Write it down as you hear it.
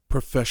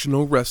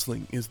Professional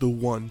wrestling is the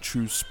one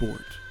true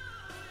sport.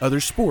 Other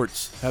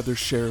sports have their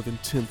share of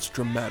intense,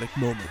 dramatic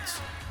moments,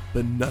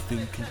 but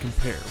nothing can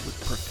compare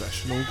with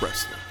professional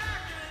wrestling.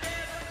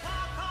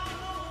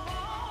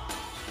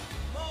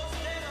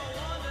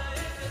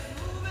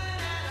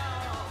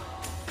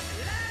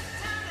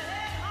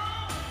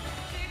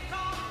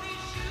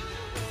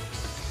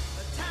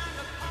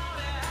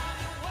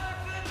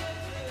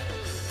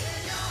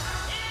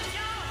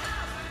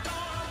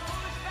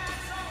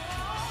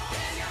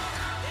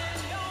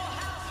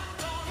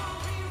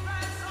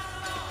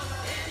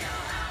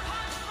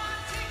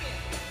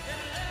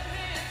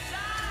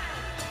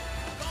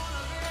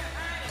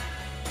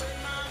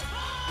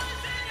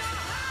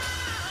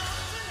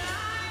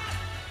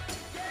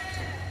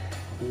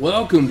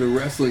 Welcome to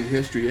Wrestling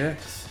History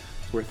X,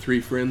 where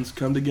three friends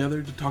come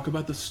together to talk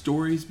about the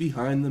stories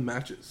behind the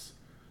matches.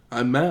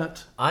 I'm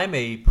Matt. I'm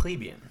a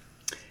plebeian.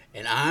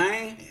 And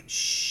I am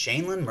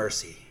Shaneland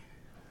Mercy.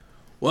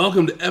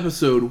 Welcome to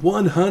episode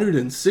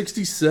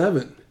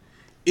 167,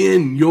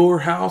 In Your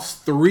House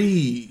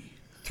 3.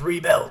 3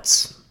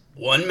 belts.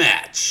 One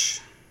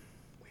match.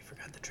 We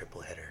forgot the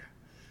triple header.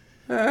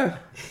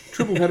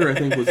 Triple header, I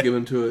think, was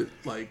given to it,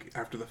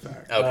 after the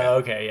fact.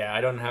 Okay, yeah, I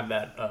don't have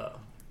that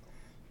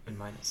in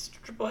mind. It's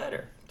triple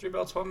header. 3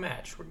 belts, 1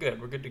 match. We're good.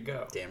 We're good to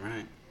go. Damn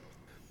right.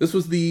 This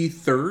was the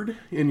third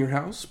In Your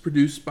House,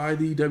 produced by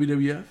the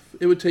WWF.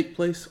 It would take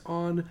place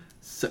on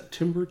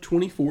September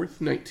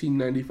 24th,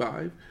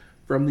 1995,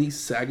 from the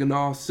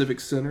Saginaw Civic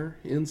Center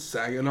in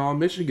Saginaw,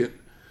 Michigan,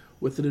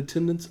 with an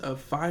attendance of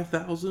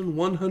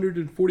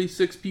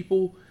 5,146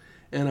 people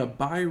and a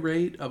buy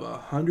rate of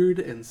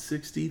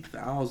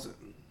 160,000.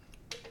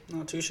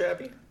 Not too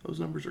shabby. Those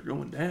numbers are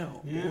going down,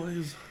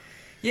 boys.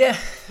 Yeah,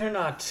 they're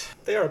not.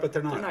 They are, but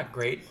they're They're not. not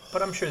great,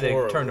 but I'm sure they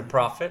Horrible. turned a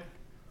profit.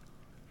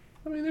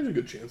 I mean, there's a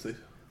good chance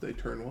they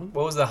turn one.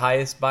 What was the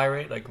highest buy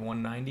rate?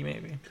 190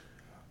 maybe? I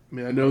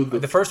mean, I know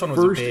The first one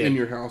was big. In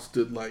Your House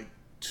did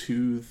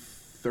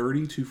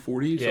 230,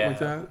 240, something like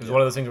that. It was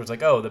one of those things where it's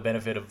the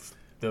benefit of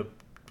the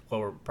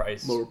lower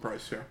price. Lower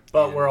price, yeah.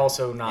 But we're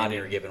also not And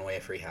you're giving away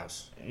a free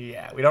house.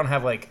 Yeah, we don't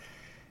have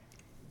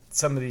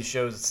some of these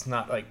shows. It's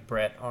not like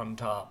Brett on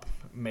top.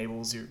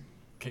 Mabel's your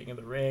King of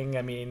the Ring.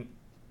 I mean,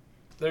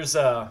 there's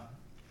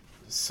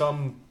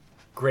some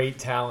great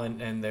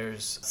talent and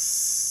there's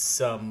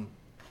some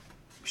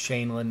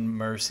Shaneland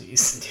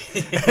Mercies.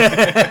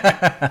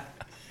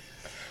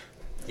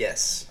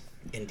 Yes,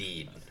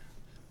 indeed.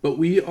 But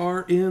we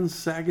are in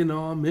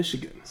Saginaw,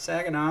 Michigan,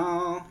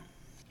 Saginaw.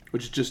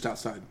 which is just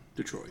outside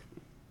Detroit.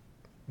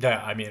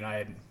 Yeah, I mean,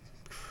 I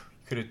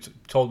could have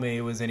told me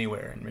it was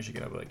anywhere in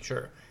Michigan. I'd be like,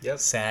 sure. Yep.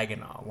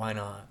 Saginaw, why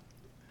not?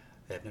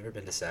 I've never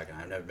been to Saginaw.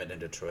 I've never been to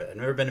Detroit. I've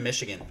never been to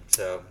Michigan.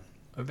 So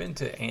I've been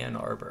to Ann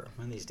Arbor.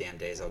 one of these damn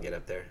days I'll get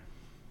up there.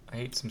 I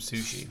ate some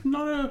sushi.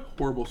 Not a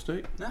horrible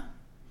state. No.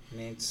 I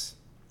mean, it's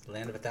the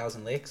land of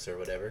 1,000 lakes or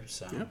whatever.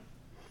 So Yeah.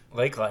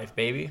 Lake life,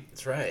 baby.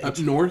 that's right. Up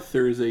north,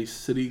 there is a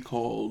city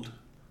called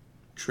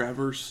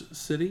Traverse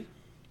City.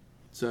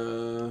 It's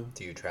Do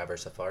you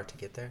traverse afar to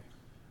get there?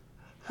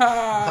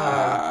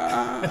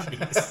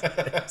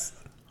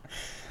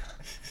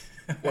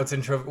 What's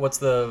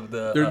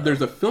the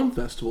There's a film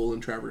festival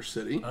in Traverse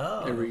City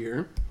every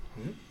year.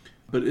 Mm-hmm.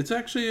 But it's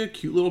actually a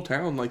cute little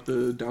town.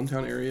 The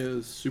downtown area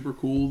is super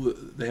cool.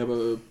 They have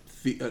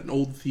an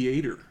old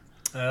theater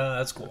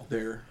that's cool.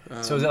 there.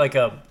 So is it I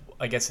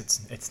guess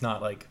it's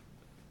not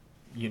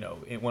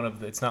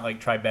it's not like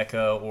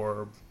Tribeca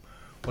or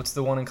what's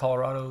the one in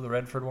Colorado, the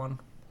Redford one?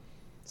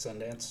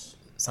 Sundance.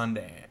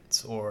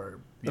 Sundance or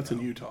That's in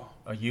Utah.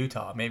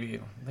 Utah, maybe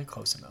they're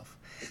close enough.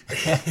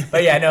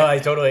 But yeah, no, I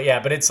totally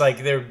but it's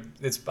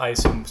it's I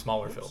assume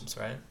smaller films,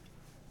 right?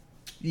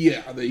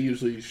 Yeah, they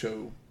usually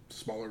show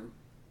smaller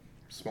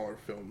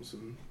films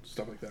and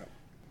stuff like that.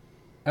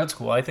 That's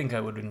cool. I think I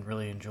would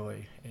really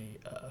enjoy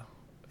a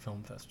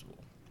film festival.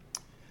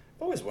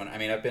 I've always wanted. I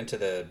mean, I've been to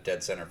the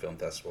Dead Center Film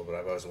Festival, but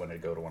I've always wanted to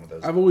go to one of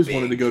those. I've always big-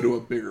 wanted to go to a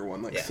bigger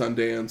one, like Yeah.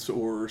 Sundance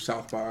or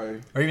South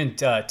by. Or even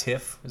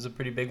TIFF is a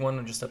pretty big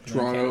one, just up in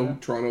Canada.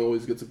 Toronto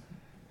always gets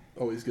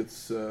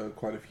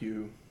quite a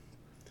few.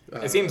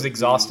 It seems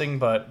exhausting,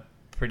 but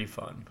pretty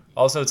fun.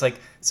 Also, it's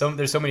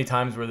there's so many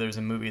times where there's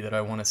a movie that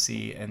I want to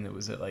see, and it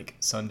was at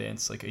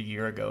Sundance a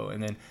year ago,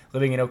 and then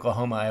living in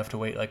Oklahoma, I have to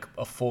wait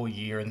a full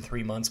year and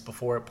 3 months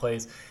before it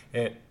plays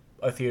at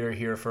a theater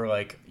here for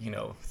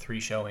 3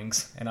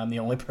 showings, and I'm the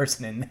only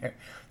person in there.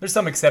 There's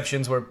some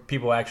exceptions where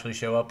people actually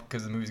show up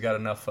because the movie's got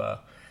enough,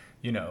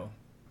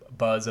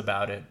 buzz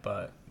about it.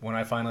 But when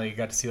I finally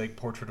got to see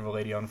Portrait of a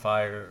Lady on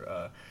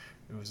Fire,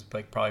 it was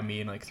probably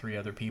me and 3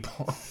 other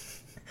people.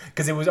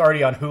 Because it was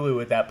already on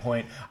Hulu at that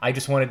point. I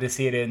just wanted to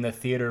see it in the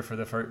theater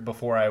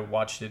before I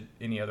watched it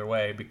any other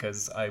way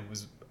because I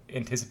was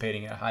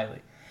anticipating it highly.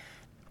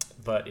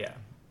 But yeah.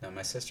 No,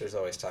 my sister's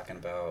always talking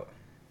about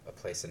a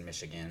place in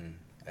Michigan.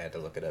 I had to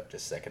look it up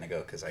just a second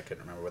ago because I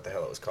couldn't remember what the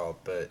hell it was called.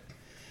 But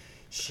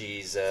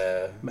She's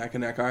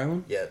Mackinac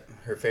Island. yeah.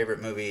 Her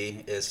favorite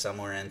movie is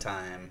Somewhere in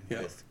Time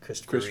with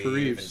Christopher Christopher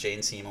Reeve Reeves. and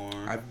Jane Seymour.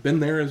 I've been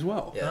there as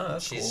well. Yeah, Oh,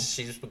 that's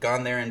she's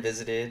gone there and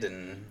visited,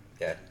 and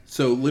yeah.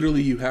 So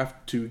literally, you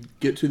have to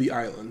get to the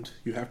island.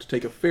 You have to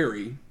take a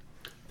ferry.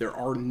 There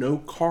are no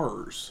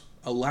cars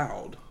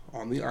allowed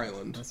on the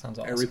island. That sounds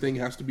awesome. Everything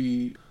has to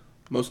be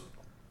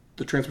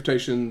the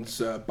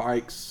transportation's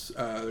bikes.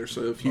 There's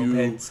a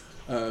Mopeds.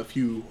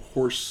 few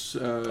horse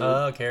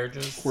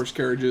Carriages. horse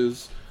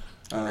carriages.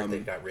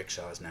 They've got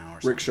rickshaws now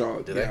or something.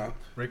 Rickshaw, Do they? yeah.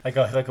 Like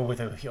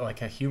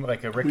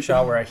a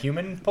rickshaw where a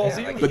human pulls Yeah,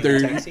 you. like But there,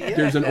 taxi, yeah.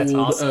 there's an That's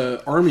old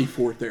awesome. army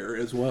fort there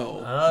as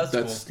well. Oh,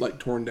 that's like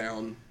torn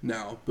down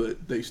now,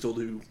 but they still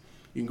do.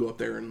 You can go up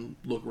there and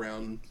look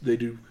around. They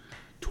do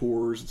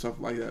tours and stuff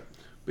like that.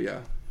 But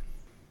yeah,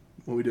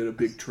 when we did a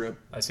big trip,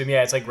 I assume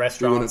it's like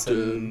restaurants up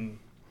to- and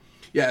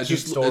yeah, it's Cute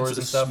just stores it's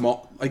a and stuff?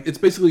 small, like it's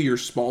basically your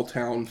small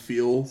town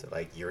feel, So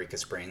like Eureka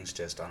Springs,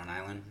 just on an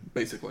island.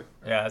 basically.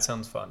 yeah, that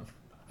sounds fun.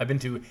 I've been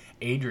to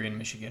Adrian,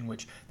 Michigan,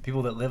 which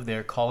people that live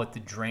there call it the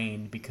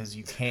drain because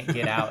you can't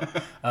get out,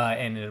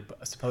 and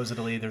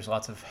supposedly there's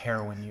lots of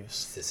heroin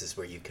use. This is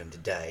where you come to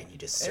die, and you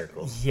just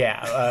circle.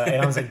 Yeah,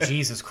 and I was like,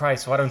 Jesus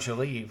Christ, why don't you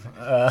leave?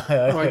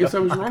 Oh, I guess I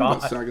was wrong God.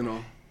 about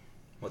Saginaw.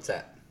 What's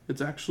that?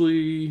 It's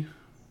actually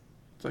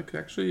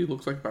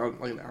looks like about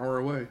like an hour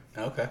away.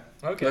 Okay.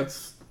 Okay.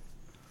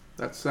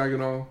 That's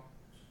Saginaw,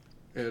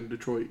 and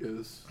Detroit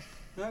is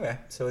Okay.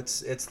 So it's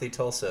the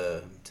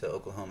Tulsa to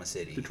Oklahoma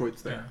City.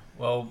 Detroit's Yeah. there.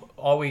 Well,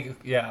 all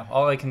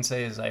I can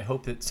say is I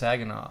hope that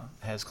Saginaw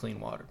has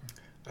clean water.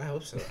 I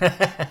hope so.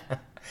 I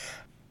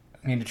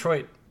mean,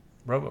 Detroit,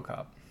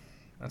 RoboCop.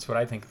 That's what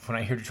I think of when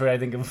I hear Detroit. I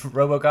think of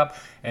RoboCop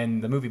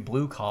and the movie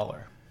Blue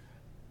Collar.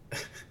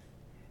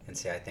 And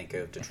see, I think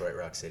of Detroit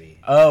Rock City.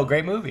 Oh,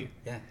 great movie.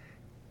 Yeah.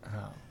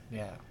 Oh,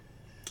 yeah.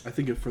 I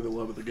think of For the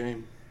Love of the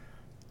Game.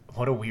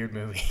 What a weird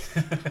movie.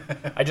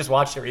 I just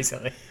watched it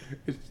recently.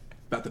 It's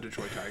about the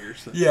Detroit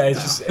Tigers. Yeah,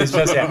 it's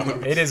just yeah,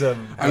 it is a.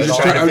 I was just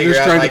trying trying to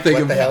figure out, to think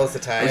what of the hell is the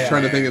I tie. was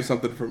trying to think of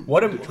something from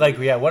What a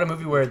Detroit. what a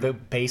movie where the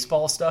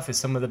baseball stuff is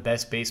some of the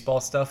best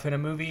baseball stuff in a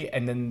movie,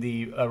 and then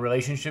the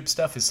relationship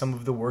stuff is some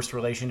of the worst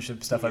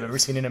relationship stuff I've ever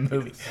seen in a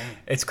movie.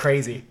 It's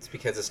crazy. It's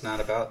because it's not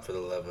about for the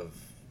love of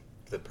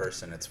the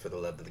person; it's for the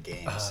love of the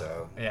game.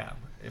 So Yeah,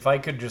 if I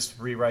could just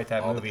rewrite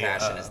that all movie, the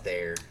passion is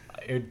there.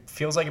 it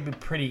feels like it'd be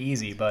pretty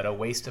easy, but a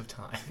waste of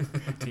time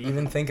to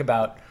even think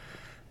about.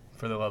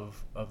 For the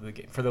love of the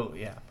game,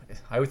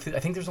 I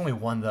think there's only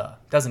one the.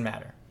 Doesn't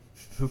matter.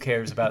 Who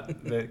cares about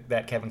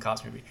that Kevin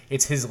Costner movie?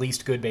 It's his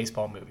least good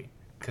baseball movie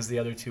because the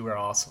other two are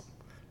awesome.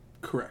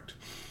 Correct.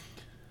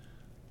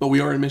 But we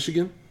are in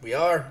Michigan. We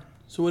are.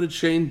 So what did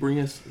Shane bring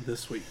us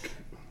this week?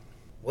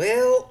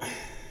 Well,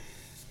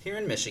 here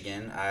in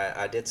Michigan,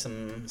 I did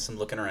some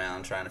looking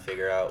around trying to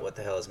figure out what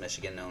the hell is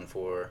Michigan known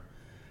for.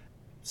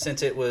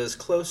 Since it was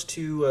close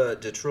to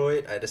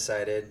Detroit, I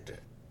decided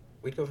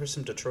we'd go for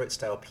some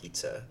Detroit-style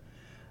pizza.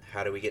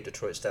 How do we get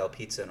Detroit-style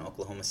pizza in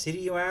Oklahoma City,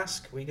 you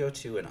ask? We go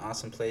to an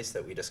awesome place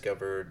that we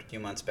discovered a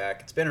few months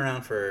back. It's been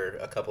around for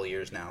a couple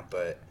years now,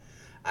 but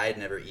I had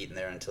never eaten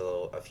there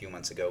until a few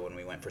months ago when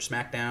we went for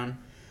SmackDown,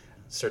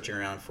 searching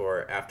around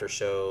for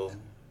after-show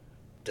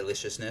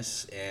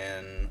deliciousness,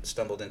 and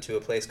stumbled into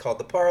a place called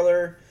The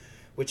Parlor,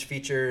 which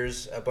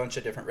features a bunch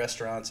of different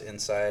restaurants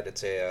inside.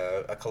 It's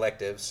a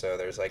collective, so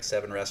there's like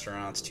 7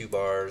 restaurants, 2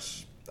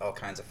 bars, all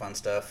kinds of fun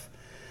stuff.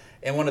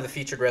 And one of the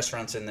featured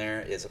restaurants in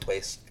there is a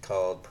place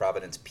called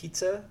Providence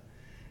Pizza.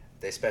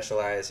 They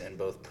specialize in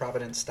both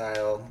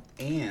Providence-style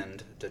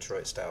and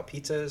Detroit-style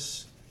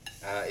pizzas.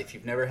 If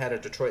you've never had a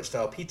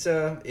Detroit-style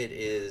pizza,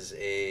 it's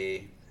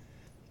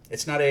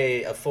not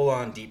a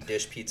full-on deep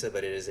dish pizza,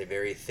 but it is a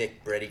very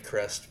thick, bready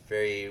crust,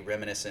 very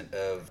reminiscent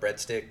of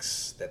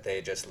breadsticks that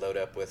they just load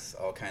up with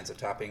all kinds of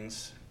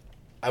toppings.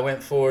 I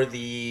went for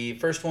the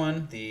first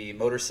one, the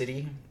Motor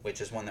City, which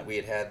is one that we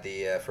had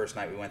the first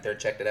night we went there,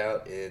 checked it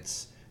out.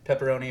 It's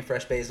pepperoni,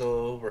 fresh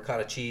basil,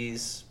 ricotta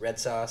cheese, red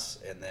sauce,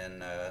 and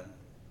then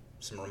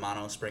some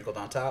Romano sprinkled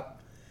on top.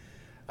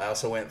 I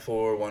also went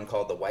for one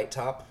called the White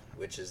Top,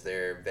 which is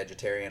their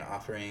vegetarian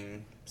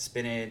offering.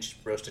 Spinach,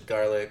 roasted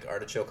garlic,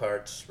 artichoke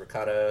hearts,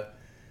 ricotta.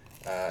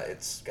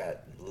 It's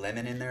got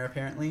lemon in there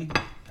apparently,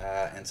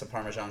 and some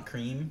Parmesan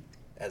cream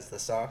as the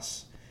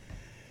sauce.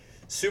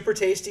 Super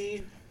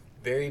tasty,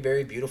 very,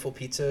 very beautiful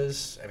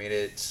pizzas. I mean,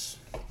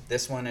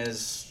 this one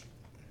is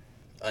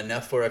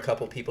enough for a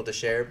couple people to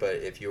share, but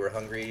if you were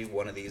hungry,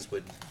 one of these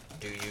would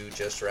do you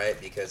just right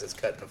because it's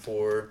cut into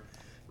 4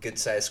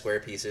 good-sized square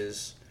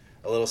pieces,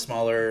 a little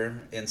smaller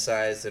in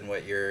size than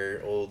what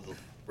your old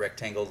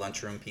rectangle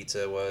lunchroom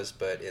pizza was,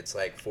 but it's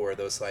like 4 of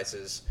those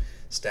slices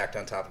stacked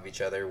on top of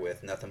each other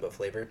with nothing but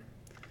flavor.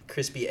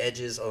 Crispy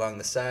edges along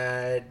the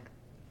side.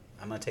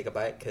 I'm going to take a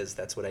bite because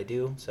that's what I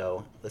do,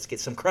 so let's get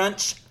some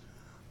crunch.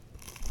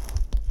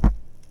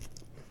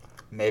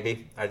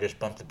 Maybe. I just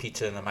bumped the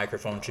pizza in the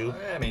microphone too.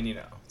 I mean,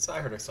 I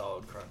heard a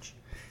solid crunch.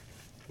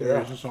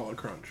 There's a solid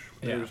crunch.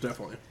 Yeah. There's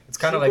definitely. It's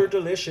kind of Super like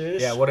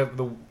delicious. yeah.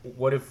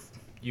 What if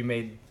you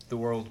made the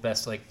world's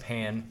best like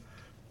pan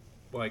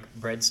like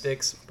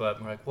breadsticks,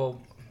 but we're like, well,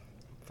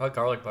 fuck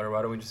garlic butter.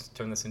 Why don't we just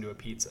turn this into a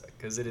pizza?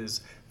 Because it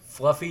is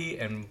fluffy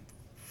and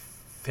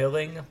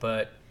filling,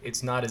 but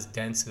it's not as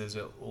dense as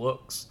it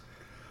looks.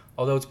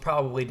 Although it's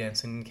probably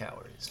dense in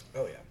calories.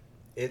 Oh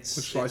yeah, Which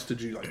slice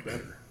did you like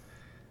better?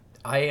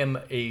 I am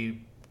a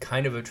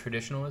kind of a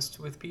traditionalist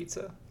with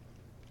pizza,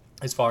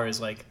 as far as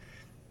like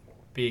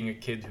being a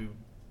kid who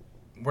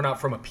we're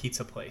not from a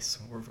pizza place.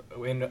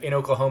 We're in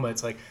Oklahoma.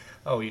 It's like,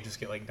 oh, you just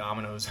get like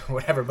Domino's or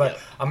whatever. But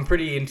I'm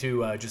pretty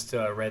into just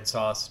red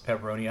sauce,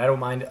 pepperoni. I don't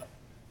mind.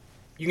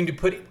 You can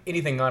put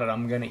anything on it.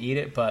 I'm gonna eat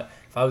it. But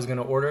if I was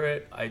gonna order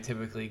it, I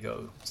typically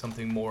go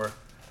something more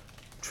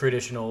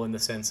traditional in the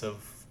sense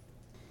of,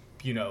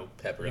 you know,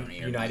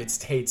 Pepperoni or United meat.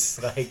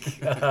 States,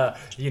 like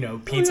you know,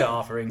 pizza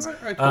offerings.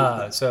 I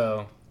totally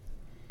So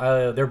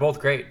they're both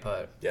great,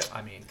 but Yeah.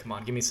 I mean, come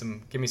on, give me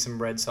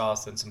some red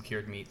sauce and some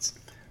cured meats.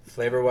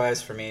 Flavor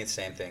wise, for me,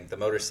 same thing. The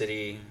Motor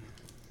City,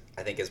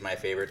 I think, is my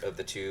favorite of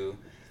the two.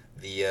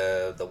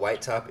 The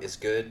white top is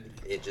good.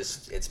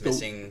 It's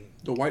missing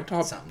The white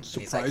top something. It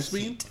needs, surprised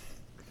like, me. heat.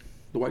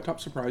 The white top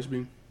surprised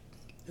me,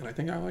 and I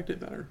think I liked it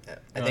better. Yeah.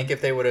 I think if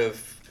they would have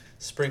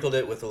sprinkled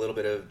it with a little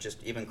bit of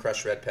just even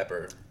crushed red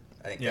pepper,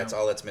 I think that's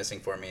all that's missing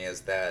for me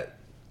is that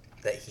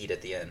heat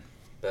at the end.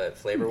 But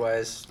flavor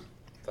wise,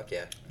 fuck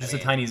yeah. Just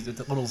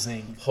a little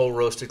zing. Whole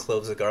roasted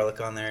cloves of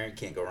garlic on there. You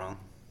can't go wrong.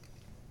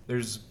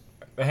 There's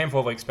a handful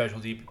of like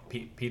specialty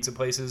pizza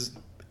places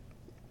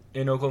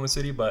in Oklahoma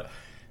City, but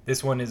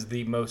this one is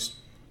the most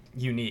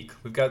unique.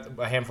 We've got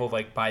a handful of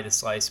like by the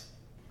slice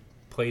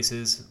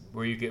places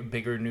where you get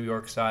bigger New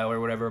York style or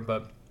whatever,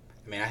 but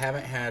I mean, I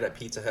haven't had a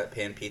Pizza Hut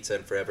pan pizza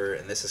in forever,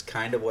 and this is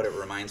kind of what it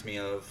reminds me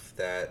of,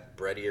 that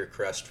breadier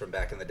crust from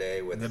back in the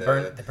day with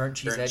the burnt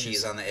cheese edges.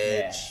 cheese on the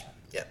edge.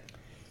 Yeah.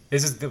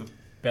 this is the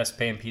best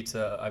pan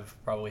pizza I've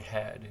probably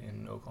had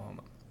in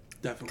Oklahoma.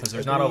 Definitely, Because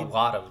there's not a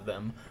lot of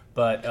them,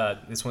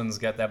 but this one's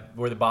got that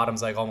where the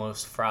bottom's like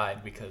almost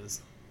fried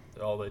because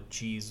all the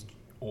cheese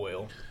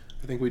oil.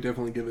 I think we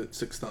definitely give it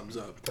 6 thumbs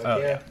up. But Oh,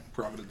 yeah, yeah.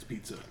 Providence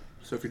Pizza.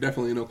 So if you're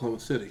definitely in Oklahoma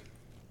City,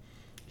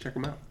 check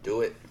them out. do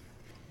it.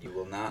 You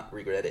will not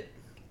regret it.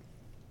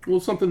 Well,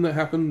 something that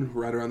happened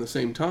right around the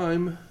same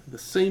time, the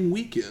same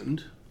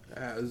weekend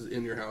as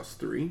In Your House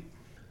 3,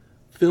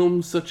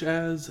 films such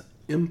as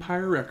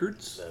Empire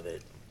Records, Love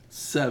it.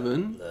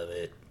 Seven, Love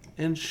it.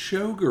 and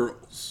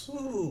Showgirls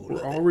Ooh, were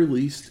love all it.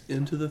 released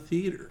into the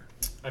theater.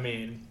 I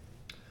mean,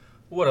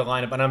 what a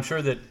lineup! And I'm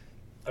sure that,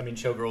 I mean,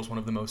 Showgirl's one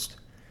of the most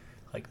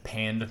like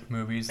panned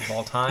movies of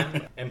all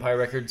time. Empire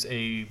Records,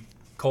 a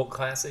cult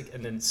classic,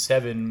 and then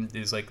Seven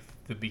is like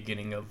the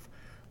beginning of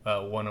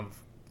one of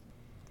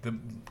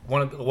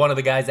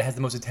the guys that has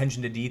the most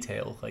attention to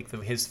detail, like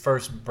his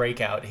first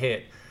breakout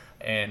hit.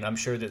 And I'm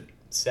sure that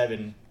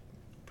Seven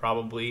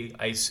probably,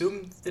 I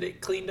assume that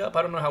it cleaned up.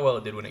 I don't know how well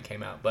it did when it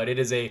came out, but it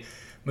is a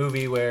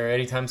movie where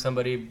anytime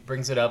somebody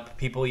brings it up,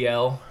 people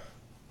yell.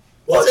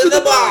 What's in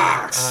the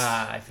box?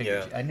 I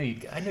figured. Yeah. I knew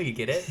you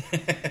get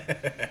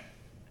it.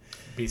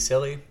 Be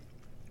silly.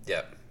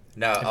 Yep.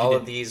 No, you all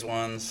of did- these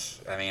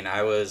ones, I mean,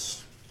 I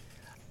was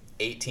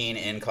 18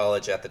 in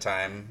college at the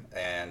time,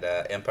 and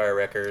Empire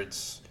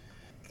Records,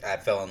 I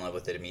fell in love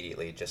with it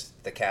immediately.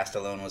 Just the cast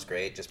alone was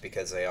great, just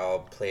because they all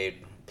played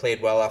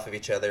well off of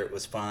each other. It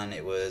was fun.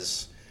 It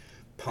was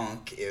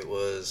punk. It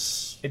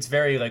was... It's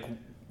very like,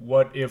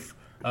 what if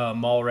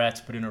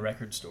Mallrats put in a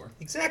record store?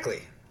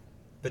 Exactly.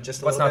 But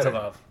just a What's little not to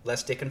better. love?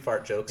 Less dick and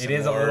fart jokes. It and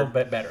is a little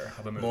bit better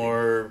of a movie.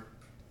 more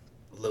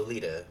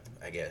Lolita,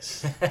 I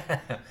guess.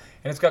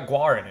 And it's got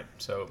Guar in it,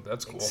 so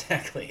that's cool.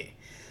 Exactly.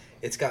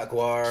 It's got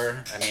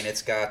Guar. I mean,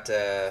 it's got...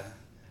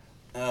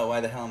 oh, why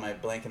the hell am I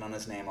blanking on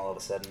his name all of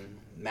a sudden?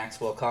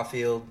 Maxwell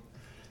Caulfield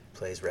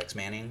plays Rex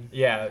Manning.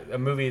 Yeah, a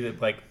movie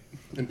that like,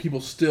 And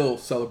people still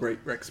celebrate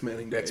Rex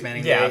Manning Day. Rex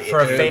Manning yeah, Day. for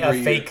a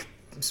every fake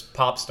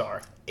pop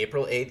star.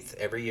 April 8th,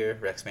 every year,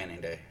 Rex Manning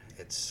Day.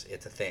 It's a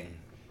thing.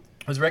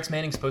 Was Rex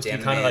Manning supposed to Damn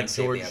be kind of man like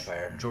saved the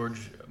Empire.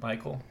 George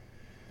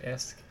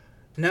Michael-esque?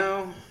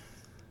 No.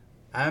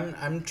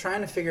 I'm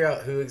trying to figure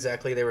out who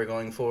exactly they were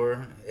going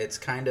for. It's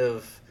kind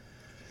of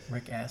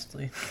Rick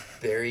Astley.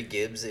 Barry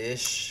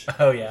Gibbs-ish.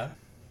 Oh yeah.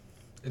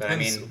 But I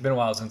mean- It's been a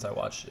while since I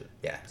watched it.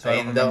 Yeah. So I I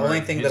don't mean, the remember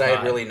only thing his that I had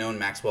vibe. really known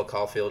Maxwell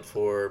Caulfield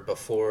for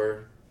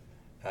before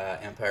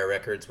Empire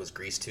Records was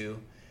Grease 2,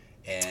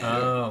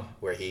 and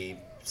where he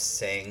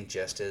sang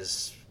just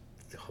as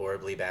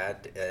horribly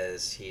bad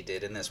as he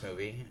did in this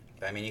movie.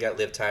 I mean, you got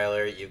Liv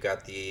Tyler, you've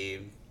got the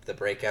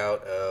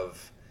breakout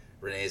of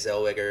Renee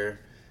Zellweger.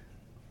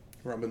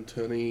 Robin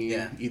Tunney,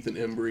 Yeah. Ethan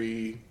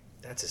Embry.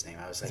 That's his name.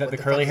 I was Is like, that what the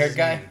the fuck is curly-haired his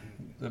guy? name?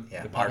 The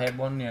Yeah, pothead Mark.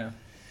 one, yeah.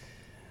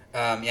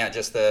 Yeah,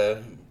 just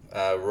the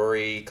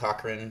Rory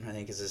Cochrane, I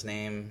think is his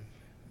name.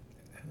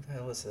 Who the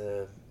hell was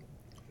the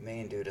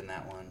main dude in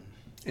that one?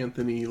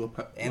 Anthony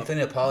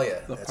Anthony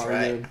LaPaglia. That's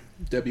right.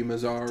 Debbie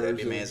Mazar.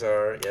 Debbie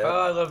Mazar. Yeah.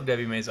 Oh, I love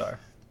Debbie Mazar.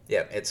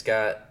 Yeah, it's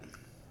got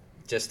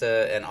just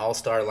an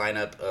all-star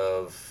lineup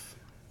of,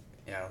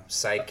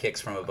 sidekicks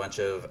from a bunch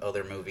of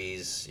other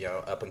movies,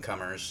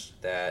 up-and-comers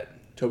that...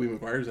 Tobey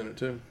Maguire's in it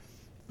too.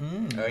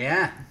 Oh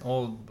yeah,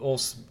 Old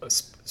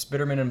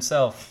Spitterman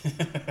himself.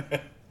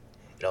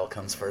 it all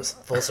comes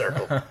full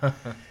circle.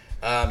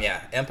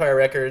 Yeah, Empire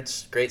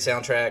Records, great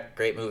soundtrack,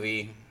 great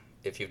movie.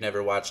 If you've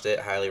never watched it,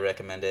 highly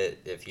recommend it.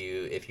 If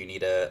you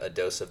need a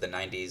dose of the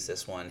 90s,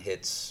 this one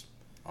hits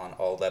on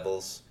all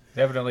levels.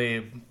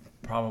 Definitely,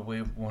 probably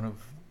one of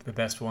the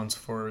best ones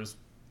for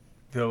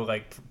though,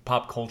 like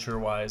pop culture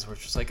wise, where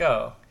it's just like,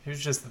 oh,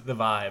 here's just the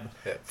vibe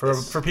Yeah,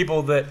 for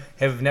people that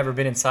have never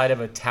been inside of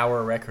a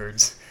Tower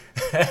Records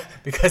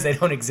because they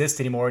don't exist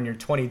anymore, and you're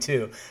 22.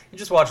 You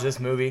just watch this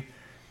movie.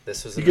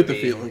 This was You a get the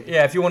movie. feeling.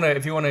 Yeah, if you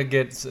want to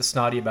get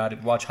snotty about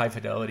it, watch High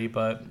Fidelity.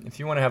 But if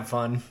you want to have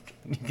fun,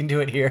 you can do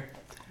it here.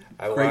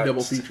 Great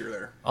double feature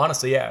there.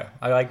 Honestly, yeah,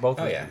 I like both.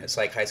 Oh of yeah, them it's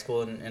like high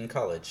school and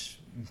college.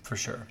 for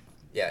sure.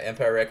 Yeah,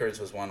 Empire Records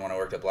was one when I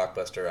worked at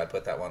Blockbuster. I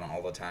put that one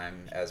all the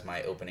time as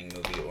my opening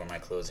movie or my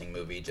closing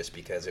movie, just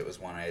because it was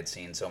one I had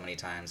seen so many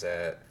times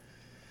at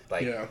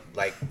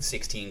like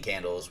 16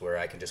 Candles, where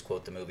I can just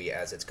quote the movie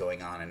as it's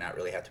going on and not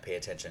really have to pay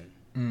attention.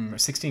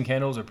 16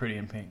 Candles are Pretty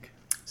in Pink.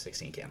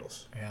 16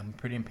 Candles. Yeah, I'm a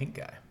Pretty in Pink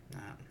guy.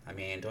 I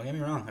mean, don't get me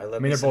wrong. I love I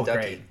mean, me they're some both Ducky,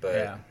 great. but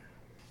Yeah.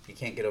 you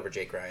can't get over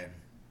Jake Ryan.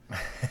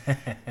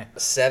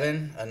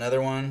 7,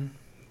 another one.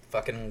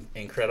 Fucking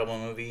incredible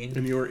movie.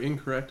 And you were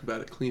incorrect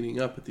about it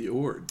cleaning up at the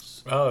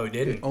awards. Oh,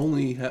 did It it?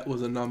 only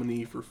was a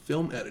nominee for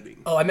film editing.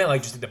 Oh, I meant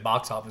like just at the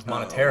box office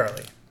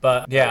monetarily.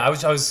 But yeah, I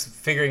was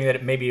figuring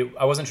that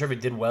I wasn't sure if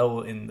it did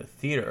well in the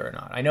theater or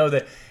not. I know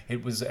that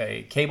it was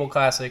a cable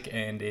classic,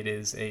 and it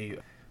is a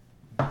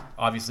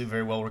obviously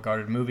very well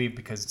regarded movie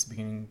because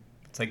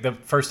it's like the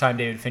first time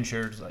David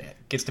Fincher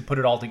gets to put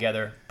it all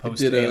together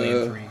post It did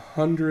Alien 3.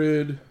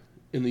 100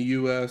 in the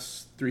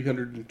U.S.,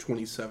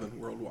 327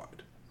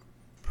 worldwide.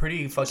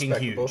 Pretty fucking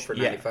Respectable huge. for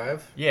Yeah.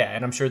 95. Yeah,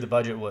 and I'm sure the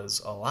budget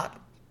was a lot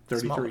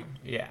 33. smaller.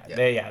 Yeah,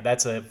 Yeah.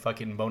 that's a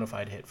fucking bona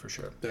fide hit for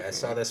sure. Yeah, I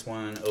saw this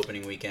one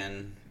opening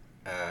weekend.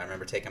 I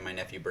remember taking my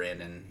nephew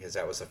Brandon, because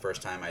that was the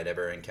first time I'd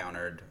ever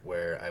encountered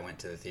where I went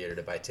to the theater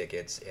to buy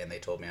tickets, and they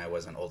told me I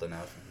wasn't old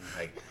enough.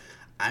 Like,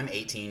 I'm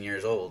 18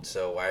 years old,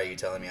 so why are you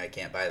telling me I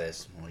can't buy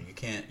this? Well, you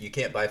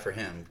can't buy for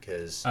him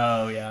because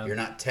Oh yeah. you're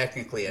not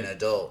technically an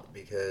adult,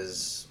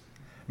 because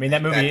I mean,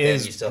 that back movie then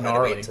is you still had to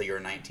gnarly. wait until you were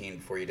 19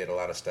 before you did a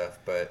lot of stuff.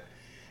 But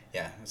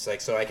yeah, it's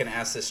like, so I can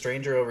ask this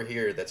stranger over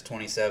here that's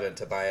 27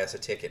 to buy us a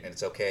ticket, and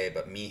it's okay,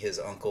 but me, his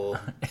uncle,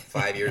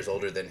 5 years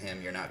older than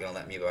him, you're not going to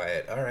let me buy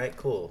it. All right,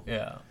 cool.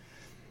 Yeah.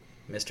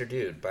 Mr.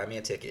 Dude, buy me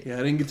a ticket. Yeah, I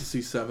didn't get to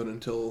see 7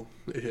 until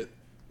it hit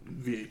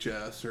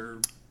VHS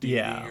or DVD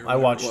Yeah, or I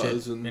watched whatever it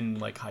was, and in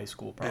like high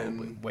school, probably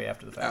and way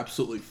after the fact.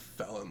 absolutely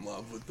fell in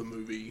love with the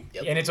movie.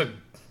 Yep. And it's a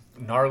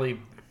gnarly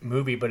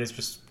movie, but it's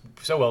just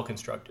so well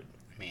constructed.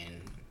 I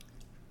mean,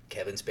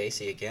 Kevin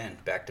Spacey again,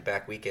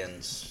 back-to-back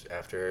weekends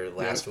after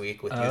last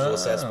week with Usual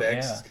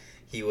Suspects. yeah.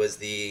 He was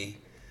the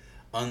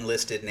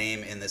unlisted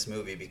name in this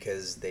movie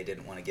because they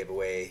didn't want to give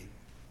away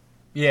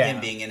Yeah,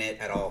 him being in it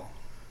at all.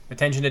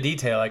 attention to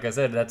detail. Like I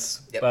said,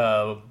 that's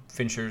Yep.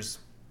 Fincher's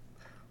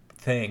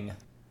thing.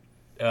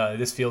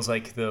 This feels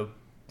like the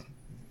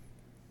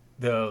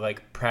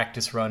like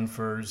practice run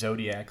for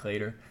Zodiac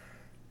later.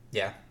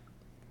 Yeah,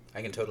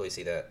 I can totally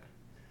see that.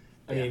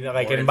 I Yeah, mean, like,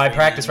 Morgan and by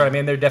practice Freeman, run, I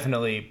mean they're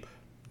definitely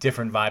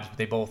different vibes, but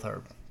they both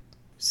are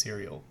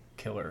serial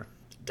killer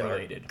dark,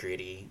 related.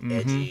 gritty, Mhm.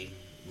 edgy.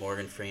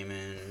 Morgan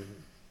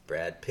Freeman,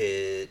 Brad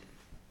Pitt,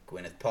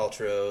 Gwyneth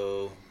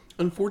Paltrow.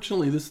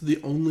 Unfortunately, this is the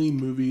only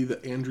movie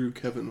that Andrew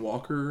Kevin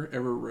Walker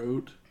ever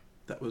wrote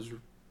that was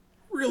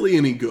really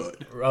any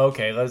good.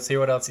 Okay, let's see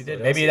what else he did.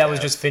 What Maybe else that he was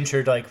had? just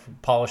Fincher like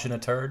polishing a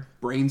turd.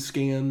 Brain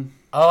Scan,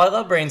 Oh, I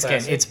love Brain Scan.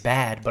 Classic. It's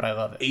bad, but I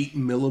love it.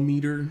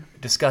 8mm,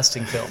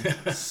 Disgusting film.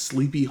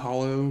 Sleepy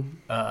Hollow.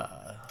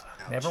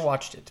 Never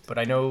watched it, but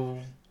I know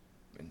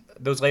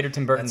those later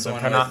Tim Burtons That's the are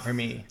one kind of not with for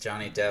me.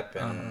 Johnny Depp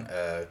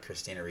and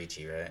Christina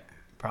Ricci, right?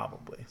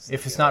 Probably.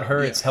 If it's not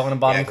her, Yeah. it's Helena Yeah,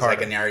 Bonham 'cause I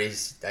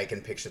Carter. I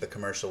can picture the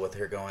commercial with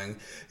her going,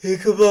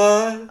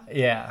 Ichabod.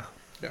 Yeah.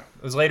 Yeah.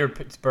 Those later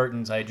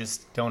Burtons, I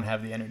just don't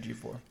have the energy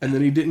for. And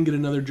then he didn't get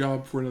another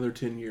job for another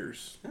 10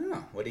 years.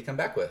 Oh, what did he come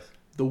back with?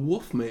 The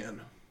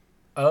Wolfman.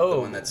 Oh,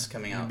 The one that's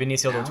coming out.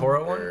 Benicio del now?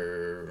 Toro one?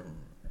 Or...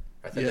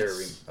 I thought Yes.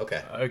 they were.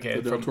 Okay. Okay.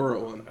 The Del from-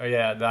 Toro one. Oh,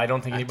 yeah, I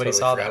don't think I anybody totally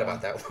saw forgot that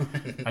about one.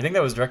 that one. I think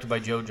that was directed by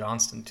Joe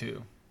Johnston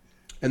too.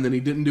 And then he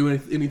didn't do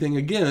anything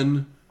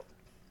again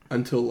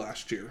until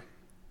last year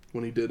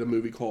when he did a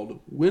movie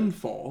called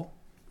Windfall,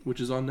 which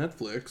is on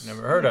Netflix,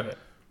 Never heard of it.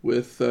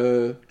 with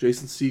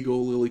Jason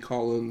Segel, Lily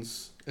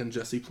Collins, and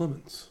Jesse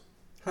Plemons.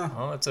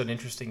 Oh, that's an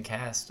interesting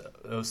cast.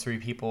 Those three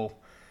people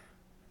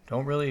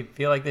don't really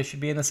feel like they should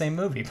be in the same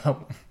movie,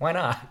 but why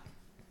not?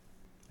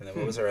 And then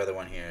what was our other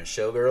one here?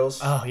 Showgirls?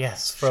 Oh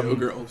yes, from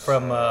Showgirls.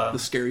 from The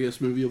scariest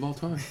movie of all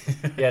time.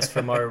 yes,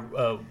 from our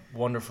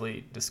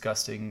wonderfully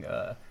disgusting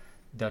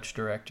Dutch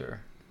director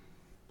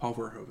Paul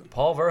Verhoeven.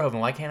 Paul Verhoeven.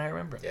 Why can't I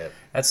remember it? Yep.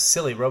 That's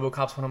silly.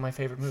 RoboCop's one of my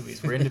favorite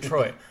movies. We're in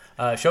Detroit.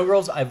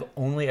 Showgirls I've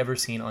only ever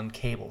seen on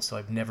cable, so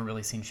I've never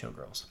really seen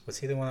Showgirls. Was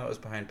he the one that was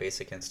behind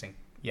Basic Instinct?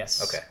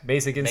 Yes. Okay.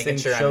 Basic Making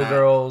Instinct, sure I'm not-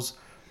 Showgirls,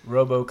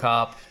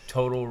 RoboCop,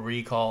 Total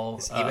Recall.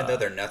 Even though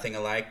they're nothing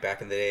alike,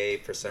 back in the day,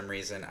 for some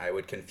reason, I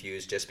would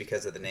confuse just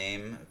because of the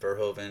name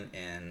Verhoeven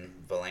and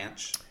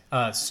Valanche.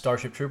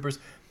 Starship Troopers.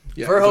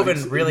 Yeah,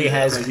 Verhoeven really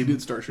has he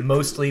did Starship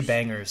mostly Troopers.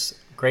 bangers.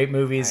 Great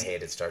movies. I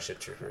hated Starship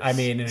Troopers. I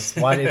mean, it's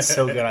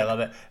so good. I love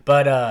it.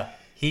 But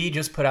he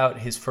just put out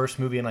his first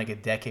movie in like a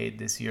decade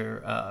this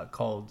year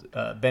called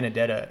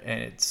Benedetta,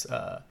 and it's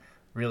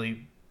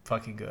really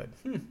fucking good.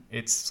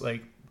 It's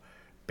like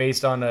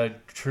based on a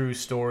true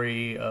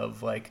story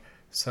of like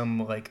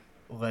some like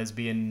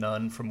lesbian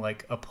nun from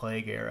like a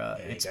plague era.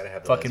 Yeah, it's you gotta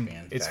have the fucking.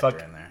 lesbian It's factor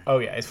fucking. in there. Oh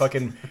yeah, it's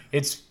fucking.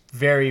 It's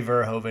very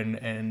Verhoeven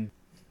and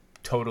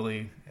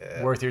totally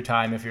worth your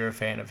time if you're a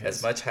fan of his.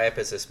 As much hype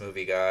as this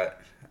movie got,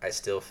 I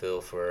still feel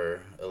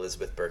for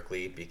Elizabeth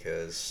Berkley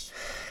because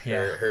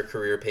her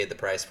career paid the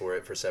price for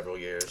it for several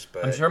years.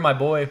 But I'm sure my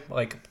boy,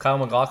 like Kyle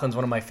MacLachlan's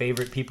one of my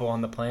favorite people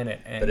on the planet.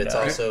 And, but it's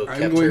also I'm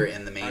kept going- her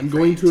in the main I'm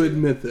going to frame, too.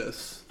 admit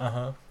this.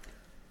 Uh-huh.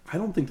 I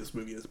don't think this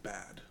movie is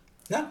bad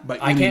No, by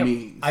I any can't.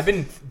 means. I've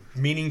been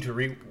meaning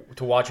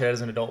to watch it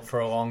as an adult for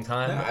a long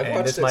time, no, I've and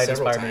watched this it might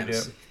several inspire me to do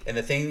times. it. And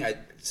the thing,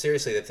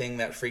 the thing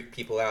that freaked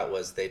people out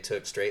was they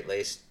took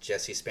straight-laced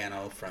Jessie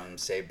Spano from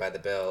Saved by the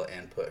Bell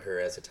and put her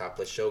as a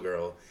topless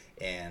showgirl,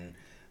 and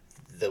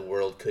the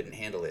world couldn't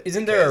handle it.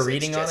 Isn't there a because it's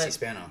reading on Jessie it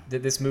Spano.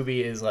 that this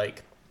movie is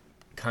like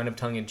kind of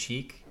tongue in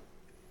cheek?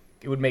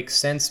 It would make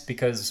sense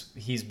because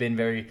he's been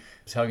very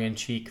tongue in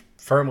cheek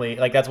firmly.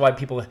 Like that's why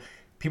people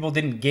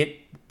didn't get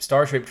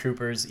Starship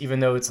Troopers, even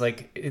though it's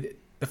like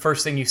the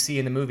first thing you see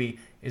in the movie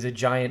is a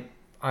giant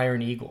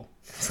iron eagle.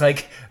 It's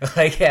like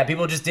yeah,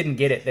 people just didn't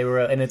get it. They were,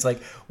 and it's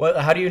like, well,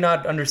 how do you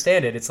not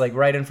understand it? It's like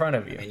right in front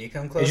of you. I mean, you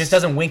come close. It just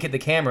doesn't wink at the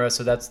camera,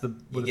 so that's the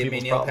You the give me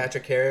people's Neil problem.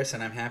 Patrick Harris,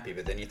 and I'm happy.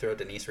 But then you throw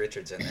Denise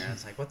Richards in there.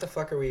 It's like, what the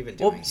fuck are we even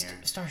doing Well, here?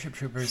 Starship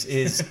Troopers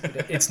is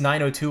it's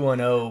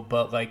 90210,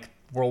 but like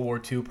World War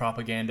II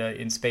propaganda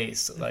in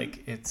space.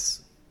 Like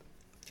it's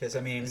Because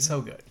I mean, so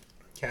good.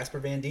 Casper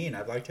Van Dien.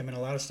 I've liked him in a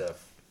lot of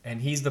stuff. And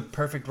he's the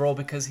perfect role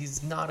because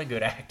he's not a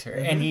good actor,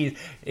 Mm-hmm. and he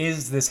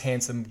is this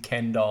handsome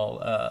Ken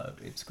doll.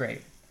 It's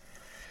great,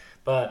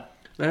 but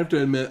I have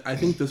to admit, I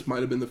think this might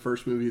have been the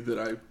first movie that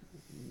I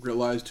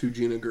realized who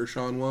Gina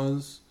Gershon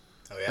was.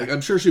 Oh yeah. Like I'm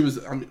sure she was.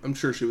 I'm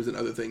sure she was in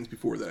other things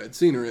before that I'd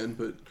seen her in,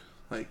 but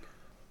like,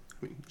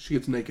 I mean, she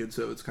gets naked,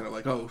 so it's kind of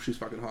like, oh, she's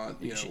fucking hot,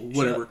 you know,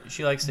 whatever.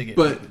 She likes to get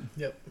But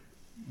Yep.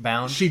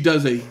 bound. she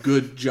does a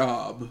good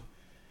job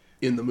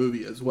in the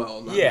movie as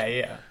well. not-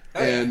 yeah.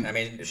 And I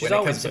mean, she's when it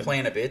always comes to good.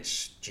 playing a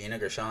bitch, Gina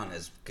Gershon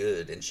is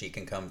good, and she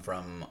can come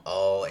from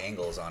all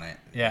angles on it.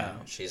 Yeah. You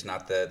know, she's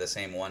not the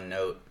same one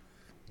note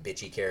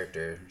bitchy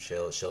character.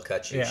 She'll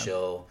cut you. Yeah.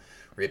 She'll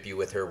rip you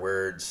with her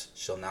words.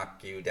 She'll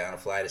knock you down a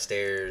flight of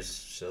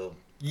stairs. She'll.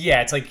 Yeah,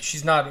 it's like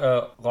she's not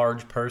a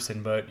large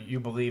person, but you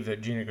believe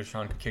that Gina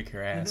Gershon could kick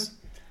your ass.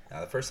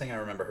 The first thing I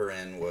remember her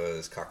in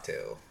was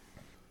Cocktail.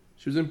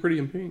 she was in Pretty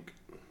in Pink.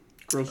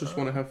 Girls Just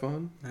Want to Have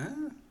Fun.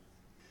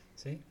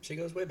 See, she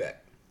goes way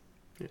back.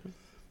 Yeah.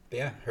 But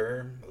yeah,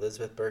 her,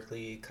 Elizabeth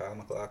Berkley, Kyle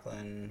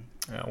MacLachlan.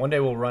 One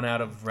day we'll run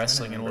out of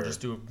wrestling and we'll remember.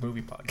 just do a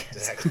movie podcast.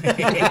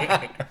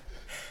 Exactly.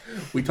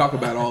 We talk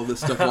about all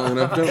this stuff long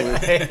enough, don't we?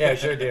 Yeah,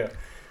 sure do.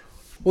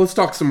 Well, let's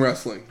talk some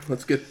wrestling.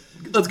 Let's get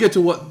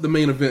to what the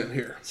main event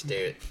here. Let's do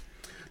it.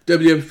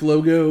 WWF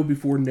logo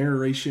before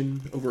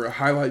narration over a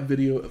highlight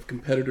video of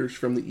competitors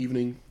from the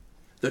evening.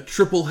 The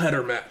triple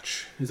header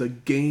match is a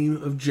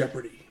game of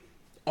Jeopardy.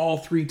 All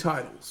 3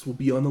 titles will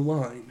be on the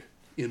line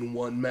in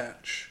one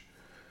match.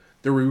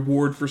 The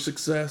reward for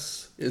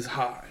success is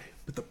high,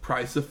 but the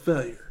price of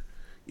failure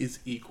is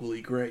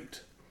equally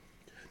great.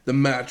 The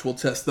match will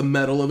test the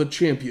mettle of a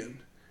champion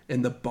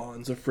and the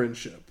bonds of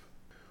friendship.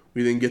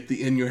 We then get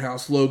the In Your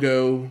House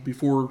logo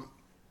before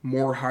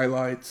more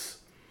highlights.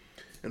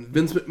 And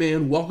Vince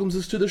McMahon welcomes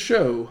us to the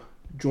show,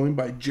 joined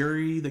by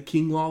Jerry the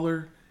King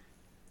Lawler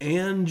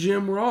and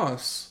Jim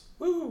Ross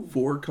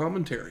for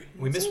commentary.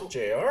 We missed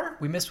JR?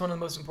 one of the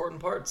most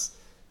important parts.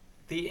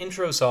 The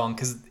intro song,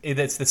 because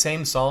it's the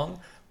same song,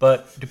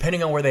 but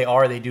depending on where they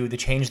are, they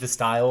change the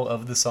style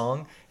of the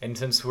song. And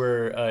since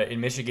we're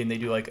in Michigan, they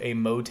do like a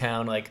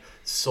Motown, like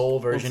soul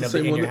version of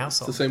the In Your House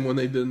song. It's the same one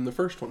they did in the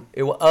first one.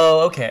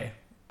 Oh, okay.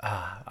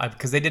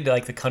 Because they did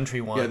like the country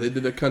one. Yeah, they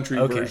did a country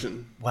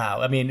version.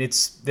 Wow. I mean,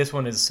 this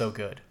one is so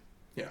good.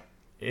 Yeah.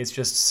 It's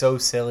just so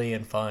silly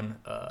and fun.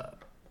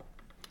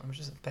 I'm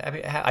just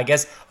happy. I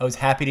guess I was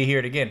happy to hear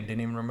it again.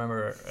 Didn't even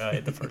remember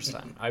it the first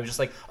time. I was just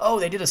like, oh,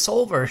 they did a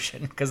soul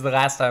version because the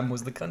last time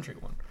was the country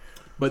one.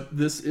 But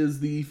this is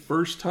the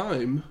first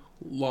time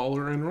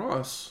Lawler and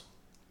Ross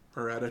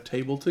are at a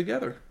table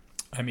together.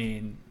 I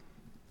mean,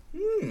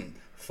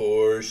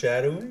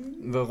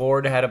 Foreshadowing? the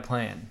Lord had a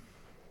plan.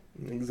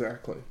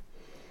 Exactly.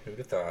 Who'd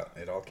have thought?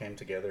 It all came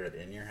together at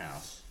In Your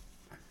House.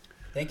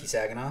 Thank you,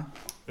 Saginaw.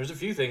 There's a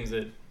few things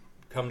that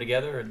come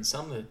together and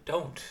some that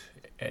don't.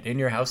 At In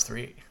Your House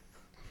 3.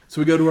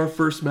 So we go to our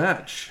first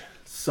match.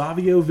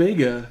 Savio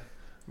Vega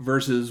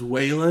versus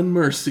Waylon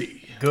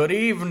Mercy. Good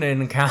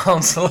evening,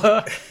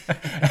 counselor.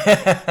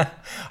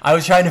 I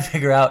was trying to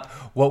figure out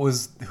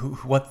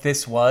what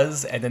this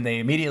was, and then they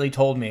immediately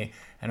told me,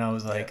 And I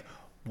was like,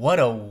 what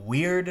a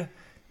weird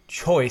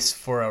choice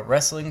for a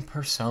wrestling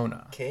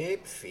persona.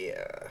 Cape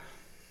Fear.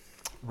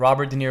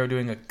 Robert De Niro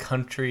doing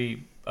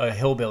a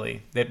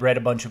hillbilly that read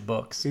a bunch of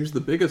books. Here's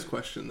the biggest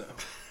question, though.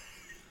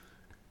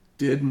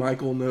 Did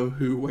Michael know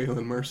who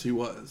Waylon Mercy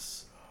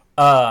was?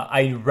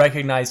 I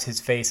recognized his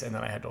face, and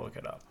then I had to look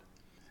it up.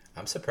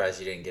 I'm surprised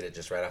you didn't get it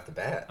just right off the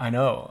bat. I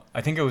know.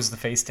 I think it was the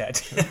face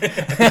tattoo.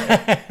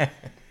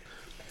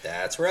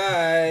 That's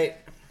right.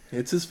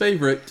 It's his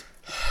favorite.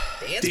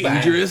 Dan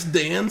Dangerous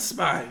Dan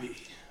Spivey.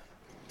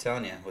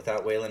 Telling you,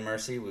 without Waylon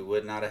Mercy, we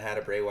would not have had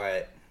a Bray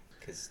Wyatt,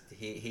 because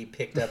he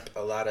picked up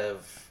a lot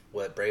of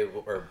what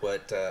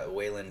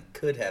Waylon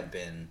could have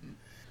been.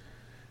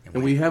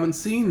 And we haven't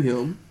seen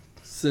him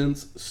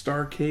since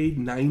Starrcade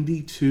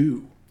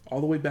 92, all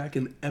the way back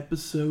in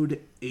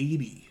episode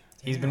 80.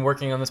 He's been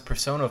working on this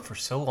persona for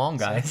so long,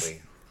 guys.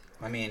 Exactly.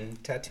 I mean,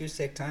 tattoos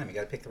take time. You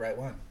got to pick the right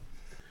one.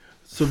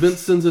 So Vince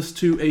sends us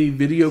to a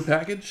video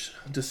package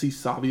to see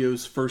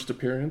Savio's first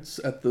appearance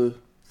at the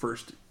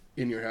first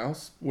In Your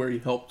House, where he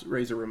helped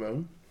Razor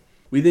Ramon.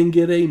 We then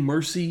get a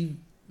Mercy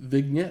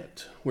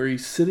vignette where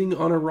he's sitting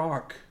on a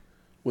rock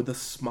with a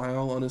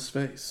smile on his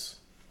face.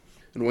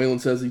 And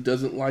Waylon says he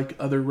doesn't like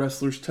other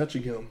wrestlers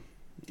touching him,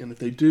 and if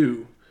they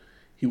do,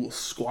 he will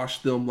squash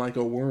them like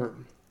a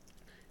worm.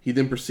 He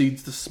then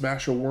proceeds to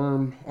smash a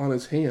worm on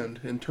his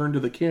hand and turn to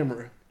the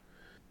camera.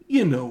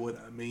 You know what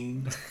I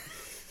mean.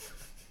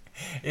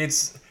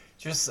 It's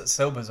just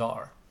so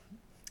bizarre.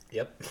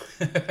 Yep.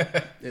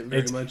 It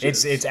very much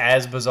is. It's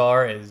as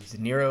bizarre as De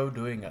Niro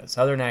doing a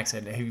Southern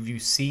accent. Have you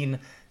seen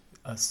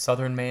a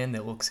Southern man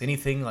that looks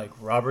anything like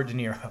Robert De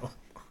Niro?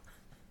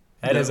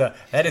 That is a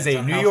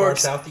New How York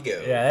far south you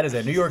go. Yeah, that is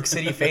a New York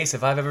City face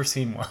if I've ever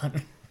seen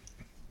one.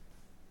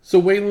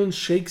 So Waylon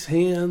shakes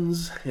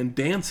hands and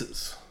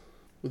dances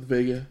with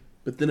Vega,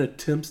 but then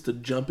attempts to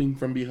jump him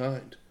from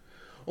behind,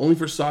 only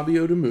for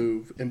Savio to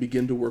move and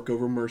begin to work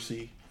over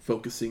Mercy,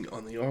 focusing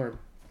on the arm.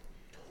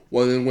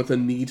 Waylon with a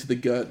knee to the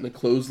gut and a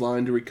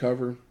clothesline to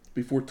recover,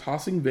 before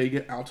tossing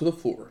Vega out to the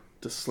floor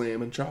to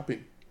slam and chop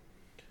him.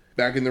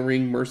 Back in the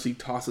ring, Mercy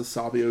tosses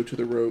Savio to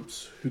the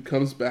ropes, who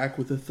comes back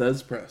with a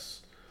Thez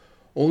press,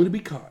 only to be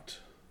caught.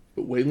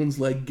 But Waylon's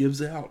leg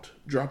gives out,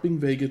 dropping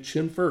Vega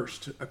chin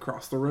first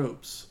across the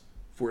ropes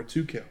for a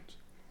 2 count.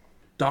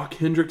 Doc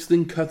Hendricks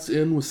then cuts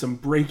in with some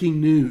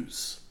breaking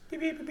news. Beep,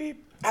 beep, beep,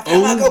 beep. I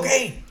found my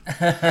cocaine.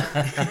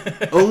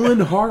 Owen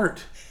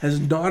Hart has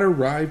not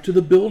arrived to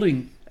the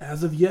building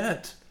as of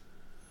yet.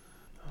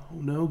 Oh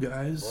no,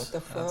 guys. What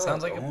the fuck? That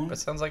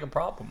sounds like a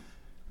problem.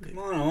 Come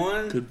on,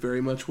 Owen. Could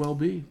very much well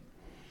be.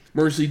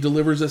 Mercy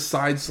delivers a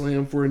side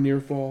slam for a near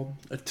fall,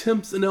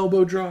 attempts an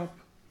elbow drop,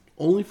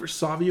 only for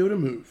Savio to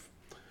move.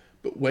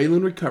 But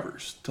Waylon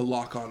recovers to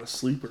lock on a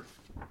sleeper.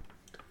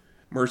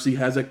 Mercy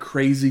has a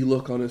crazy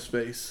look on his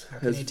face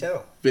Can you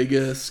tell?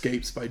 Vega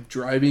escapes by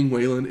driving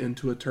Waylon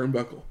into a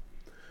turnbuckle.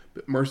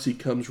 But Mercy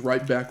comes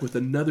right back with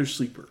another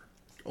sleeper,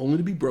 only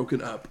to be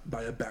broken up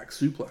by a back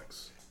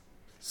suplex.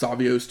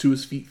 Savio's to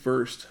his feet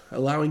first,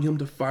 allowing him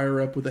to fire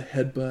up with a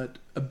headbutt,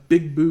 a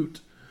big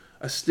boot,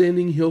 a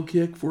standing heel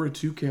kick for a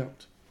 2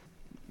 count.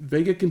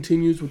 Vega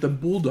continues with a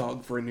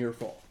bulldog for a near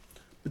fall,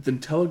 but then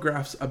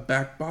telegraphs a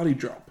back body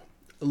drop,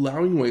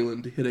 allowing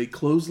Waylon to hit a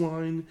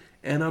clothesline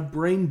and a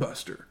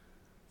brainbuster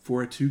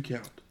for a 2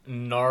 count.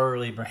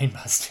 Gnarly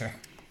brainbuster.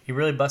 He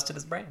really busted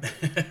his brain.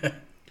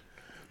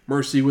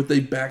 Mercy with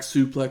a back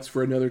suplex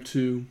for another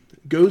 2,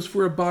 goes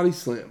for a body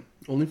slam,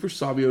 only for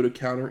Savio to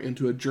counter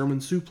into a German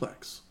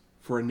suplex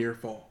for a near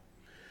fall.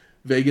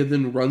 Vega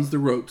then runs the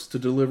ropes to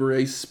deliver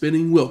a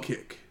spinning wheel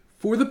kick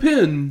for the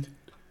pin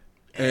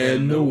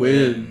and the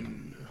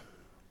win.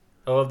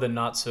 I love the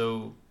not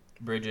so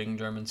bridging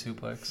German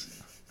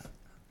suplex.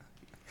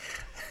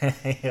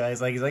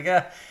 he's like,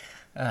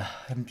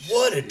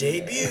 What a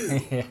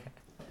debut.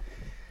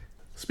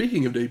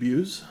 Speaking of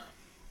debuts,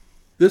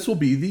 this will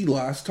be the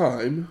last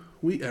time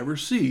we ever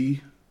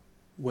see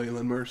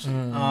Waylon Mercy.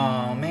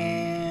 Oh,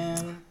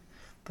 man.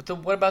 But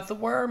what about the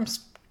worm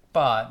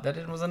spot?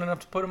 That wasn't enough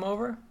to put him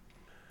over?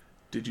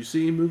 Did you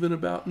see him moving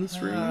about in this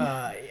ring?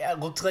 Yeah, it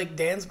looked like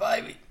Dan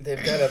Spivey.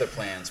 They've got other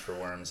plans for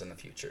Worms in the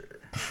future.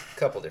 A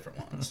couple different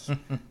ones.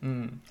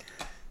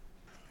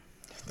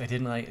 I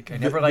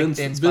never liked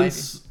Dan Spivey.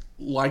 Vince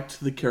liked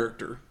the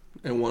character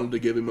and wanted to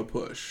give him a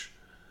push.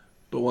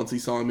 But once he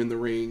saw him in the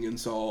ring and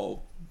saw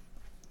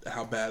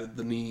how bad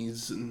the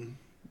knees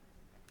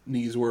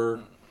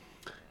were,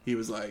 he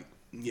was like,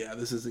 yeah,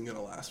 this isn't going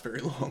to last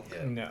very long.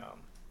 Yeah. No.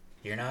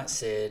 You're not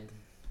Sid.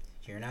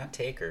 You're not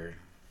Taker.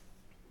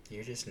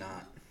 You're just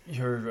not.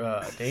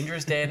 You're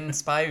Dangerous Dan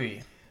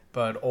Spivey,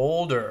 but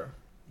older.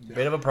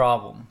 Bit of a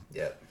problem.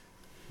 Yep.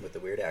 With the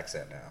weird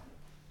accent now.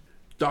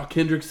 Doc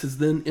Hendricks has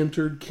then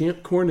entered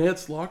Camp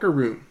Cornette's locker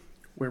room,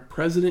 where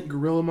President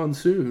Gorilla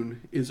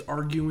Monsoon is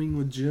arguing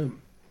with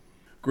Jim.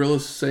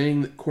 Gorilla's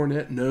saying that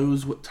Cornette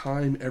knows what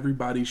time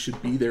everybody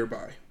should be there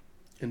by,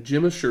 and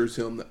Jim assures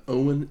him that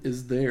Owen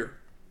is there,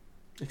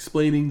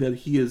 explaining that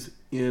he is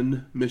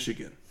in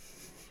Michigan.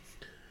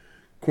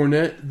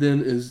 Cornette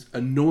then is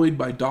annoyed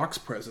by Doc's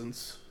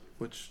presence,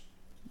 which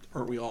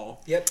aren't we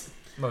all? Yep.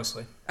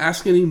 Mostly.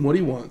 Asking him what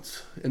he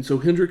wants, and so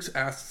Hendricks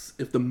asks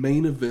if the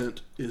main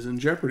event is in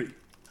jeopardy.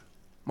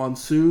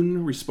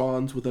 Monsoon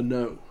responds with a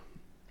no.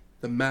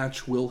 The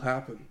match will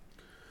happen,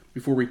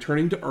 before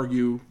returning to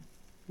argue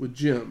with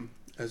Jim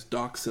as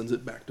Doc sends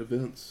it back to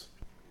Vince.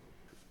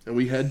 And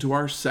we head to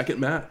our second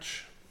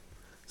match.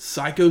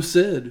 Psycho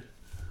Sid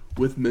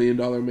with $1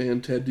 Million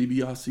Man Ted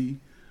DiBiase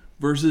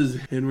versus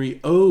Henry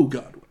O.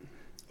 Godwinn.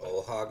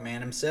 Old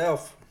Hogman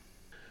himself.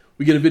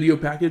 We get a video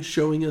package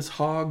showing us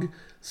Hog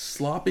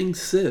slopping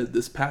Sid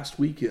this past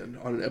weekend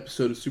on an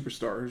episode of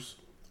Superstars,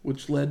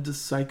 which led to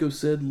Psycho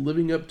Sid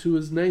living up to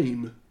his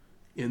name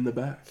in the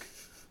back.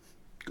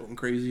 Going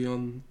crazy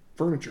on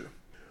furniture.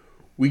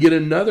 We get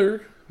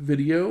another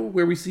video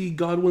where we see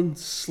Godwinn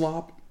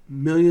slop $1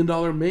 Million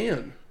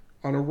Man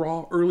on a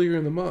Raw earlier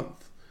in the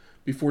month,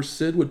 before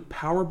Sid would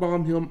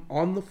powerbomb him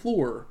on the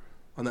floor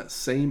on that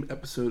same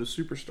episode of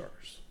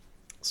Superstars.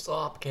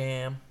 Slop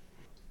cam.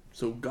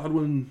 So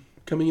Godwinn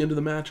coming into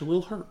the match a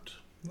little hurt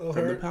Little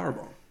from hurt. the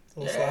powerbomb. A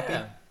little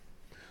sloppy.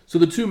 So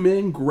the two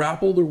men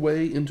grapple their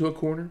way into a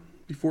corner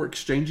before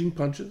exchanging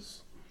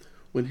punches,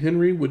 when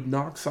Henry would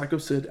knock Psycho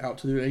Sid out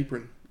to the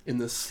apron in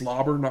the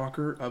slobber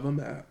knocker of a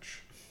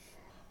match.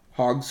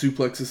 Hog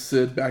suplexes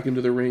Sid back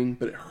into the ring,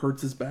 but it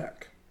hurts his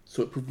back,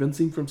 so it prevents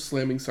him from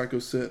slamming Psycho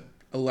Sid,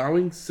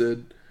 allowing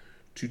Sid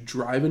to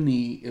drive a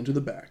knee into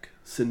the back,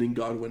 sending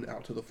Godwinn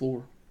out to the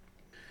floor.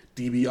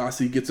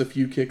 DiBiase gets a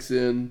few kicks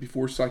in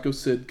before Psycho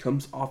Sid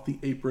comes off the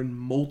apron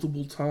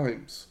multiple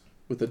times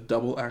with a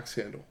double axe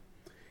handle,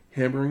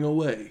 hammering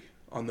away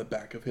on the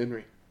back of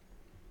Henry.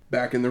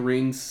 Back in the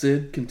ring,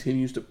 Sid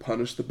continues to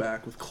punish the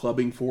back with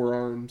clubbing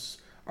forearms,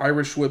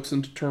 Irish whips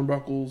into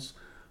turnbuckles,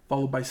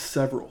 followed by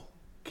several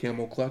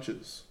camel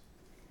clutches.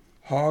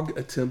 Hog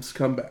attempts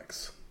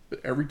comebacks, but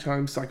every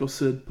time Psycho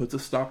Sid puts a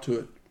stop to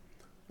it,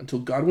 until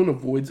Godwinn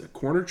avoids a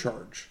corner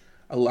charge,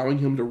 allowing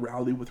him to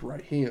rally with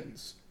right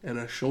hands and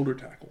a shoulder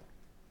tackle.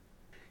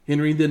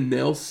 Henry then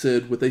nails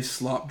Sid with a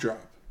slop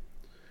drop,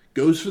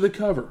 goes for the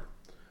cover,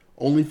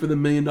 only for the $1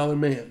 Million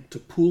Man to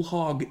pull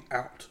Hog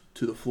out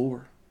to the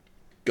floor.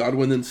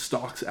 Godwinn then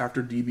stalks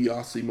after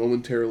DiBiase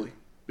momentarily,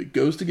 but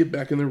goes to get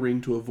back in the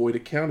ring to avoid a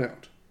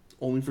countout,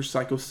 only for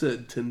Psycho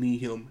Sid to knee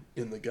him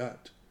in the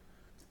gut.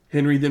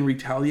 Henry then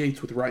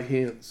retaliates with right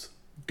hands,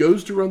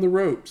 goes to run the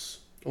ropes,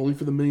 only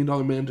for the $1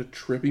 Million Man to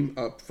trip him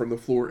up from the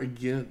floor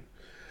again,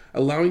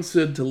 allowing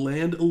Sid to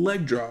land a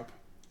leg drop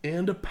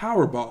and a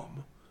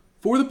powerbomb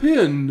for the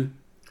pin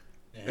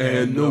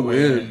and the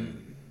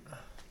win.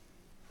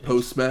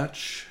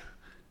 Post-match,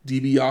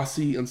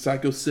 DiBiase and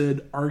Psycho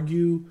Sid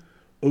argue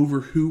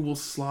over who will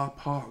slop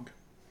Hog,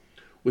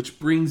 which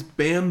brings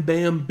Bam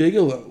Bam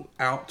Bigelow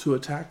out to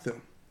attack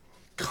them.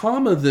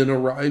 Kama then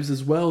arrives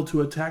as well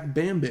to attack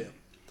Bam Bam,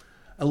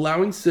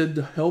 allowing Sid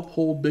to help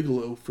hold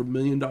Bigelow for $1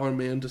 Million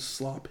Man to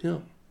slop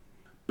him.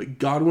 But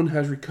Godwinn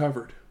has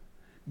recovered,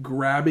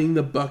 grabbing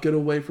the bucket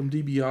away from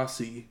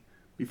DiBiase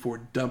before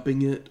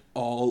dumping it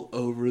all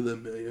over the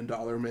 $1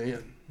 Million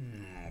Man.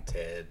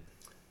 Ted.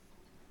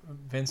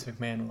 Vince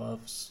McMahon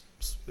loves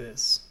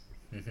this.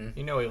 Mm-hmm.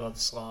 You know he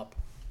loves slop.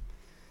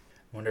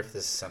 Wonder if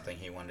this is something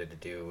he wanted to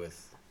do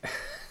with,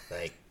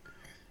 like,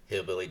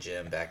 Hillbilly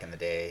Jim back in the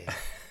day.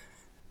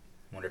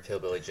 Wonder if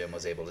Hillbilly Jim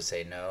was able to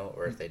say no,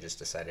 or if they just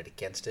decided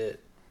against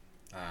it.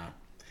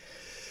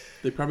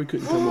 They probably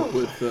couldn't come up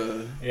with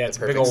Yeah, it's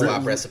The a big perfect old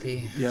slop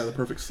recipe. the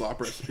perfect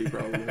slop recipe,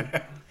 probably.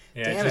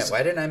 Yeah, Damn it!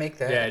 Why didn't I make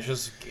that? Yeah,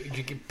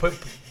 get a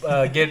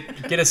Call get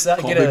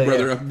Big a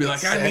Brother yeah. up and be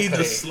like, I need the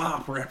Exactly.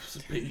 slop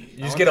recipe.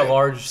 You just get a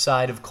large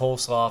side of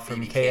coleslaw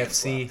from BB can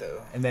KFC, slop,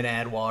 though. and then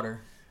add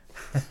water.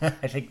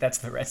 I think that's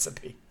the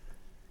recipe.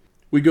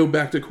 We go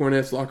back to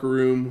Cornette's locker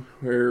room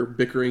where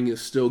bickering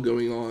is still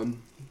going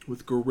on,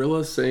 with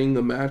Gorilla saying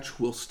the match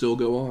will still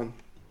go on.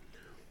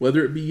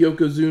 Whether it be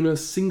Yokozuna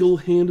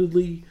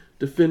single-handedly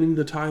defending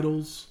the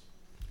titles,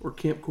 or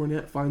Camp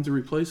Cornette finds a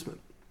replacement.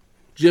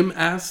 Jim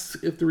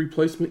asks if the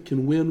replacement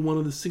can win one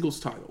of the singles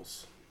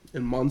titles,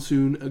 and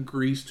Monsoon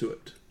agrees to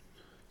it.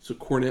 So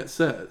Cornette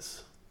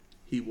says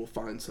he will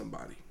find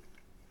somebody.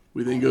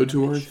 We then go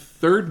to our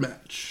third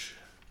match.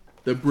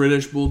 The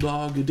British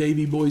Bulldog,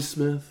 Davey Boy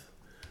Smith,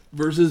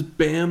 versus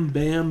Bam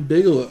Bam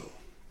Bigelow.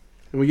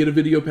 And we get a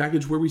video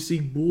package where we see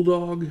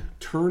Bulldog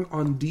turn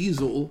on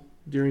Diesel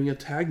during a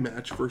tag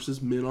match versus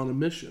Men on a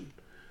Mission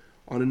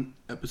on an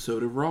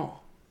episode of Raw.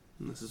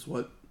 And this is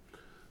what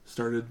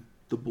started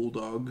the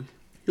Bulldog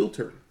heel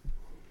turn.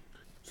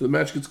 So the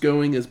match gets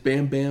going as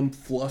Bam Bam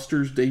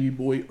flusters Davey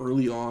Boy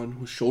early on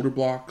with shoulder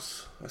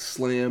blocks, a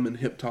slam, and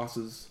hip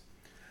tosses,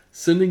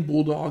 sending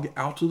Bulldog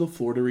out to the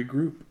floor to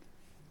regroup.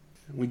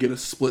 And we get a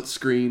split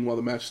screen while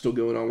the match is still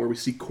going on where we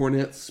see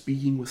Cornette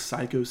speaking with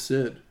Psycho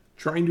Sid,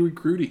 trying to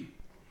recruit him.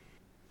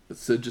 But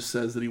Sid just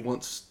says that he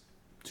wants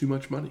too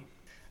much money.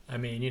 I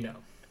mean,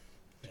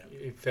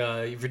 if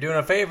you're doing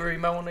a favor, you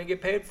might want to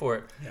get paid for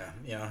it.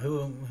 Yeah.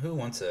 Who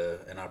wants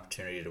an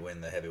opportunity to win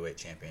the heavyweight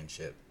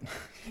championship?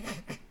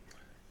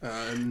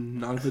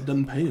 Not if it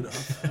doesn't pay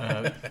enough.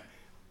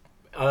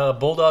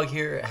 Bulldog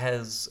here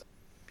has,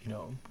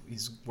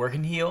 he's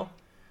working heel.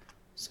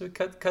 So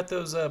cut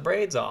those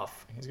braids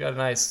off. He's got a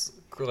nice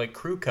like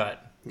crew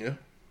cut. Yeah.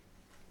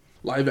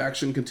 Live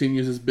action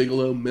continues as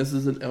Bigelow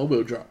misses an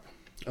elbow drop,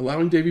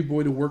 allowing Davey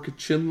Boy to work a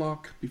chin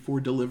lock before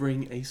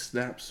delivering a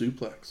snap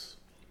suplex.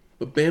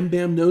 But Bam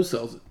Bam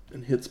no-sells it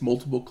and hits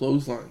multiple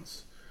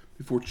clotheslines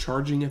before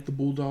charging at the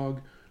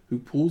Bulldog, who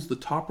pulls the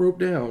top rope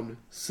down,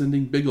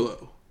 sending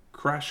Bigelow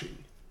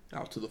crashing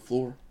out to the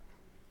floor.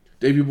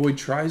 Davey Boy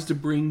tries to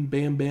bring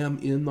Bam Bam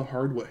in the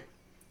hard way,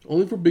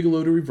 only for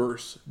Bigelow to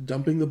reverse,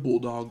 dumping the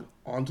Bulldog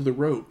onto the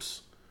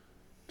ropes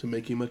to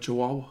make him a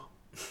chihuahua.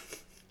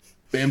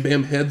 Bam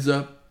Bam heads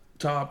up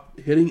top,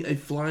 hitting a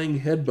flying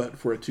headbutt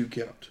for a 2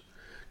 count,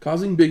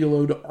 causing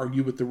Bigelow to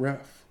argue with the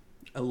ref,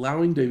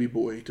 allowing Davey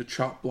Boy to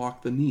chop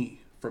block the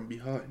knee from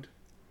behind.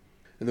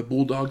 And the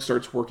Bulldog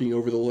starts working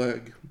over the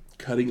leg,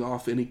 cutting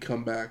off any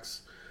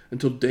comebacks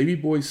until Davey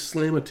Boy's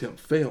slam attempt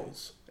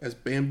fails as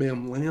Bam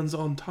Bam lands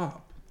on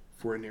top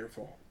for a near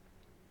fall.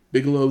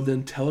 Bigelow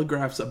then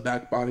telegraphs a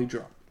back body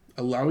drop,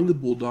 allowing the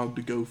Bulldog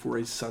to go for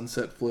a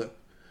sunset flip,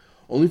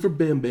 only for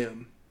Bam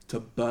Bam to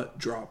butt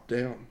drop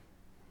down.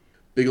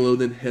 Bigelow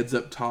then heads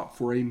up top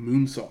for a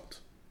moonsault,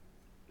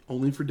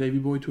 only for Davey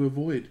Boy to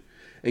avoid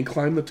and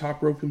climb the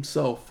top rope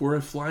himself for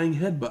a flying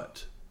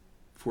headbutt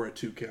for a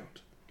 2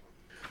 count.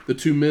 The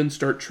two men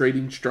start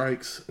trading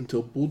strikes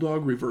until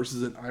Bulldog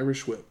reverses an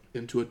Irish whip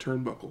into a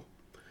turnbuckle,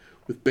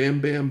 with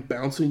Bam Bam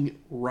bouncing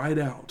right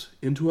out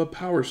into a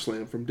power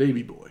slam from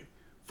Davey Boy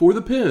for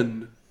the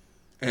pin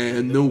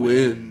and the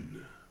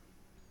win.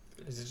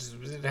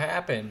 It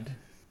happened.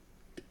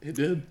 It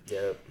did.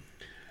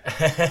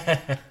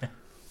 Yep.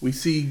 We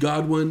see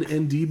Godwin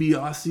and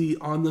DiBiase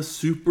on the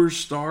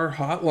Superstar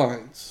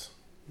hotlines.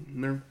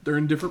 And they're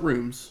in different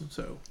rooms,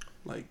 so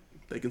like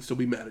they can still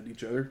be mad at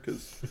each other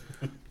because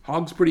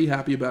Hogg's pretty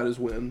happy about his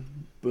win,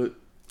 but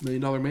 $1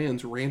 Million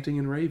Man's ranting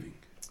and raving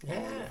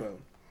on the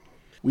phone.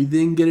 We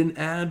then get an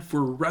ad for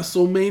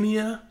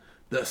WrestleMania,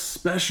 the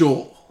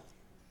special.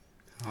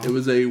 It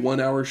was a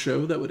 1-hour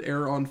show that would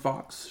air on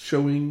Fox,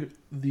 showing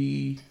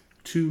the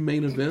 2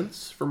 main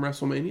events from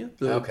WrestleMania.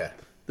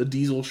 The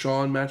Diesel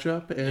Shawn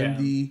matchup and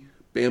the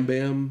Bam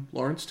Bam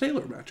Lawrence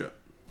Taylor matchup.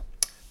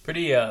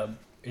 Pretty, I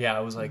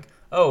was like,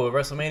 oh, a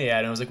WrestleMania ad.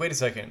 And I was like, wait a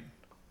second.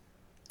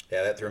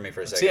 Yeah, that threw me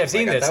for a second. See, I've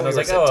seen this. And I was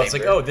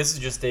like, this is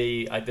just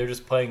they're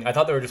just playing. I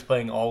thought they were just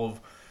playing all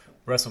of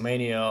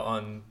WrestleMania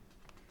on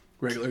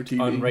regular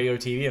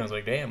TV. And I was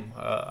like, damn,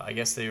 I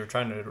guess they were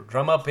trying to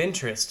drum up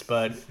interest.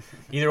 But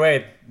either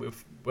way,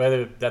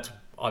 whether that's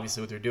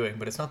obviously what they're doing,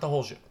 but it's not the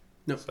whole show.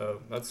 No.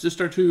 So that's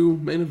just our 2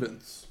 main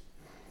events.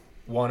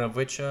 One of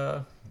which,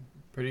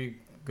 pretty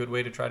good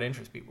way to try to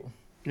interest people.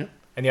 Yeah.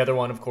 And the other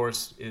one, of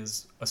course,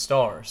 is a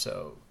star.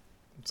 So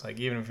it's like,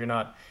 even if you're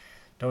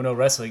don't know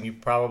wrestling, you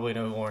probably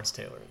know who Lawrence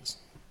Taylor is.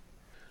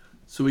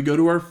 So we go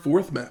to our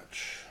 4th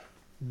match.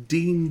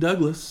 Dean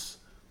Douglas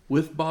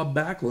with Bob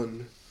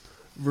Backlund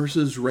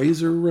versus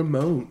Razor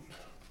Ramon.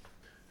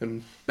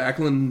 And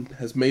Backlund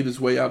has made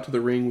his way out to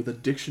the ring with a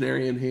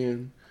dictionary in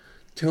hand,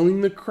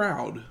 telling the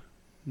crowd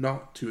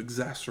not to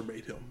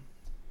exacerbate him.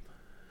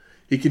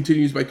 He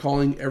continues by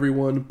calling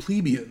everyone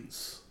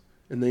plebeians,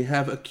 and they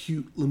have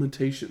acute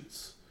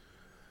limitations,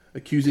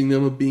 accusing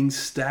them of being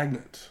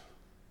stagnant,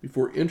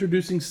 before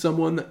introducing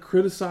someone that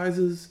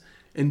criticizes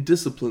and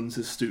disciplines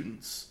his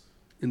students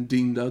in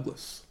Dean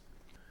Douglas.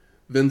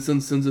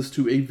 Vincent sends us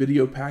to a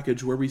video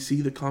package where we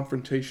see the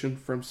confrontation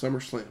from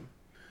SummerSlam.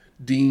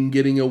 Dean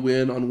getting a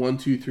win on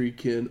 1-2-3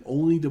 Kid,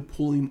 only to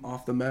pull him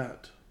off the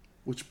mat,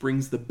 which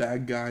brings the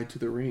bad guy to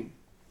the ring.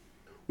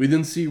 We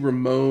then see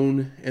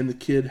Ramon and the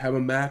Kid have a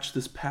match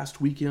this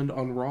past weekend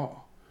on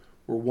Raw,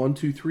 where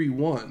 1-2-3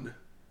 won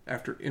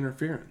after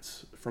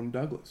interference from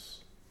Douglas.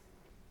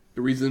 The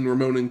reason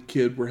Ramon and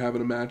Kid were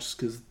having a match is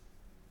because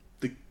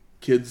the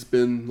Kid's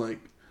been like,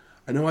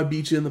 I know I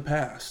beat you in the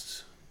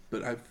past,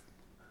 but I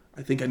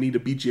think I need to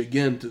beat you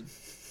again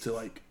to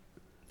like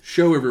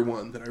show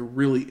everyone that I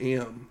really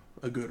am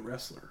a good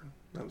wrestler.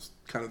 That was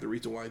kind of the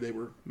reason why they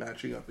were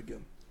matching up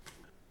again.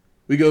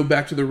 We go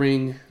back to the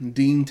ring.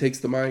 Dean takes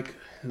the mic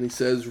and he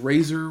says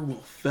Razor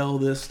will fail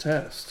this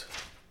test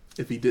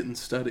if he didn't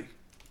study.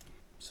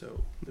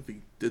 So if he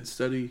did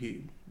study,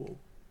 he will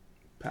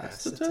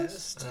pass the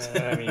test.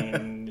 I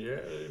mean,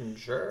 yeah,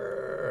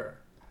 sure.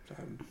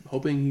 I'm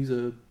hoping he's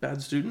a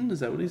bad student.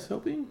 Is that what he's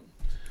hoping?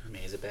 I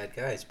mean, he's a bad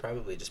guy. He's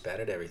probably just bad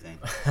at everything.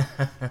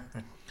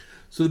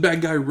 So the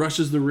bad guy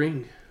rushes the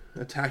ring,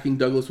 attacking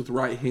Douglas with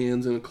right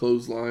hands and a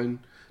clothesline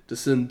to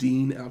send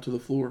Dean out to the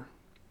floor.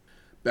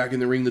 Back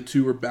in the ring, the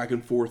two are back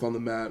and forth on the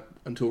mat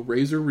until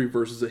Razor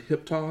reverses a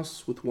hip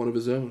toss with one of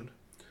his own,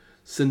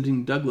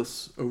 sending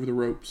Douglas over the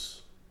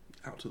ropes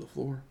out to the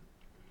floor.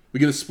 We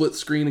get a split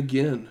screen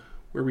again,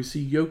 where we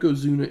see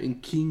Yokozuna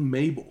and King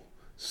Mabel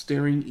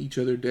staring each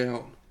other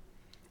down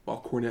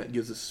while Cornette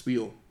gives a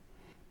spiel.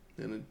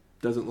 And it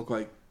doesn't look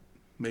like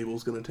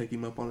Mabel's going to take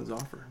him up on his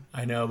offer.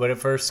 I know, but at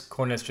first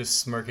Cornette's just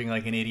smirking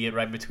like an idiot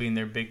right between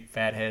their big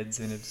fat heads,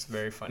 and it's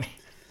very funny.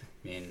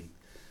 I mean,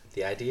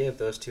 the idea of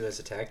those two as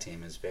a tag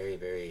team is very,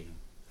 very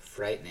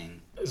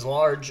frightening. It's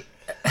large.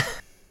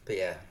 But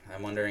yeah,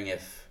 I'm wondering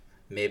if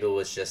Mabel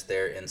was just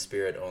there in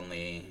spirit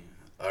only,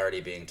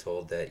 already being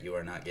told that you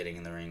are not getting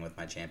in the ring with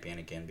my champion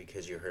again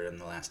because you hurt him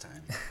the last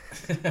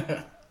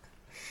time.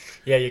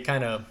 Yeah, you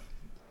kind of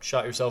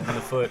shot yourself in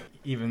the foot,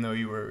 even though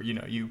you were,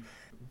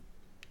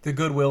 the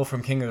goodwill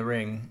from King of the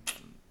Ring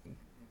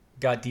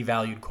got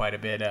devalued quite a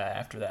bit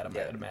after that,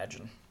 I'd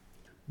imagine.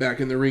 Back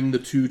in the ring, the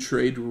two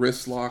trade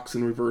wrist locks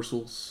and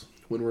reversals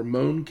when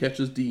Ramon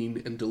catches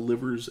Dean and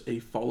delivers a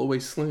fall-away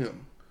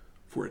slam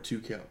for a 2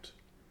 count.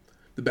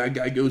 The bad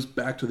guy goes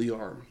back to the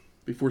arm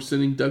before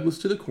sending Douglas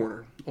to the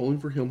corner, only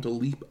for him to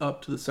leap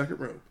up to the second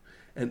rope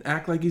and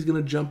act like he's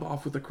going to jump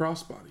off with a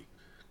crossbody,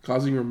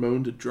 causing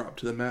Ramon to drop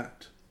to the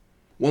mat.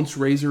 Once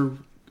Razor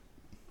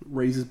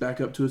raises back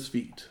up to his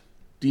feet,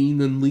 Dean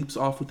then leaps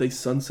off with a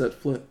sunset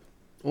flip,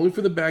 only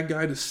for the bad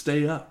guy to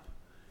stay up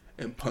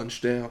and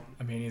punch down.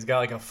 I mean, he's got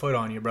like a foot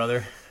on you,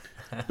 brother.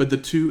 But the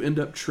two end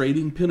up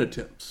trading pin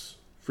attempts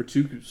for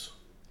 2s.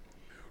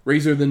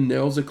 Razor then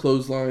nails a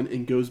clothesline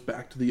and goes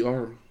back to the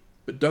arm,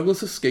 but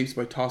Douglas escapes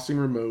by tossing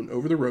Ramon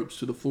over the ropes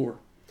to the floor,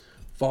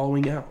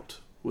 following out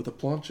with a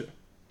plancha.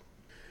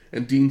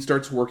 And Dean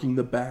starts working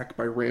the back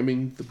by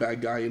ramming the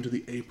bad guy into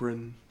the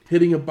apron,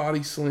 hitting a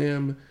body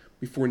slam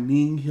before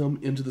kneeing him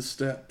into the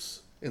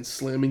steps and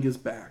slamming his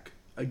back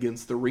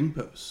against the ring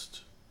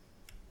post.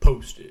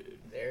 Posted.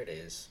 There it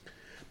is.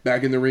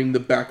 Back in the ring, the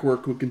back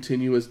work would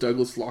continue as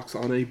Douglas locks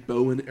on a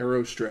bow and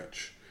arrow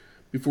stretch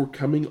before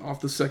coming off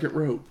the second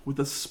rope with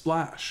a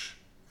splash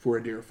for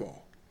a near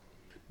fall.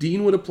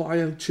 Dean would apply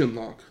a chin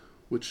lock,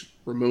 which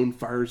Ramon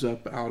fires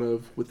up out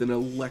of with an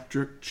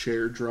electric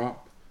chair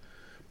drop.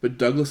 But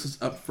Douglas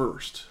is up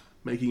first,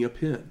 making a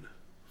pin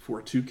for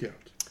a 2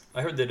 count.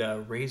 I heard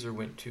that Razor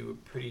went to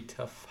a pretty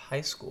tough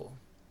high school.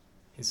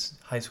 His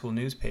high school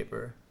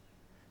newspaper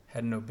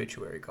had an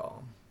obituary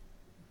column.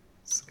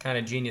 It's the kind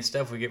of genius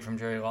stuff we get from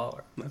Jerry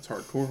Lawler. That's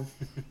hardcore.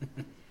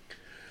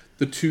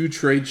 The two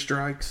trade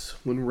strikes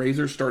when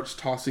Razor starts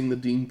tossing the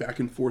Dean back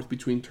and forth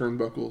between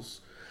turnbuckles,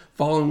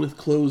 following with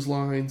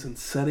clotheslines and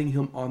setting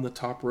him on the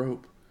top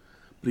rope.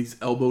 But he's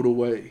elbowed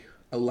away,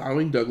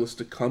 allowing Douglas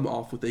to come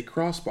off with a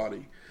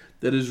crossbody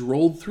that is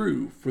rolled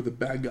through for the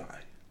bad guy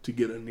to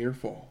get a near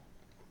fall.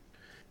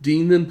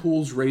 Dean then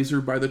pulls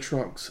Razor by the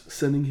trunks,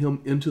 sending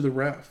him into the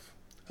ref,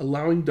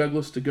 allowing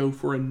Douglas to go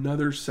for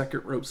another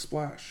second rope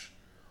splash,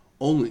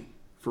 only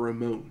for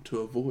Ramon to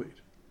avoid.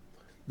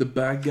 The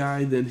bad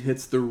guy then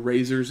hits the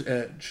Razor's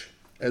edge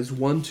as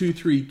 1, 2,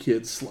 3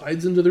 Kid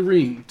slides into the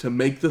ring to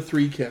make the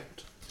 3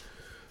 count.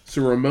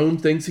 So Ramon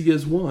thinks he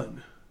has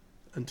won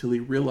until he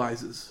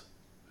realizes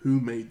who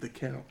made the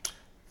count.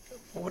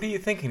 What are you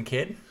thinking,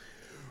 kid?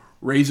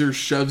 Razor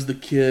shoves the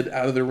Kid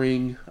out of the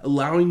ring,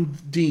 allowing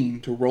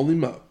Dean to roll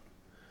him up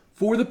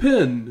for the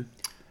pin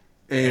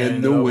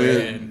and the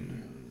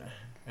win.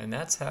 And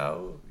that's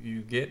how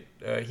you get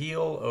a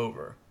heel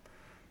over.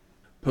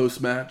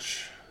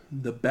 Post-match,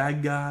 the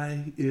bad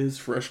guy is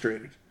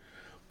frustrated,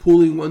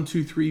 pulling 1,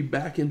 2, 3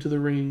 back into the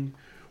ring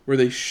where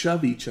they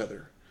shove each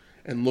other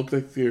and look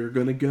like they're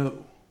going to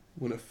go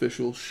when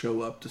officials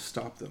show up to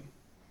stop them.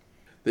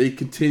 They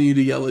continue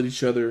to yell at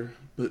each other,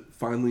 but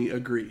finally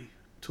agree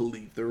to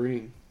leave the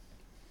ring.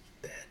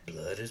 Bad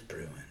blood is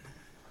brewing.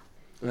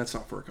 And that's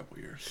not for a couple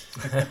years.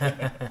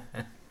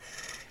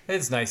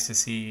 It's nice to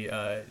see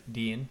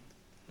Dean.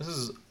 This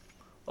is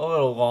a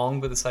little long,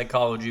 but the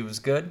psychology was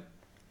good.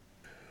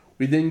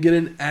 We then get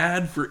an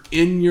ad for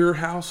In Your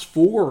House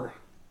 4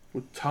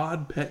 with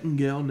Todd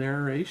Pettengill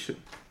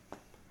narration.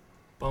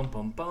 Bum,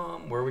 bum,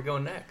 bum. Where are we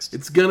going next?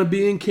 It's going to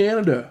be in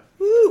Canada.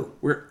 Woo!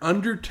 Where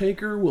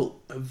Undertaker will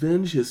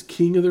avenge his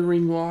King of the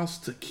Ring loss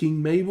to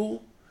King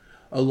Mabel,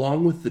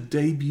 along with the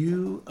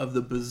debut of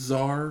the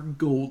bizarre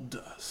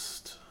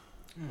Goldust.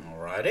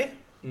 Alrighty.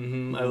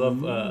 Mm-hmm. I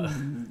love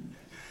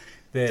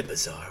The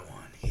bizarre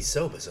one. He's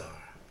so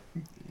bizarre.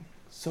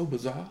 So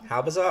bizarre.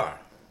 How bizarre?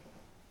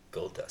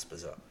 Goldust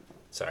bizarre.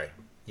 Sorry.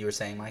 You were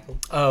saying, Michael?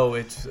 Oh,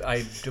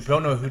 I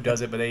don't know who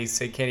does it, but they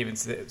say can't even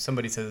say,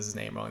 somebody says his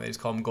name wrong. They just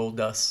call him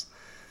Goldust.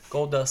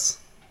 Goldust.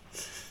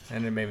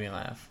 And it made me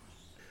laugh.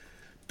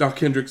 Doc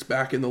Hendricks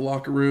back in the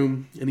locker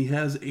room, and he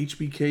has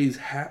HBK's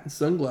hat and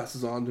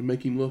sunglasses on to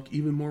make him look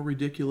even more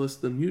ridiculous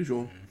than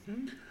usual.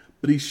 Mm-hmm.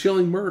 But he's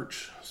shilling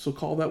merch, so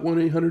call that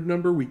 1-800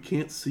 number we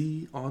can't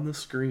see on the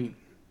screen.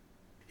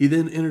 He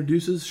then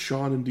introduces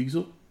Shawn and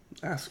Diesel,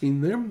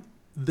 asking them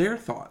their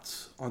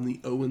thoughts on the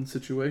Owen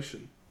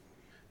situation.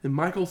 And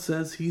Michael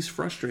says he's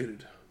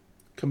frustrated,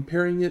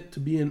 comparing it to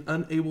being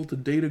unable to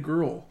date a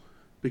girl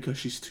because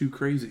she's too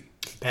crazy.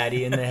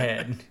 Batty in the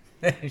head.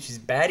 She's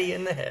batty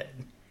in the head.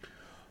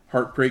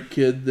 Heartbreak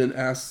Kid then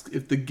asks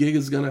if the gig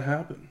is going to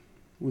happen,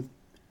 with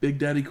Big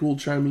Daddy Cool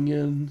chiming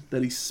in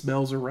that he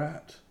smells a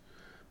rat.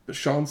 But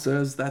Shawn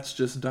says that's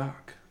just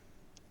Doc.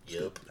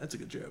 Yep. That's a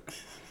good joke.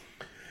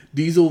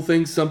 Diesel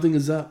thinks something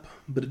is up,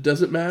 but it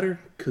doesn't matter,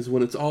 because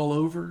when it's all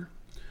over,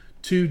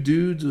 2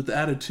 dudes with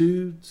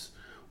attitudes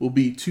will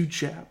be 2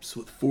 chaps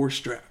with 4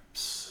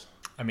 straps.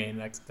 I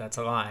mean, that's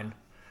a line.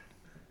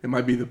 It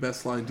might be the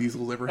best line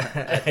Diesel's ever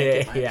had.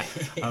 Yeah,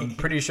 I'm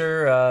pretty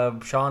sure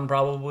Shawn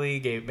probably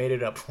made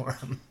it up for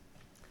him.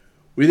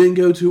 We then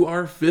go to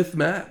our fifth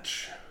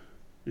match.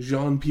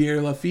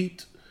 Jean-Pierre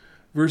Lafitte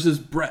versus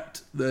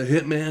Bret the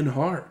Hitman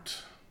Hart.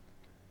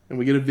 And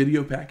we get a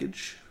video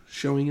package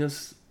showing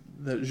us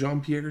that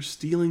Jean-Pierre's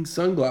stealing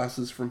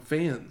sunglasses from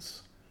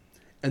fans.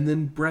 And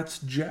then Bret's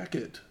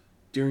jacket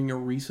during a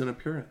recent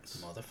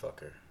appearance.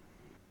 Motherfucker.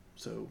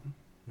 So,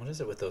 what is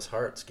it with those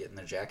Harts getting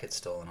their jackets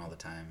stolen all the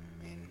time?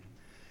 I mean,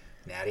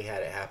 Natty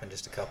had it happen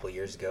just a couple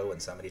years ago when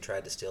somebody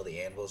tried to steal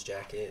the Anvil's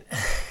jacket.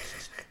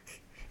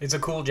 It's a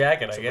cool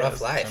jacket, I guess.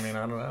 Rough life. I mean,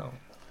 I don't know.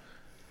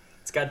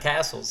 It's got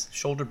tassels,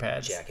 shoulder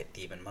pads. Jacket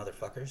demon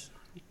motherfuckers.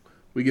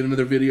 we get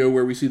another video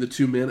where we see the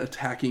two men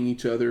attacking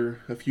each other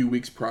a few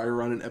weeks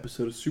prior on an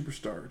episode of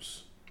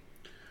Superstars.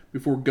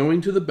 Before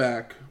going to the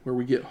back, where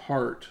we get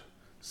Hart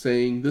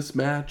saying this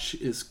match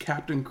is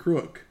Captain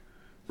Crook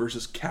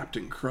versus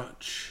Captain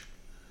Crunch.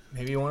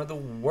 Maybe one of the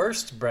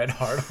worst Bret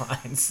Hart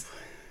lines.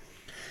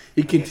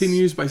 He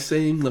continues by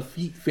saying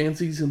Lafitte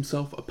fancies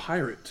himself a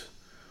pirate.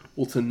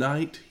 Well,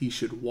 tonight he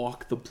should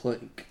walk the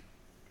plank.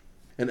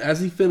 And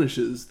as he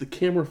finishes, the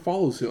camera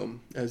follows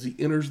him as he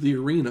enters the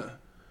arena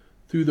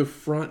through the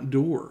front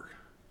door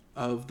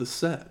of the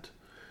set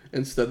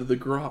instead of the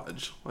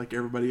garage like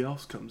everybody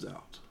else comes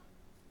out.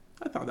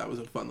 I thought that was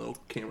a fun little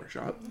camera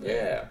shot.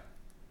 Yeah.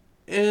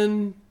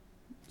 And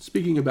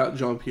speaking about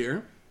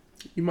Jean-Pierre,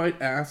 you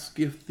might ask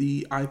if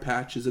the eye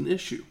patch is an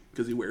issue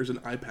because he wears an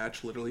eye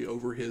patch literally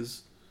over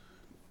his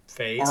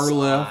face, our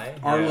left, eye.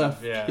 our Yeah,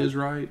 left, yeah. his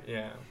right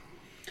Yeah.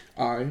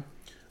 eye.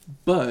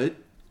 But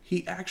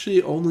he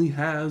actually only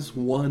has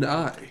one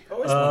eye.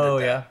 Always Oh,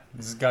 wondered that. yeah.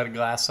 He's got a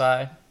glass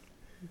eye.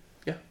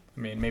 Yeah. I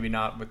mean, maybe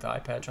not with the eye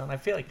patch on. I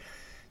feel like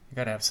you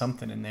got to have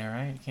something in there,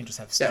 right? You can't just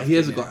have Yeah, stuff. he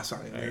has a in there. glass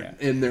eye in Oh, there,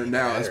 yeah. in there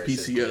now as Or it's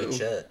just glued PCO.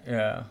 shut.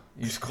 Yeah.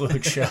 You just glue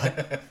it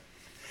shut.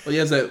 Well, he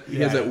has that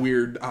Yeah.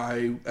 weird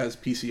eye as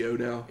PCO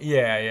now.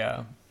 Yeah,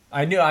 yeah.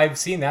 I've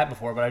seen that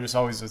before, but I just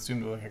always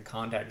assumed it was like a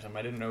contact or something.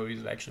 I didn't know he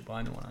was actually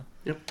blind in one eye.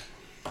 Yep.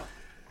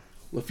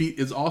 Lafitte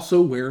is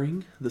also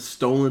wearing the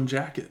stolen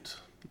jacket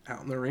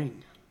out in the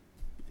ring.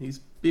 He's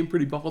being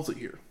pretty ballsy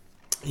here.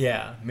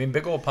 Yeah, I mean,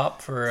 big old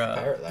pop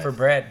pirate life. for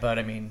Bret, but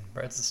I mean,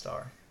 Bret's the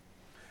star.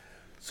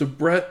 So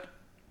Bret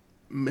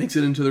makes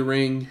it into the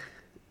ring,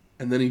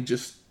 and then he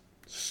just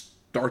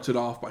starts it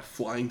off by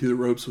flying through the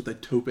ropes with a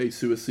tope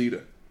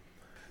suicida,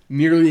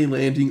 nearly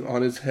landing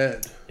on his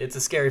head It's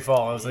a scary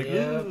fall. I was like,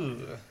 Yep.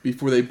 ooh.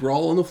 before they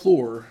brawl on the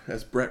floor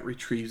as Bret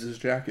retrieves his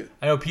jacket.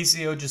 I know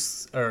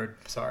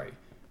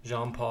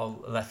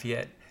Jean-Paul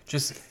Lafitte,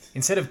 just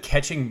instead of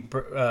catching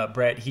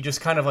Bret, he just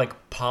kind of like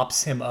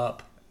pops him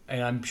up.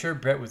 And I'm sure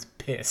Bret was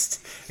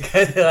pissed,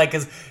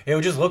 because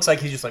it just looks like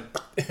he's just like,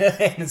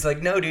 and it's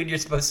like, no, dude, you're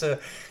supposed to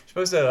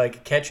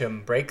like catch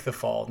him, break the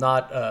fall,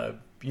 not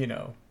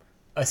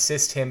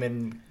assist him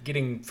in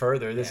getting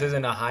further. This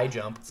isn't a high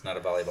jump. It's not a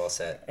volleyball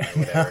set or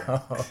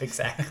whatever. Oh,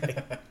 exactly.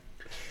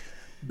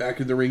 Back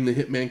in the ring, the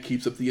Hitman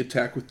keeps up the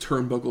attack with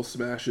turnbuckle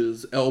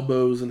smashes,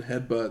 elbows, and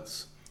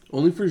headbutts,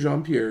 only for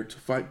Jean-Pierre to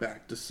fight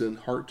back to send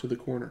Hart to the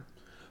corner,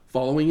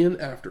 following in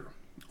after,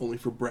 only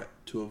for Bret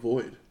to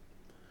avoid.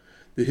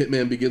 The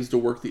Hitman begins to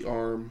work the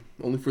arm,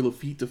 only for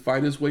Lafitte to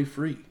fight his way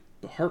free,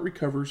 but Hart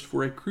recovers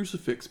for a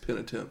crucifix pin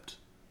attempt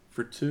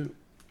for 2.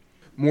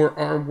 More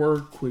arm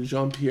work when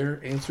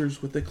Jean-Pierre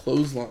answers with a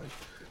clothesline,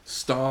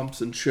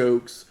 stomps and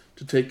chokes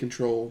to take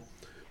control,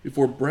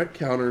 before Bret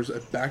counters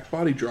a back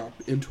body drop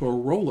into a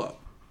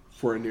roll-up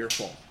for a near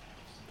fall.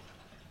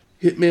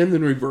 Hitman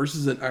then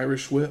reverses an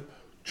Irish whip,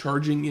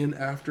 charging in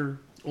after,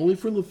 only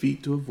for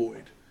Lafitte to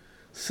avoid,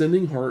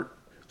 sending Hart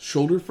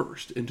shoulder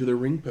first into the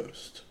ring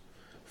post,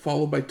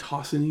 followed by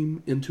tossing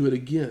him into it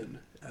again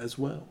as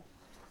well.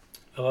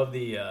 I love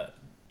the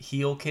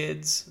heel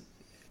kids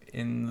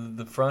in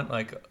the front,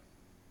 like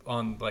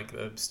on like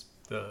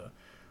the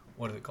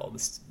what is it called,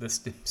 the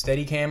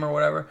steady cam or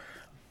whatever.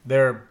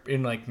 They're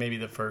in like maybe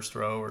the first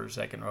row or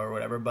second row or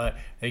whatever, but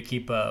they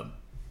keep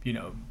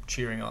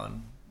cheering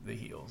on the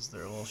heels.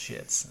 They're little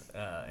shits,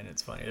 and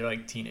it's funny. They're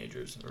like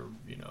teenagers, or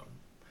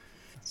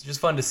it's just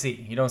fun to see.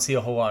 You don't see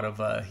a whole lot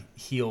of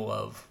heel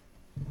love,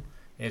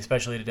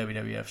 especially at a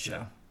WWF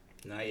show.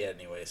 Not yet,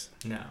 anyways.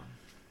 No.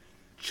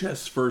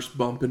 Chest first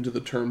bump into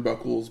the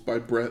turnbuckles by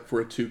Bret for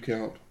a 2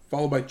 count,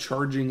 followed by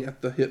charging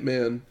at the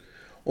Hitman,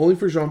 only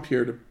for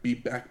Jean-Pierre to be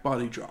back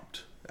body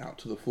dropped out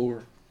to the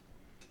floor.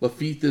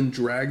 Lafitte then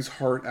drags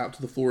Hart out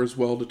to the floor as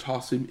well to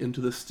toss him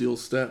into the steel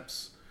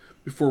steps,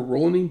 before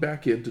rolling him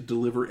back in to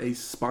deliver a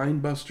spine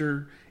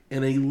buster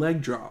and a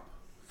leg drop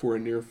for a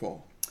near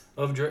fall.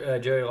 Love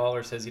Jerry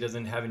Lawler says he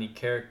doesn't have any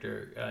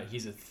character.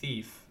 He's a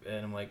thief,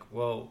 and I'm like,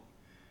 well,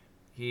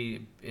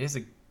 he is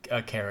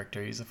a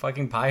character. He's a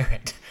fucking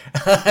pirate.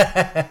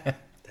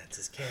 That's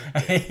his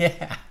character.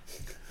 Yeah.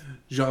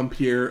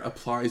 Jean-Pierre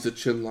applies a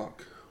chin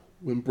lock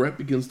when Bret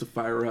begins to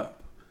fire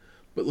up,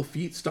 but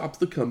Lafitte stops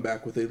the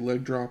comeback with a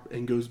leg drop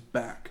and goes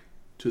back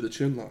to the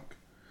chin lock,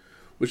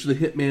 which the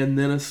Hitman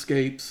then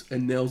escapes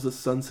and nails a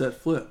sunset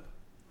flip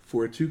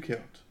for a 2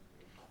 count,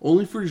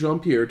 only for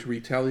Jean-Pierre to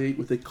retaliate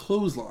with a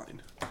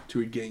clothesline to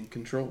regain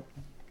control.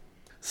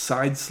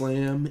 Side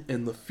slam,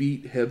 and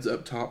Lafitte heads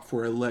up top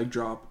for a leg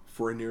drop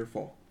for a near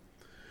fall.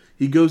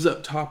 He goes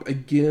up top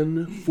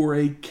again for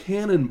a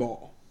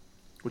cannonball,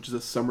 which is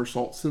a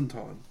somersault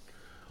senton,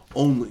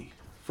 only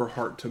for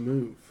Hart to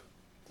move.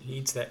 He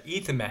eats that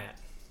Ethermat.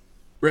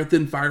 Brett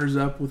then fires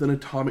up with an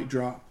atomic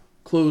drop,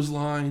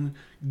 clothesline,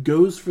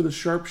 goes for the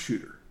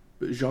sharpshooter,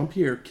 but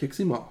Jean-Pierre kicks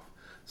him off,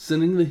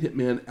 sending the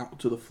Hitman out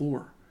to the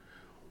floor,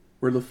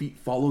 where Lafitte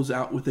follows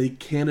out with a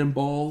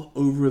cannonball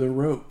over the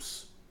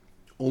ropes,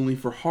 only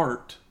for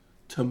Hart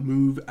to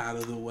move out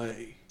of the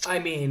way. I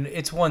mean,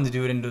 it's one to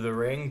do it into the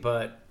ring,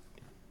 but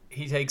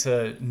he takes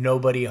a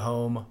nobody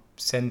home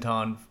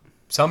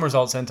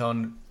somersault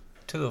senton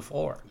to the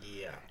floor.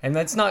 Yeah. And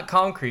that's not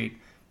concrete,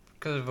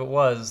 because if it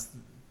was,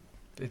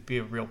 it'd be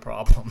a real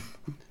problem.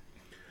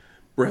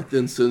 Brett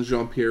then sends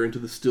Jean-Pierre into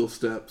the steel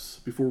steps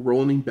before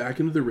rolling him back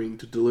into the ring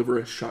to deliver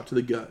a shot to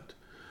the gut,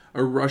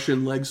 a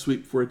Russian leg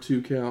sweep for a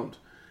 2 count,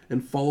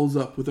 and follows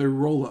up with a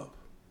roll-up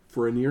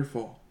for a near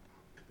fall.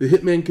 The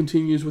Hitman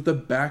continues with a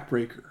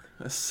backbreaker,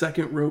 a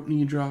second rope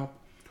knee drop,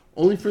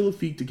 only for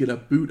Lafitte to get a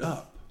boot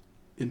up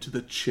into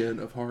the chin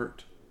of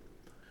Hart.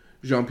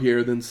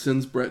 Jean-Pierre then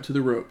sends Brett to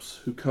the ropes,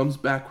 who comes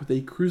back with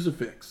a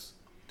crucifix,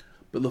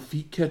 but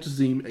Lafitte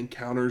catches him and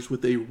counters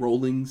with a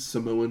rolling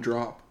Samoan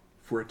drop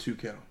for a 2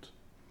 count.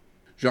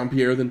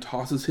 Jean-Pierre then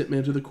tosses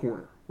Hitman to the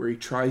corner, where he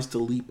tries to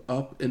leap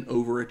up and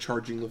over a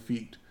charging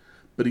Lafitte,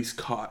 but he's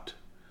caught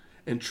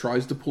and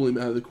tries to pull him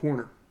out of the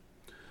corner.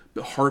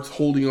 But Hart's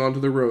holding on to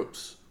the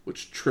ropes,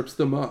 which trips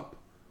them up,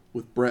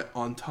 with Brett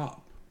on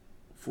top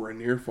for a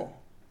near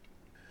fall.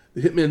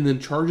 The Hitman then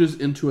charges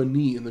into a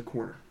knee in the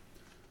corner,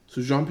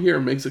 so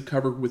Jean-Pierre makes a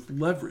cover with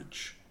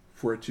leverage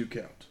for a 2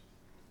 count.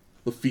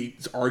 Lafitte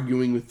is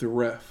arguing with the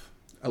ref,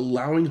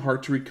 allowing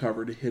Hart to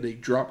recover to hit a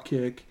drop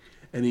kick,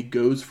 and he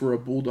goes for a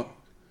bulldog,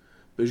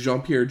 but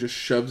Jean-Pierre just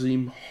shoves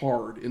him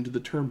hard into the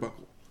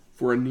turnbuckle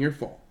for a near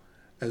fall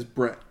as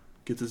Brett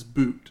gets his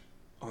boot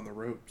on the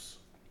ropes.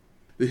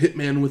 The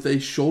Hitman with a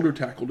shoulder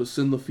tackle to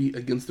send Lafitte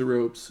against the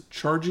ropes,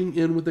 charging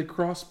in with a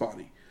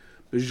crossbody,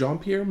 but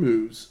Jean-Pierre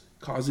moves,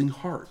 causing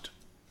Hart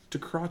to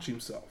crotch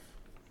himself.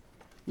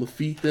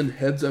 Lafitte then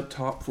heads up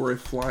top for a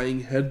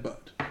flying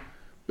headbutt,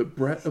 but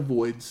Brett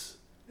avoids,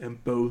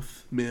 and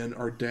both men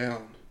are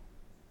down.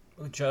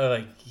 Which,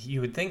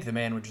 you would think the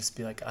man would just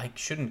be like, I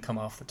shouldn't come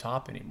off the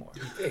top anymore.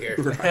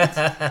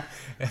 Right.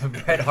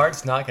 Bret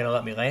Hart's not going to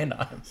let me land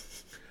on him.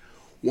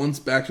 Once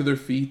back to their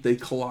feet, they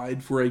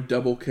collide for a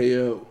double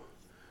KO,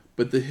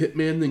 but the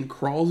Hitman then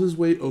crawls his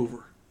way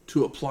over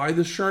to apply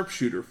the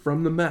sharpshooter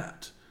from the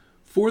mat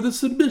for the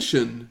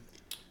submission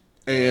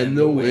and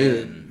the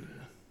win.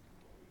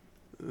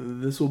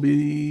 This will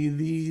be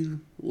the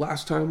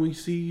last time we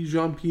see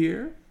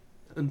Jean-Pierre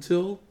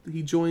until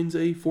he joins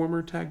a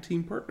former tag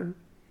team partner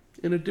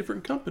in a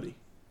different company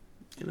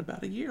in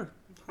about a year.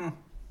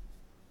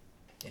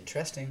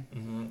 Interesting.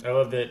 Mm-hmm. I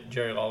love that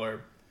Jerry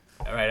Lawler,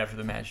 right after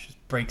the match,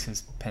 just breaks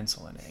his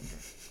pencil in anger.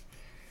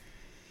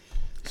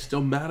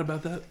 Still mad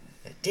about that?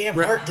 Damn,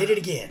 Hart did it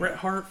again. Bret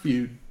Hart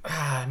feud.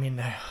 I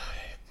mean,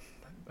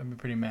 I'm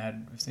pretty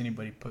mad if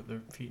anybody put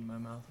their feet in my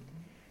mouth.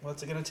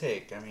 What's it gonna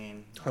take? I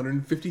mean,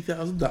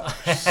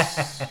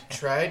 $150,000.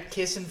 tried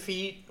kissing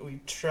feet. We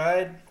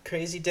tried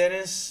Crazy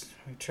Dennis.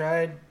 We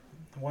tried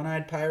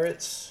One-Eyed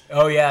Pirates.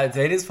 Oh yeah,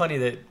 it is funny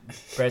that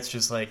Bret's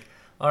just like,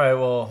 all right,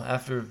 well,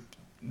 after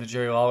the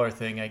Jerry Lawler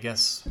thing, I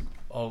guess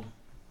I'll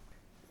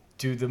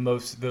do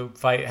the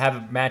fight,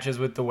 have matches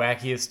with the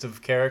wackiest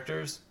of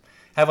characters,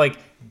 have like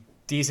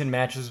decent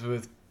matches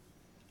with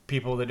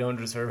people that don't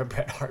deserve a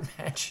Bret Hart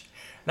match.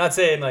 Not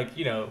saying like,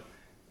 you know,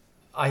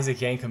 Isaac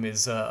Yankem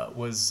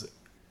was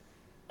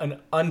an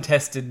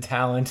untested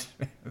talent,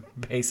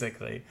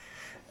 basically.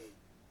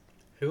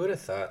 Who would have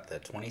thought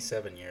that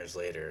 27 years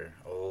later,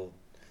 old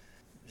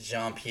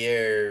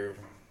Jean-Pierre,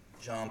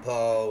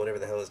 Jean-Paul, whatever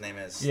the hell his name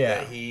is,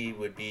 that he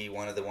would be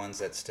one of the ones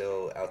that's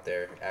still out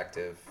there,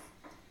 active,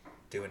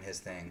 doing his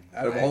thing.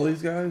 Out of all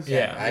these guys?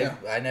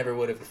 I never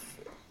would have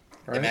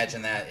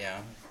imagined that, you know.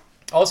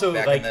 Also,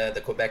 back like in the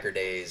Quebecer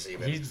days,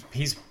 even.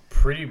 He's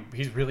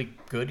really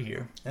good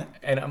here. Yeah.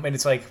 And I mean,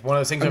 it's like one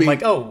of those things where I'm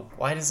like, oh,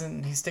 why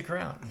doesn't he stick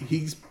around?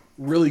 He's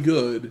really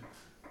good,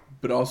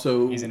 but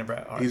also he's in a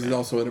Bret Hart match.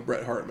 also in a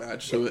Bret Hart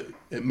match, so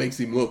it makes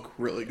him look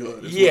really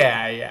good.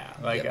 Yeah.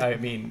 Like, I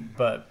mean,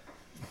 but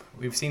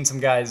we've seen some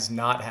guys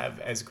not have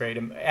as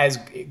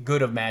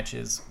good of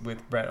matches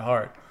with Bret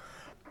Hart.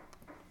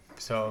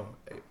 So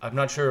I'm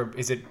not sure.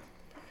 Was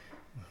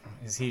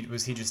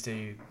he just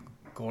a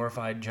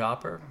glorified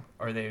jobber?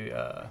 Were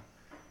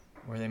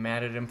they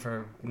mad at him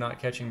for not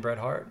catching Bret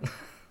Hart?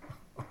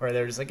 Or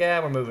they're just like,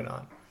 yeah, we're moving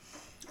on.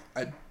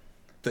 I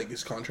think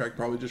his contract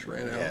probably just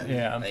ran out.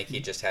 Yeah. I think he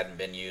just hadn't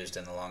been used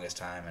in the longest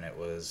time, and it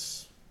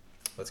was,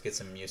 let's get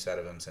some use out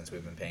of him since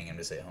we've been paying him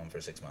to stay home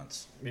for 6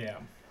 months. Yeah.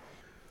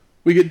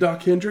 We get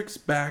Doc Hendricks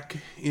back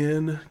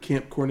in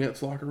Camp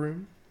Cornette's locker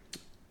room,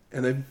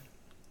 and they've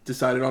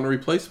decided on a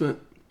replacement,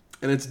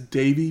 and it's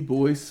Davey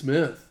Boy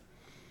Smith.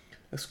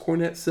 As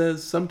Cornette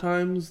says,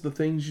 sometimes the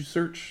things you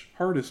search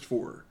hardest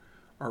for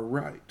are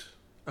right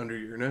under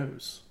your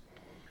nose.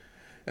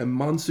 and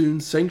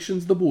Monsoon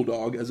sanctions the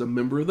Bulldog as a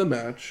member of the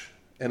match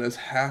and as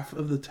half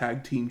of the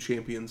tag team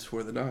champions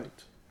for the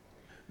night.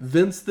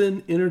 Vince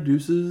then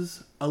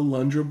introduces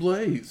Alundra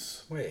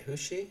Blaze, Wait,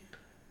 who's she?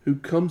 who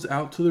comes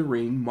out to the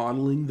ring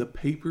modeling the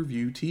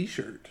pay-per-view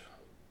t-shirt.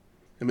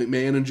 And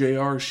McMahon and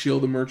JR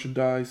shield the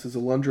merchandise as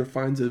Alundra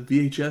finds a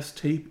VHS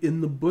tape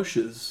in the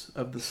bushes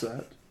of the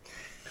set,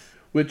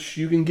 which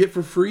you can get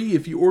for free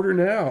if you order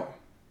now.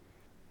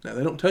 Now,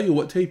 they don't tell you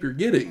what tape you're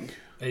getting.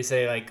 They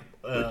say like,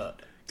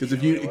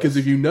 Because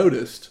if you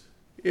noticed,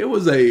 it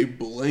was a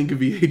blank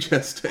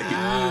VHS tape.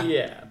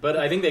 yeah, but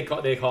I think they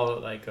call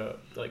it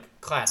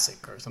like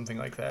classic or something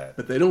like that.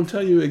 But they don't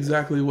tell you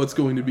exactly what's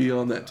going to be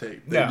on that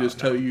tape. They just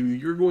tell you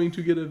you're going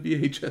to get a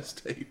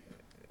VHS tape.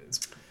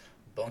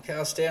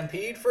 Bunkhouse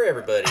Stampede for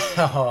everybody.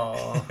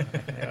 Oh,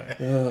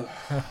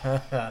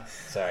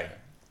 Sorry.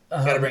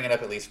 Gotta bring it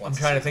up at least once.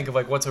 I'm trying to think of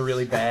like what's a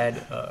really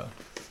bad,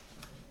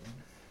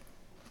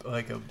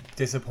 like a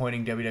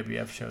disappointing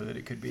WWF show that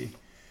it could be.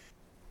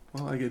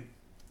 Well,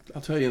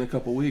 I'll tell you in a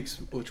couple weeks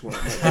which one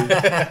it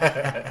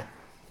might be.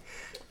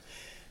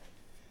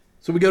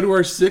 So we go to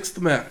our sixth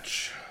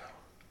match.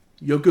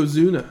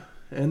 Yokozuna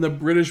and the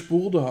British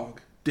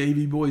Bulldog,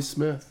 Davey Boy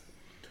Smith,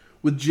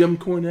 with Jim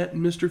Cornette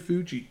and Mr.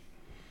 Fuji,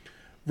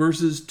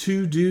 versus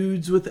two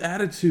dudes with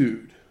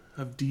attitude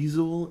of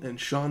Diesel and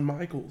Shawn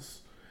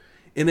Michaels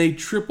in a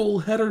triple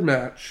header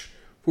match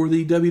for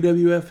the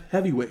WWF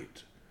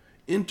Heavyweight,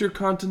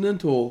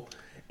 Intercontinental,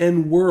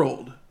 and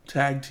World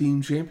Tag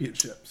Team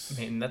Championships.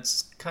 I mean,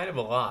 that's kind of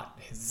a lot.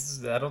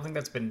 I don't think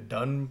that's been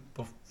done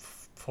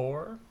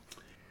before.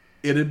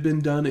 It had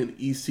been done in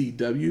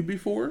ECW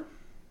before,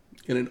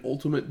 in an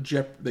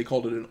they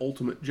called it an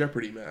Ultimate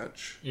Jeopardy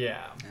match.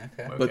 Yeah.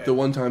 Okay. But the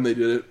one time they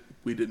did it,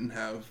 we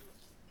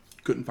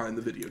couldn't find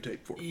the videotape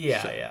for it.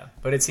 Yeah.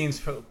 But it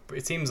seems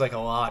like a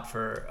lot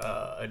for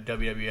a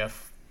WWF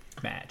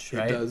match,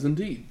 right? It does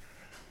indeed.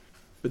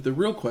 But the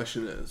real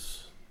question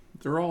is,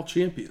 they're all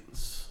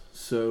champions.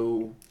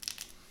 So,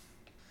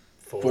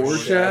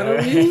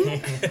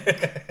 foreshadowing?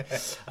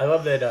 I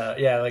love that,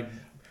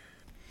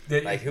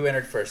 Like, who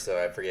entered first,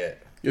 though? I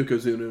forget.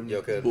 Yokozuna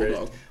and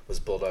Bulldog. Was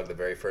Bulldog the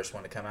very first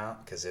one to come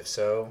out? Because if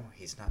so,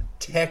 he's not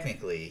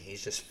technically.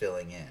 He's just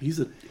filling in.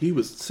 He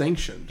was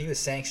sanctioned. He was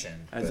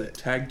sanctioned as a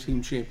tag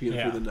team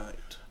champion for the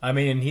night. I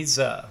mean,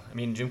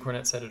 Jim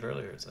Cornette said it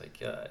earlier. It's like,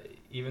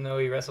 even though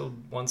he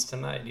wrestled once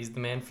tonight, he's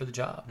the man for the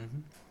job. Mm-hmm.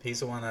 He's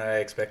the one that I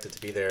expected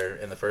to be there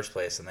in the first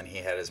place, and then he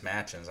had his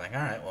match, and was like,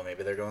 all right, well,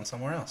 maybe they're going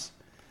somewhere else.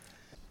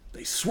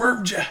 They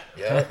swerved you.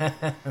 Yeah.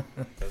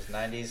 Those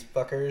 90s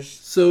fuckers.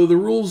 So the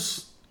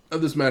rules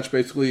of this match,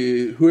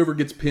 basically, whoever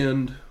gets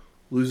pinned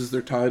loses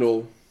their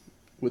title,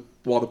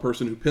 while the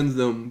person who pins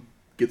them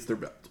gets their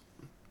belt,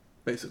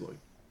 basically.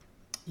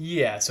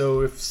 Yeah,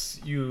 so if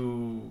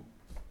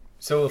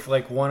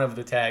like one of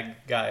the tag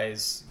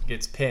guys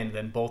gets pinned,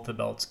 then both the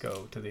belts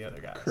go to the other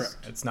guys. Correct.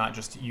 It's not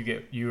just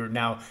you're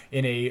now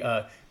in a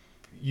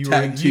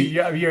tag team.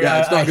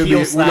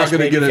 It's not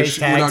going to be.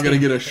 We're not going to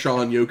get a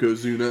Shawn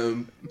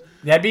Yokozuna.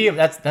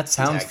 That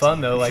sounds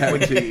fun though. Like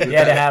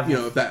to have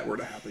if that were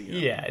to happen.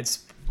 Yeah,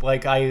 it's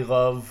like I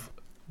love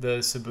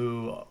the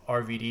Sabu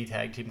RVD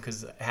tag team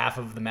because half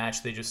of the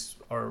match they just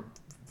are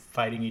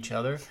fighting each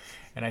other,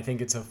 and I think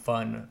it's a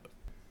fun.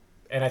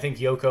 And I think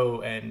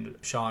Yoko and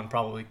Shawn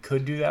probably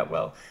could do that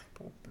well.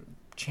 But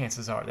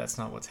chances are that's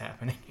not what's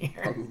happening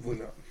here. Probably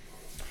not.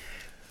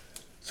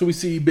 So we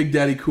see Big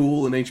Daddy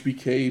Cool and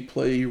HBK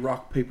play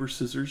rock, paper,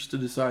 scissors to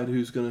decide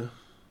who's going to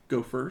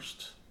go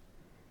first.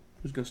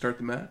 Who's going to start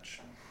the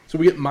match. So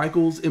we get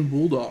Michaels and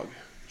Bulldog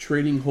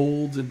trading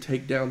holds and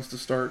takedowns to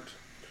start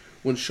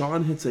when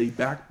Shawn hits a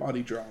back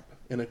body drop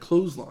and a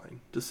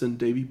clothesline to send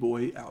Davey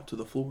Boy out to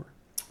the floor.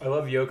 I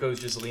love Yoko's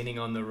just leaning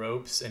on the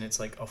ropes, and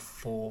it's like a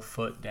full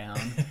foot down.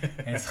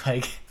 And it's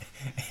like,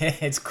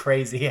 it's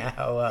crazy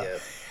how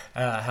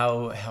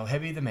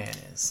heavy the man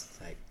is. It's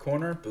like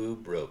corner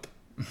boob rope.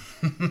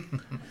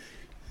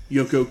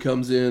 Yoko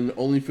comes in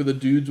only for the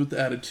dudes with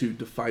attitude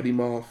to fight him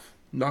off,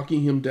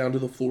 knocking him down to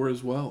the floor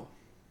as well.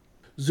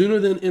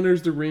 Zuna then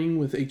enters the ring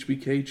with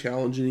HBK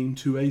challenging him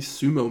to a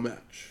sumo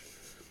match,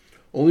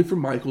 only for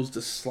Michaels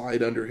to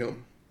slide under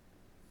him.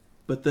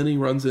 But then he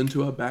runs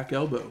into a back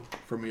elbow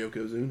from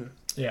Yokozuna.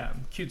 Yeah,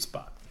 cute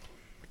spot.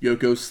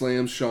 Yoko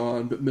slams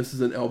Shawn, but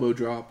misses an elbow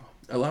drop,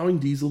 allowing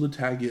Diesel to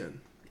tag in,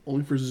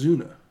 only for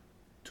Zuna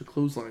to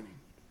clothesline him.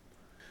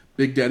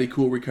 Big Daddy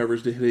Cool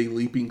recovers to hit a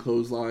leaping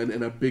clothesline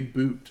and a big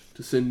boot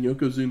to send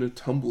Yokozuna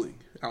tumbling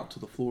out to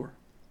the floor,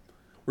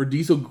 where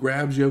Diesel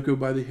grabs Yoko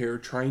by the hair,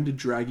 trying to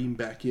drag him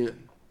back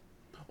in,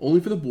 only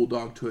for the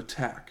Bulldog to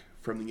attack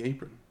from the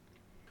apron.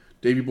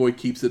 Davey Boy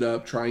keeps it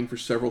up, trying for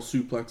several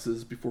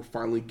suplexes before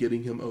finally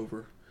getting him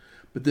over,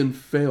 but then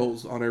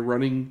fails on a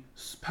running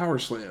power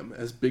slam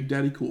as Big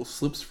Daddy Cool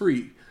slips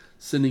free,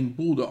 sending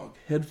Bulldog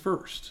head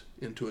first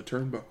into a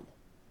turnbuckle.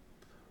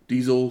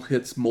 Diesel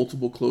hits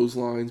multiple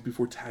clotheslines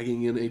before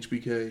tagging in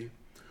HBK,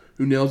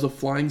 who nails a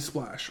flying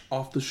splash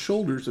off the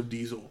shoulders of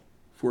Diesel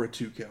for a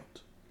 2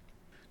 count.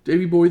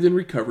 Davey Boy then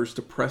recovers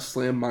to press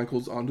slam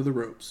Michaels onto the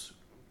ropes,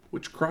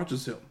 which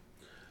crotches him,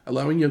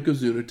 allowing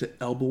Yokozuna to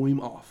elbow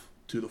him off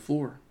to the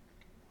floor.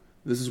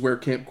 This is where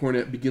Camp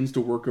Cornette begins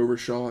to work over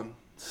Shawn,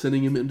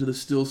 sending him into the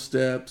steel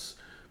steps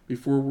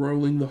before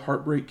rolling the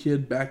Heartbreak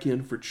Kid back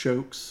in for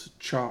chokes,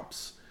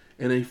 chops,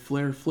 and a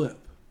flare flip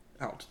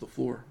out to the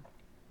floor.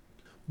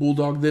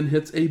 Bulldog then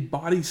hits a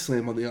body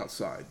slam on the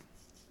outside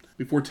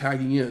before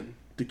tagging in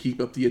to keep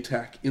up the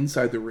attack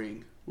inside the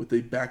ring with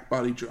a back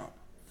body drop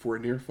for a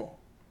near fall.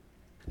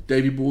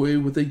 Davey Boy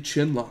with a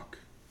chin lock,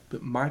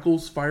 but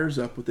Michaels fires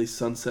up with a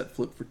sunset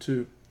flip for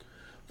 2,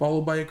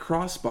 followed by a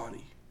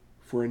crossbody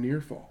for a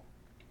near fall.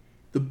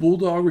 The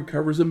Bulldog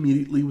recovers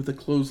immediately with a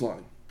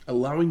clothesline,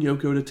 allowing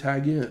Yoko to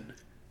tag in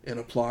and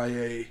apply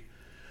a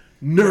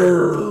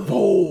nerve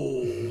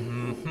hold.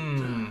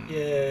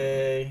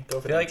 Yay.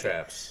 Go for the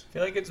traps. I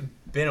feel like it's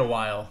been a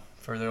while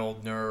for the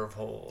old nerve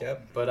hold.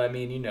 Yep. But I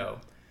mean,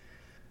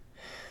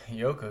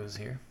 Yoko's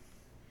here.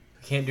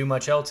 Can't do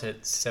much else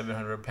at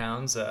 700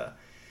 pounds. I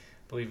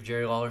believe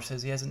Jerry Lawler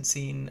says he hasn't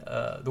seen,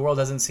 the world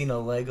hasn't seen a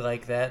leg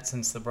like that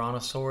since the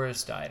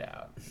Brontosaurus died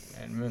out.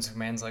 And Vince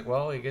McMahon's like,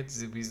 well,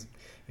 he's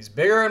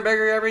bigger and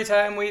bigger every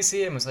time we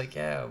see him. It's like,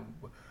 yeah,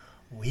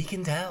 we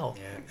can tell.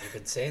 Yeah, you've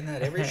been saying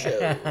that every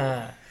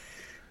show.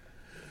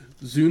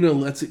 Zuna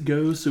lets it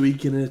go so he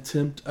can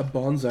attempt a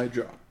bonsai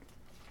drop,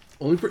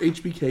 only for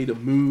HBK to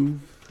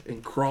move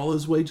and crawl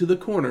his way to the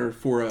corner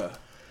for a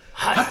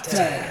hot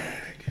tag.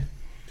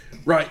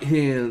 Right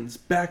hands,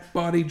 back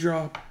body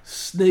drop,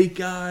 snake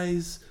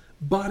eyes,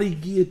 body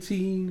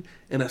guillotine,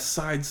 and a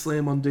side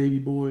slam on Davey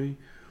Boy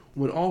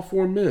when all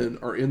 4 men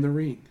are in the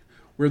ring,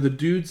 where the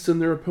dudes send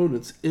their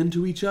opponents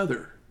into each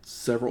other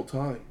several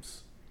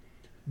times.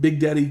 Big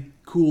Daddy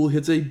Cool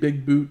hits a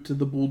big boot to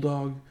the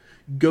Bulldog,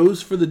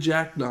 goes for the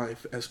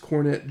jackknife as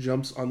Cornette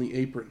jumps on the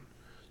apron,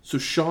 so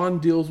Shawn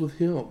deals with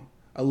him,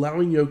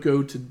 allowing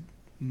Yoko to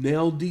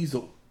nail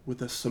Diesel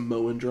with a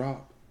Samoan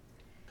drop.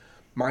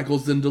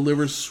 Michaels then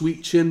delivers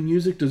sweet chin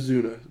music to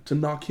Zuna to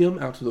knock him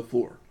out to the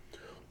floor,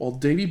 while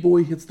Davey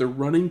Boy hits the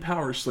running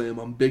power slam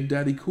on Big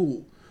Daddy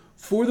Cool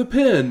for the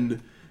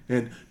pin,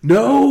 and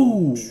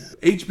no!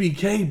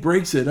 HBK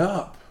breaks it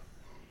up.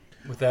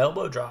 With the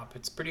elbow drop,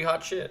 it's pretty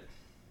hot shit.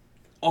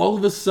 All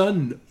of a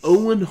sudden,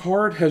 Owen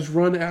Hart has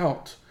run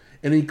out,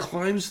 and he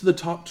climbs to the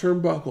top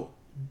turnbuckle,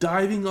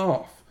 diving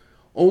off,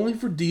 only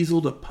for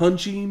Diesel to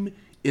punch him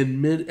in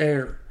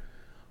midair,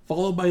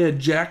 followed by a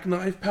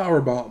jackknife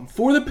powerbomb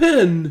for the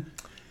pin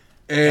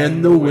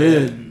and the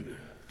win.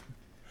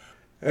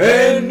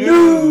 And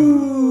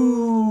new.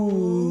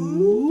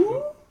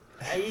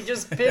 He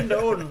just pinned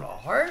Owen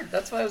Hart.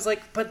 That's why I was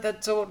like, but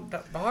that's Owen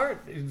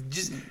Hart.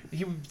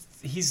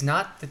 He's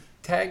not the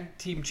tag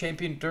team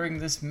champion during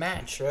this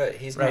match. That's right.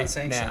 He's not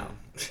sanctioned. Now.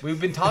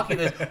 We've been talking.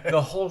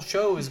 The whole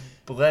show is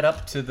led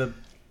up to the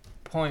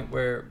point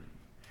where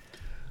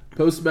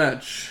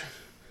post-match,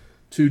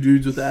 2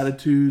 dudes with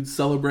attitudes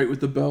celebrate with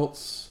the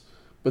belts,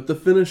 but the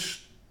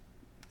finish,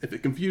 if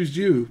it confused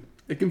you,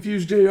 it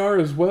confused JR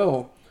as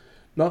well,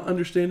 not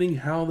understanding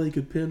how they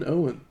could pin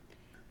Owen.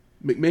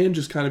 McMahon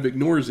just kind of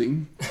ignores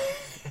him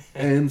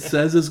and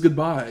says his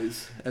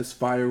goodbyes as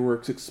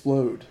fireworks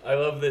explode. I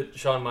love that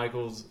Shawn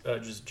Michaels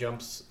just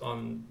jumps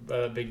on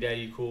Big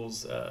Daddy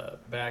Cool's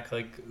back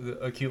like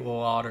a cute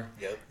little otter.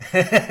 Yep.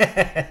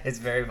 It's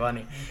very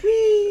funny.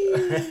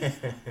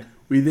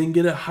 We then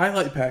get a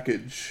highlight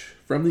package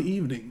from the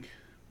evening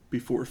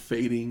before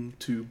fading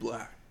to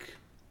black.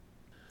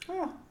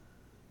 Oh.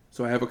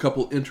 So I have a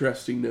couple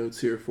interesting notes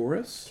here for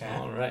us. Okay.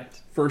 All right.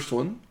 First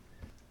one,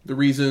 the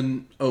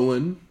reason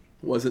Owen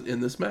wasn't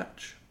in this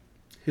match.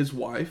 His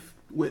wife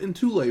went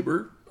into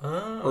labor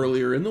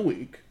earlier in the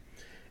week,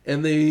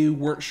 and they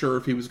weren't sure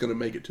if he was going to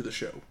make it to the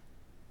show,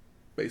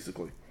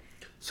 basically.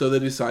 So they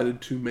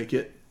decided to make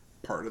it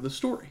part of the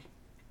story.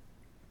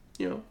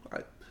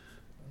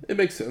 It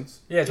makes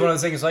sense. Yeah, it's one of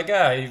those things like,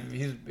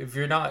 if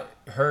you're not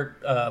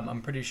hurt,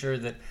 I'm pretty sure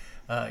that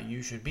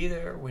you should be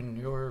there when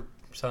your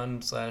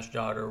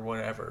son/daughter,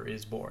 whatever,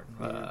 is born.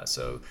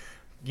 So,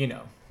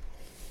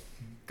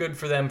 good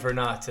for them for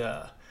not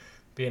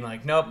being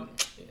like, nope,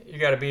 you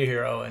got to be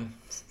here, Owen.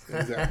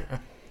 Exactly.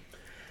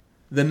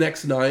 The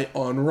next night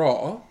on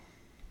Raw,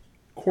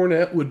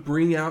 Cornette would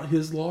bring out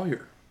his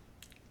lawyer,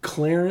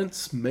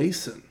 Clarence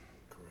Mason,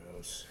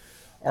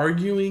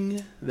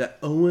 arguing that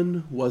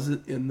Owen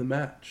wasn't in the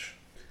match.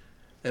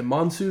 And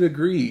Monsoon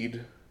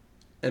agreed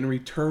and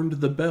returned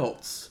the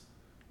belts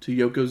to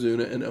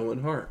Yokozuna and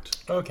Owen Hart.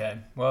 Okay.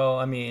 Well,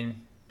 I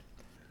mean,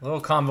 a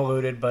little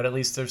convoluted, but at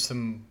least there's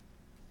some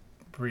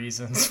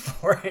reasons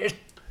for it.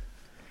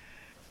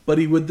 But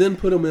he would then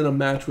put him in a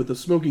match with the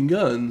Smoking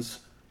Guns,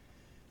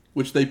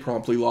 which they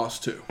promptly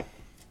lost to.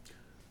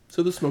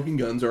 So the Smoking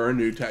Guns are our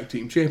new tag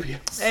team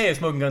champions. Hey,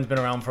 Smoking Gun's been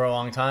around for a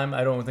long time.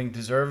 I don't think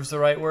deserves the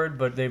right word,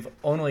 but they've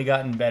only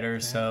gotten better,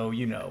 so,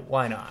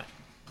 why not?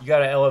 You got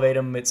to elevate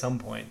them at some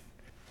point.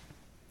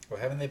 Well,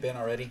 haven't they been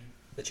already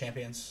the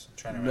champions? I'm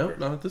trying to remember. Nope,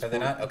 not at this point.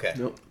 Have they not? Okay.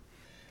 Nope.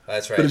 Oh,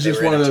 that's right. But it's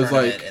just one of those,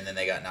 and then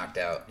they got knocked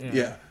out.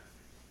 Yeah.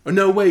 Oh,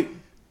 no, wait.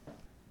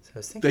 So I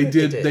was thinking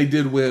They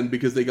did win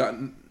because they got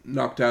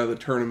knocked out of the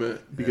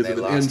tournament because of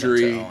an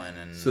injury.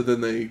 So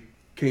then they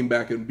came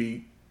back and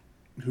beat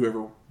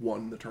whoever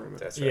won the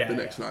tournament That's right. the Yeah,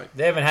 next night.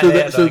 They haven't had So,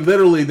 that, so like,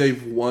 literally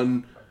they've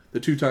won, the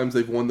 2 times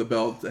they've won the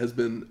belt has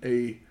been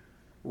a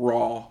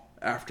Raw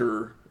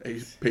after a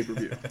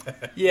pay-per-view.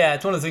 yeah,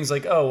 it's one of the things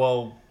like, oh,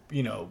 well,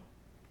 you know,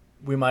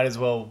 we might as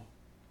well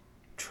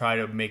try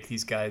to make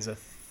these guys a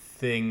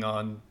thing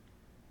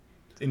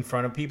in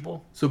front of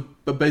people. So,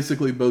 but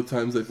basically both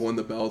times they've won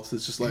the belts,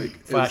 it's just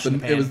like, Flash in the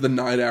pan. it was the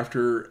night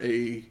after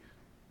a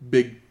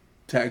big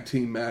tag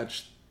team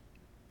match,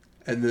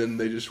 and then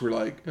they just were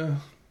like,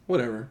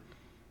 whatever.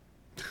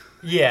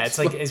 Yeah, it's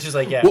just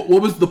like, yeah.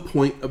 What was the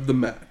point of the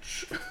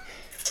match?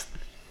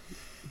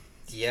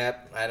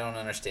 Yep, I don't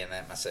understand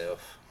that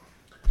myself.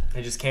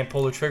 They just can't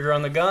pull the trigger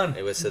on the gun.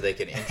 It was so they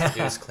could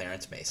introduce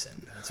Clarence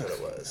Mason. That's what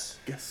it was.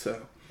 Guess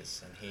so.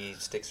 And he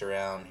sticks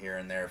around here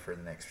and there for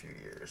the next few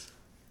years.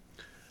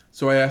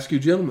 So I ask you,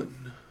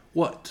 gentlemen,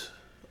 what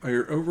are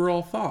your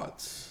overall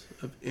thoughts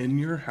of In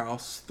Your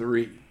House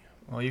 3?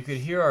 Well, you could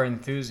hear our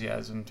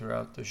enthusiasm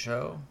throughout the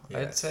show. Yes.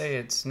 I'd say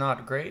it's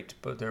not great,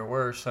 but there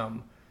were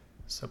some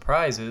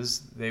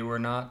surprises. They were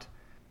not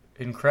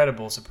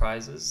incredible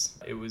surprises.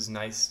 It was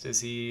nice to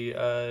see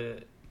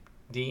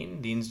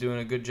Dean. Dean's doing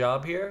a good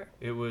job here.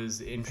 It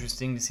was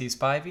interesting to see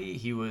Spivey.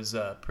 He was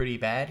pretty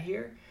bad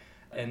here.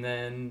 And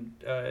then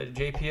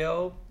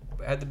JPL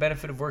had the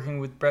benefit of working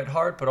with Bret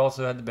Hart, but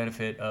also had the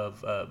benefit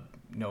of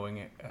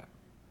knowing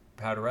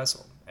how to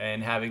wrestle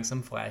and having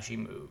some flashy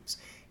moves,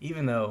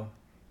 even though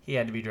he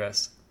had to be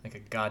dressed like a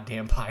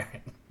goddamn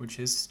pirate, which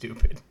is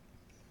stupid.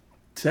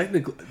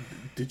 Technically,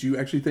 did you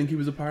actually think he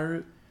was a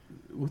pirate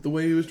with the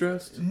way he was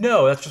dressed?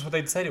 No, that's just what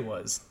they'd said it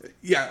was.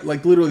 Yeah,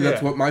 like literally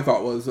that's Yeah. what my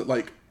thought was. That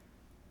like,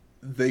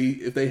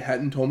 if they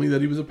hadn't told me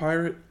that he was a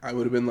pirate, I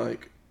would have been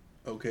like,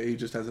 okay, he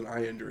just has an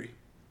eye injury.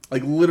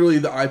 Like literally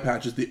the eye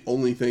patch is the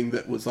only thing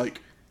that was like,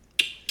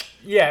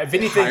 Yeah, if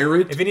anything,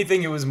 pirate?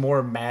 it was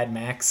more Mad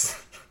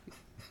Max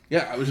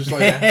yeah, I was just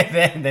like,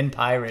 than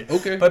pirate.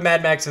 Okay. But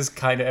Mad Max is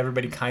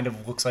everybody kind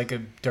of looks like a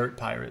dirt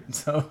pirate,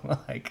 so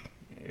like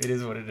it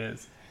is what it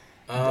is.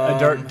 A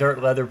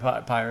dirt leather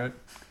pirate.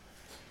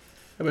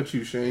 how about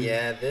you, Shane?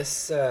 Yeah,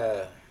 this,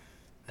 I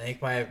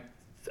think my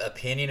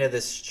opinion of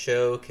this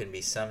show can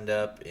be summed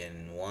up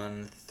in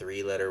one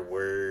 3-letter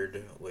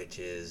word, which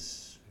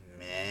is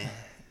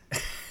meh.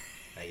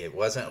 Like, it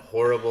wasn't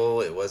horrible,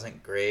 it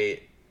wasn't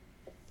great,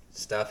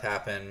 stuff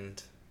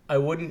happened. I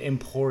wouldn't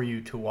implore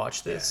you to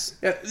watch this.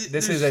 Yeah,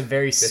 This is a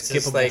very is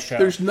skippable like- show.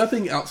 There's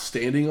nothing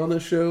outstanding on the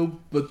show,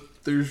 but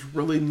there's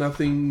really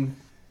nothing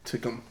to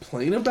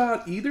complain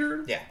about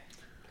either. Yeah,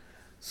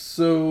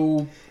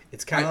 So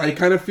it's kind of I like...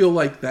 kind of feel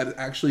like that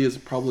actually is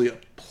probably a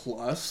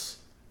plus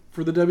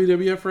for the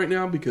WWF right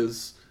now,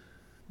 because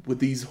with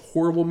these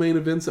horrible main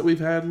events that we've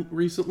had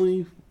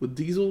recently with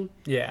Diesel,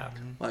 Yeah.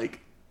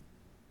 like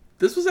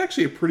this was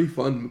actually a pretty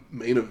fun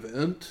main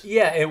event.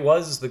 Yeah, it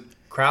was. The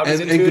crowd was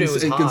And, into it. It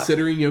was and hot.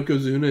 considering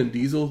Yokozuna and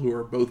Diesel, who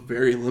are both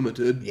very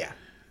limited, Yeah.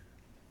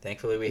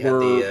 Thankfully, we had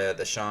Were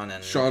the Sean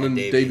and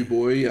Davey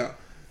Boy, yeah,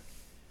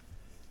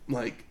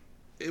 like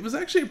it was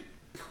actually,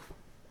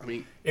 I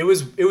mean, It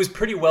was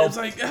pretty well. it was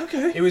like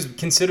okay, It was,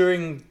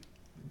 considering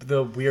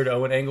the weird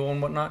Owen angle and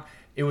whatnot,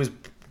 it was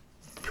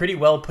pretty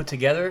well put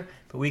together,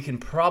 but we can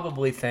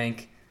probably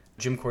thank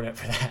Jim Cornette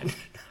for that.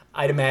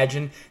 I'd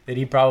imagine that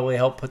he probably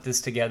helped put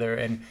this together,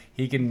 and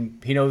he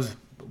knows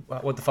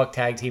what the fuck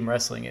tag team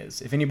wrestling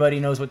is. If anybody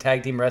knows what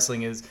tag team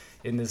wrestling is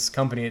in this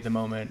company at the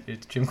moment,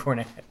 it's Jim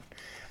Cornette.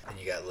 And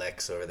you got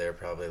Lex over there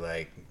probably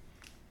like,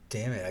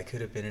 damn it, I could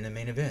have been in a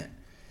main event.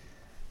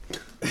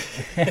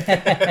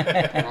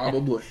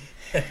 probably.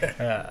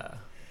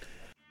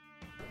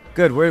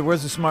 Good.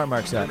 Where's the smart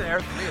marks at?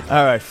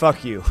 All right.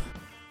 Fuck you.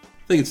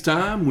 I think it's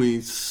time we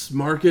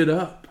smark it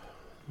up.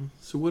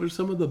 So, what are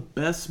some of the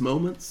best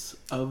moments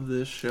of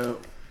this show?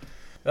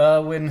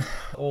 When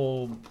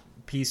old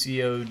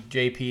PCO,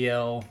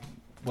 JPL,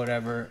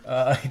 whatever,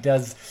 he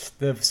does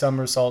the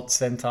somersault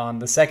senton,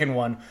 the second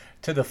one,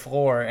 to the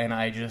floor, and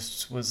I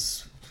just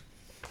was...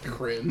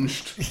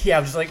 Cringed. Yeah,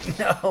 I was like,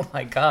 no, oh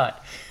my God.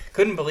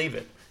 Couldn't believe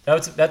it.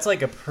 That's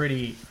like a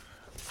pretty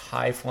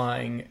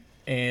high-flying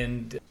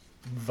and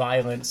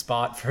violent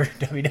spot for a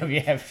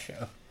WWF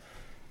show.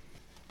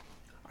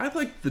 I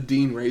like the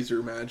Dean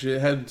Razor match. It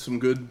had some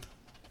good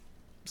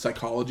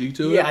psychology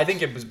to it. Yeah, I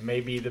think it was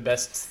maybe the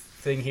best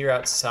thing here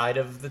outside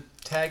of the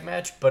tag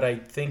match, but I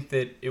think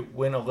that it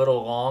went a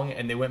little long,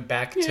 and they went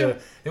back to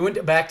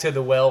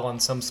the well on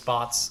some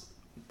spots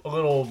a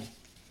little,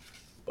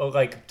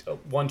 like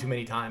one too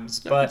many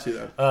times. I But can see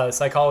that.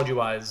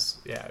 psychology-wise,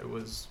 yeah, it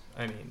was.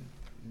 I mean,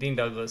 Dean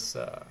Douglas,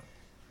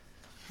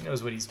 he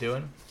knows what he's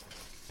doing.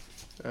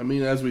 I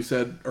mean, as we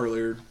said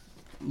earlier,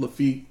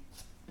 Lafitte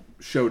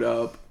showed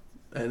up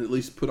and at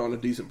least put on a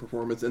decent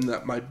performance, and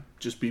that might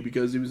just be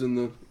because he was in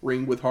the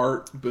ring with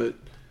Hart, but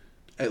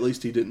at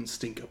least he didn't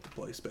stink up the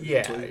place,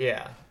 basically.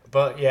 Yeah.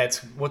 But yeah, it's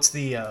what's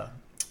the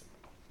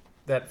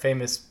that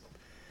famous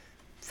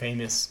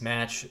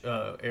match,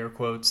 air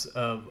quotes,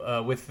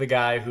 of with the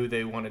guy who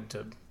they wanted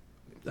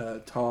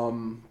to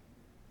Tom...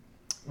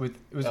 with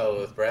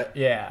with Brett?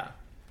 Yeah.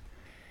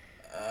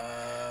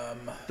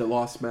 the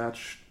lost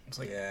match. It's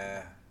like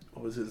Yeah.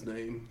 What was his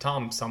name?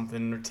 Tom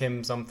something or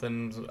Tim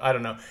something. I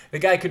don't know. The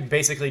guy could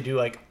basically do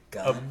like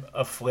Gunn?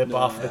 a flip No.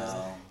 off the.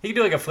 No. He could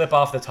do like a flip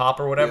off the top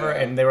or whatever,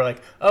 Yeah. and they were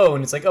like, oh,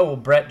 and it's like, oh, well,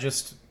 Brett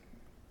just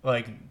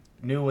like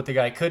knew what the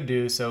guy could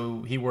do,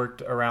 so he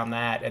worked around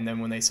that. And then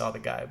when they saw the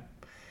guy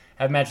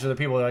have matches with other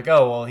people, they're like,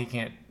 oh, well, he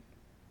can't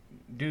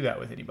do that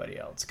with anybody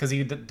else because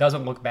he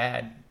doesn't look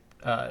bad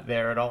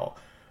there at all.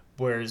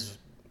 Whereas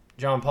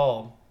John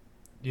Paul,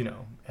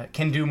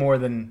 can do more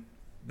than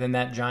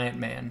that giant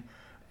man,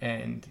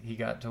 and he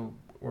got to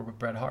work with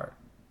Bret Hart.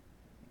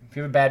 If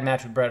you have a bad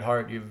match with Bret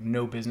Hart, you have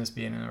no business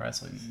being in the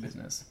wrestling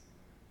business.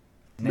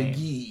 Name.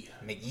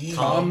 McGee.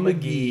 Tom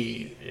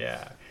McGee.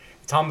 Yeah.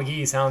 Tom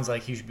McGee sounds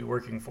like he should be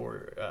working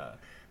for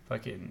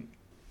fucking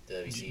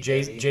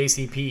WCW.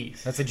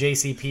 JCP. That's a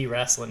JCP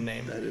wrestling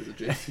name. That is a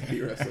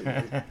JCP wrestling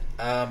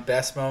name.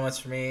 Best moments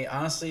for me,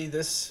 honestly,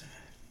 this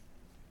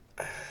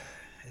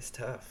is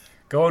tough.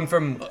 Going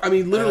from I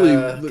mean,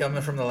 literally,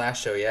 Coming from the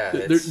last show, yeah.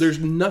 there's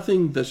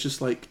nothing that's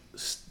just like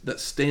that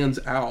stands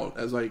out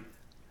as like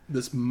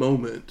this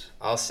moment.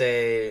 I'll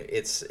say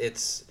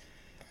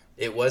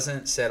it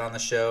wasn't said on the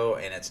show,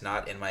 and it's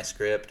not in my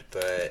script,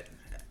 but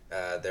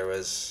there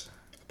was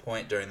a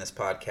point during this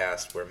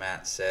podcast where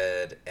Matt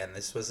said, and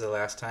this was the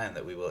last time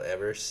that we will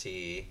ever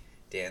see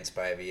Dan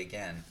Spivey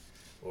again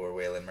or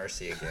Waylon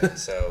Mercy again.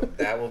 So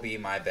that will be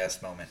my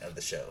best moment of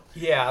the show.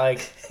 Yeah,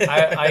 like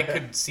I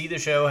could see the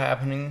show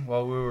happening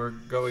while we were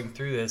going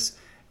through this.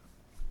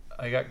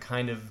 I got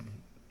kind of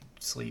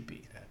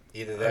sleepy.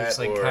 Either I that was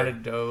like or kind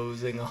of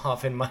dozing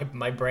off, and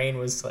my brain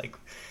was like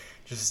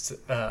just.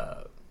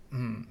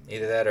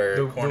 either that or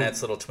The-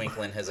 Cornette's little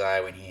twinkle in his eye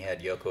when he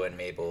had Yoko and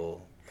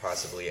Mabel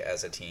possibly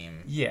as a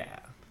team. Yeah.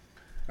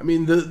 I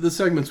mean, the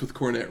segments with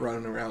Cornette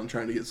running around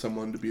trying to get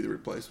someone to be the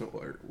replacement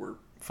were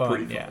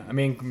pretty fun. Yeah. I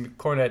mean,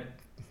 Cornette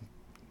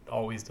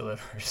always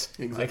delivers.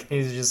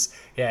 Exactly.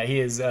 Like he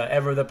is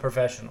ever the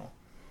professional.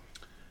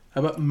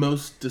 How about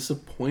most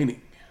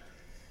disappointing?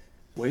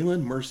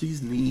 Waylon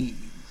Mercy's knees.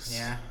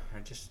 Yeah,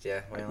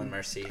 Waylon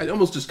Mercy. I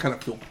almost just kind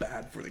of feel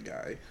bad for the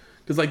guy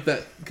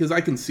because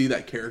I can see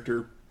that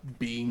character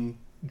being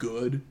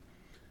good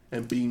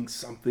and being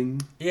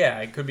something. Yeah,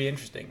 it could be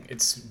interesting.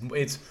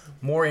 It's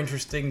more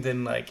interesting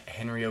than like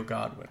Henry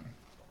O'Godwin.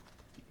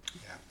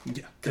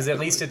 Yeah, Because at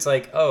least it's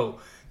like, oh,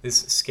 this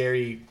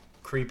scary,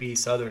 creepy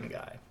Southern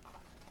guy.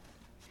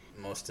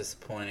 Most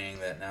disappointing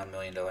that now $1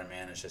 Million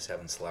Man is just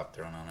having slop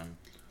thrown on him.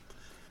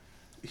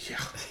 yeah.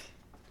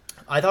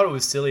 I thought it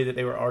was silly that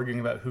they were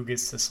arguing about who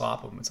gets to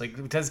slop him. It's like,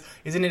 because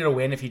isn't it a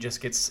win if he just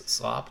gets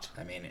slopped?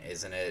 I mean,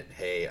 isn't it,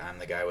 hey, I'm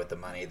the guy with the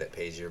money that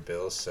pays your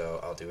bills, so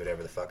I'll do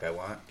whatever the fuck I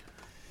want?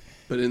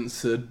 But isn't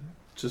Sid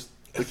just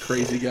the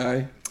crazy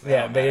guy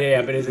Yeah, but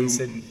who isn't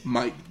Sid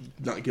might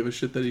not give a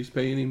shit that he's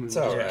paying him and It's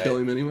all just right. kill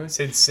him anyway?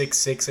 Sid's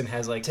 6'6" and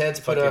has like Ted's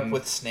put up fucking-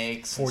 with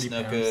snakes and 40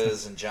 pounds.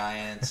 snookas and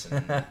giants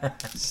and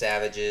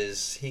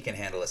savages. He can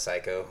handle a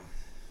psycho.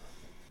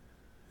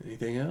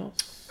 Anything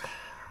else?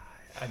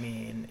 I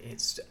mean,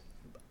 it's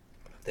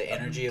The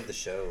energy of the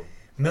show.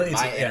 it's-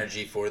 My yeah.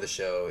 energy for the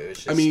show. It was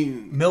just I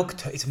mean,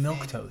 It's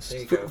milk toast. there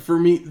you go. for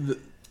me, the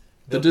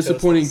Milk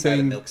disappointing toast on the side of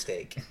thing, milk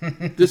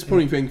steak.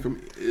 disappointing thing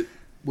from it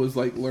was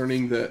like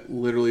learning that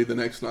literally the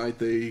next night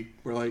they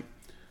were like,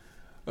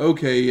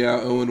 okay, yeah,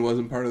 Owen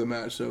wasn't part of the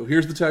match, so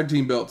here's the tag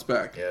team belts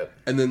back. Yep.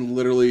 And then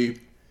literally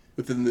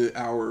within the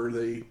hour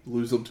they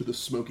lose them to the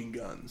Smoking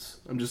Guns.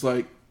 I'm just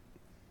like,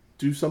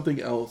 do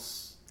something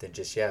else, Then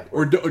just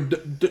or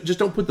just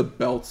don't put the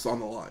belts on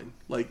the line.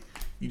 Like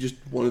you just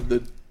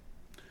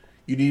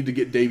you need to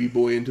get Davey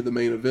Boy into the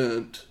main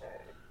event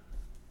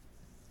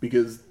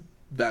because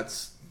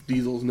that's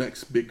Diesel's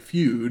next big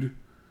feud.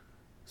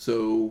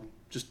 So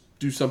just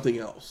do something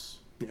else.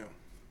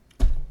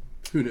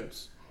 Who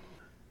knows?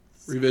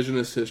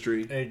 Revisionist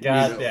history. It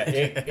got we know.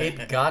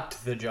 it got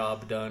the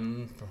job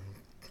done.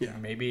 Yeah.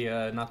 Maybe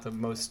not the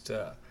most,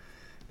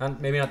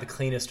 maybe not the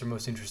cleanest or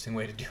most interesting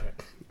way to do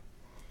it.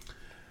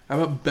 How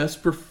about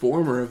best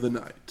performer of the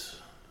night?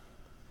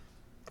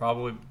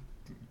 Probably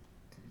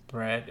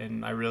Brett,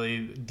 and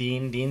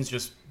Dean's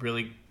just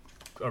really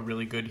a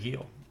really good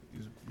heel.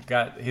 He's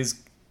got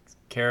his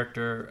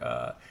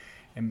character,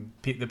 and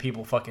the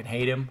people fucking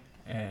hate him.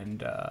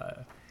 And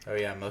Oh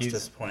yeah, most He's-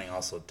 disappointing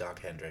also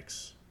Doc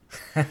Hendricks.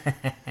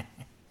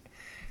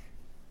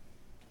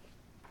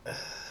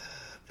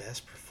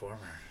 Best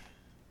performer.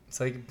 it's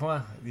like,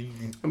 well,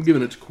 I'm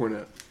giving it to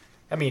Cornette.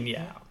 I mean,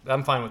 yeah,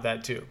 I'm fine with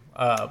that too.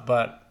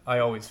 But I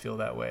always feel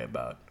that way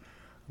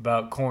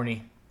about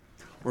Corny.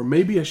 Or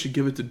maybe I should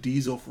give it to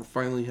Diesel for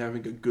finally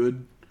having a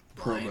good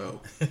promo.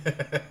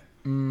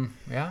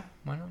 Yeah,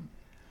 why not?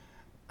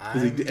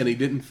 'Cause he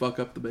didn't fuck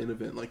up the main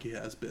event like he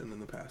has been in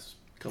the past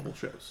couple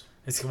shows.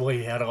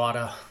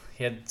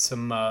 He had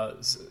some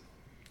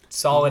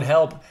solid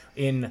help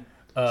in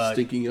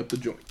Stinking up the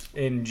joint.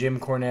 in Jim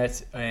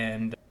Cornette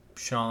and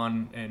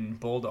Sean and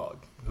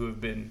Bulldog, who have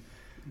been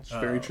It's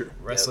very true.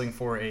 wrestling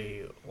for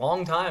a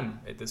long time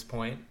at this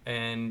point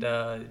and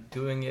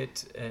doing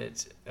it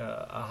at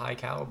a high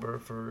caliber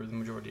for the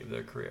majority of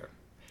their career.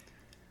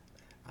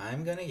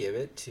 I'm going to give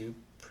it to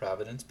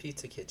Providence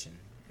Pizza Kitchen,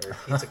 or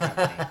Pizza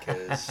Company,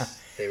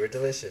 because they were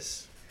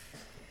delicious.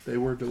 They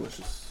were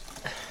delicious.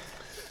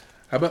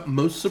 How about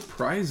most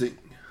surprising?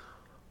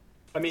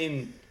 I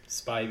mean,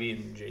 Spivey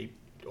and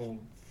old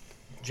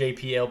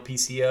JPL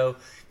PCO,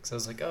 because I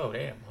was like, oh,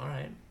 damn, all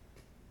right.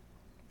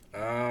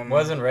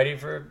 Wasn't ready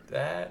for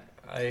that.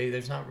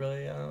 There's not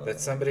really... But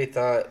somebody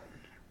thought,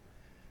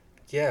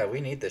 yeah,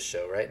 we need this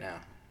show right now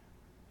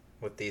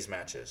with these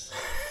matches.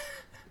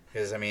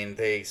 Because, I mean,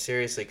 they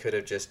seriously could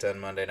have just done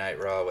Monday Night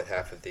Raw with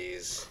half of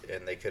these,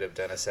 and they could have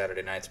done a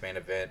Saturday night's main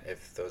event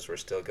if those were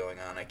still going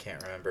on. I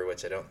can't remember,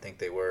 which I don't think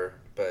they were,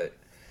 but...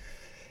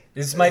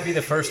 This might be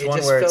the first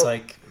one where it's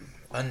like...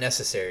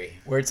 unnecessary.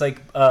 Where it's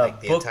like...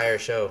 the entire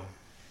show.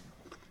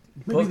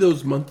 Maybe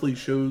those monthly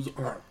shows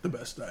aren't the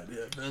best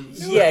idea,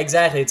 Vince. Yeah,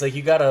 exactly. It's like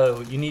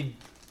you need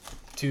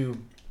to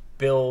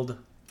build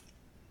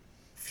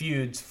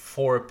feuds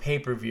for a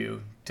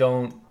pay-per-view.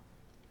 Don't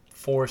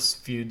force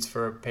feuds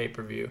for a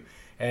pay-per-view.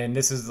 And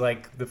this is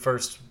like the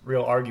first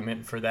real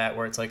argument for that,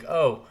 where it's like,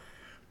 oh,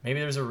 maybe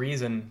there's a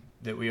reason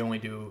that we only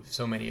do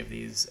so many of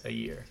these a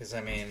year. Because,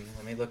 I mean,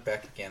 let me look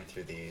back again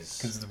through these.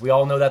 Because we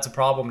all know that's a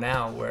problem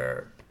now,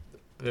 where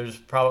there's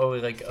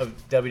probably like a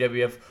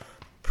WWF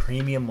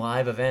premium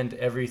live event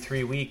every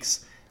 3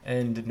 weeks,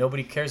 and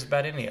nobody cares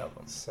about any of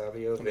them.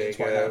 Savio Vega. That's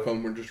why half of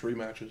them were just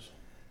rematches.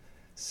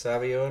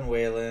 Savio and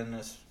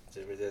Waylon,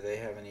 did they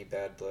have any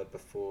bad blood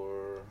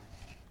before?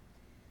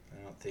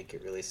 I don't think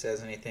it really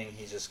says anything.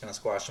 He's just going to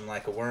squash him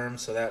like a worm,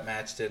 so that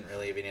match didn't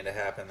really even need to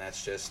happen.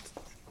 That's just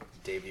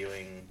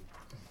debuting.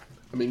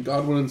 I mean,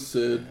 Godwin and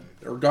Sid,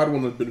 or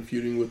Godwin had been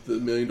feuding with the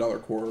 $1 Million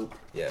Corp.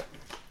 Yeah.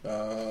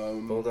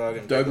 Bulldog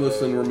and Douglas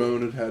Bigelow. and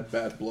Ramon had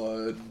bad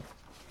blood.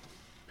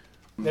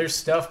 There's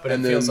stuff, but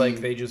And it feels then-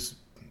 like they just...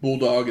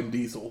 Bulldog and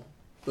Diesel.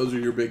 Those are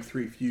your big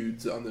 3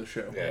 feuds on this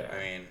show. Yeah, I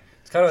mean,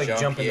 It's kind of like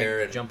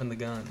Jean-Pierre and jumping the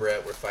gun.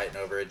 Brett were fighting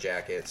over a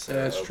jacket, so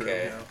That's okay. true.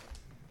 Yeah.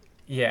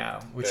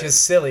 Yeah, which But- is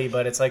silly,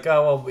 but it's like,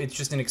 oh, well, it's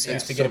just an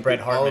excuse Yeah, to get a so Bret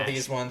Hart all match. of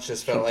these ones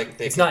just felt like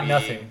they It's could not be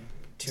nothing.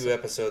 2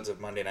 episodes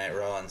of Monday Night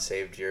Raw and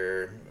saved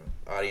your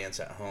audience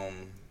at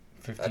home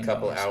a $15.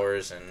 couple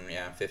hours and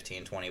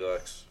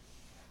 $15-$20.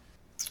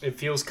 It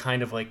feels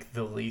kind of like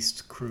the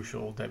least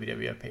crucial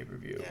WWF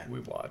pay-per-view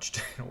we've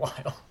watched in a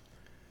while.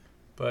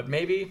 But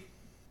maybe,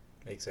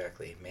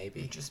 Exactly,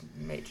 maybe. just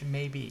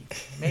maybe.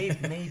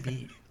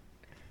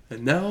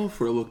 And now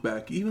for a look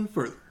back even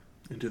further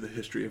into the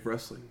history of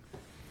wrestling.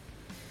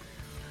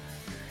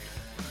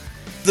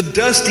 The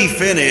dusty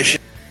finish.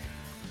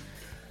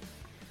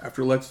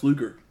 After Lex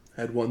Luger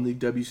had won the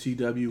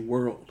WCW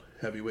World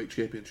Heavyweight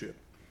Championship,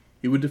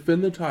 he would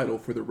defend the title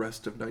for the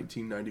rest of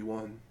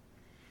 1991.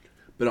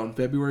 But on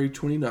February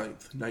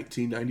 29th,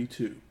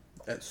 1992,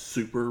 at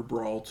Super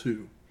Brawl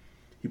 2,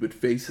 he would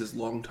face his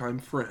longtime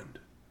friend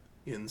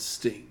in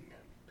Sting.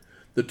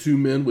 The two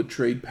men would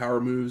trade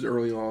power moves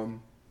early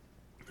on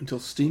until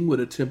Sting would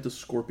attempt a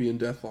Scorpion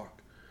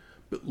Deathlock,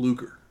 but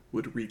Luger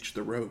would reach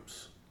the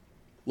ropes.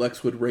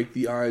 Lex would rake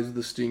the eyes of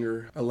the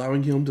Stinger,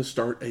 allowing him to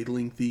start a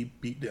lengthy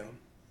beatdown,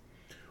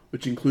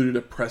 which included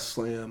a press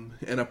slam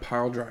and a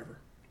pile driver.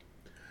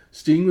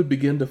 Sting would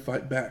begin to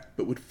fight back,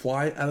 but would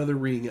fly out of the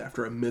ring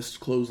after a missed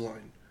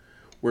clothesline,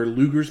 where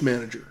Luger's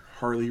manager,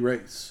 Harley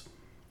Race,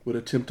 would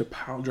attempt to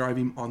pile drive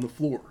him on the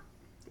floor,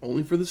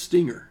 only for the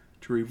Stinger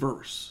to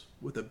reverse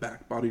with a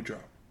back body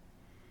drop.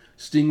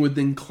 Sting would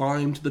then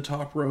climb to the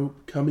top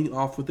rope, coming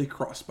off with a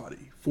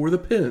crossbody for the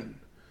pin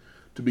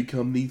to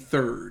become the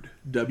 3rd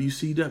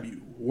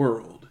WCW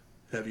World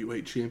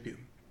Heavyweight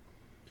Champion.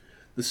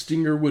 The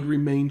Stinger would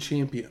remain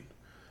champion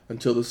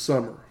until the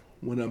summer,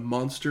 when a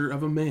monster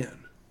of a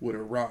man would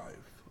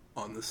arrive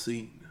on the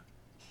scene.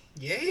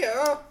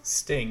 Yeah!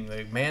 Sting,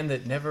 the man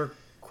that never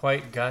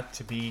quite got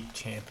to be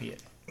champion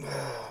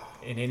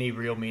in any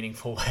real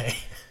meaningful way.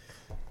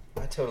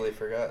 I totally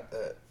forgot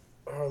that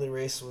Harley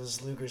Race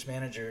was Luger's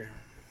manager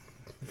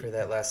for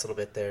that last little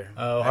bit there.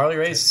 Oh, Harley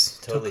Race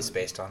Totally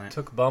spaced on it.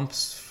 took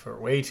bumps for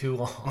way too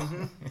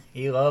long.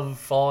 He loved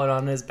falling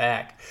on his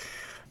back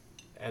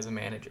as a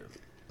manager.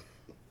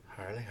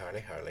 Harley.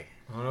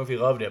 I don't know if he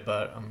loved it,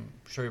 but I'm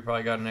sure he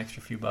probably got an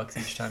extra few bucks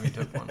each time he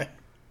took one.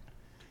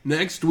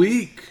 Next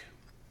week,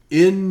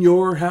 In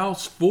Your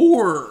House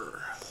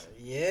 4.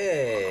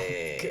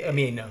 Yay! I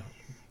mean,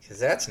 Because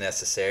that's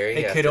necessary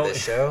it after could only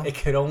this show. it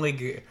could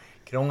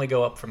only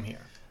go up from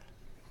here.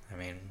 I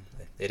mean,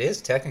 it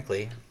is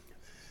technically.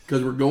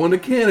 Because we're going to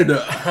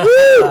Canada.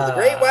 The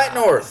Great White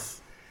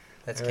North.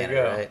 That's There we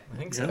Canada, go. right? I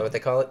think Is so. that what they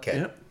call it? Okay.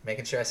 Yep.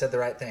 Making sure I said the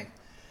right thing.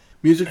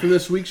 Music from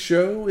this week's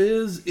show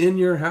is In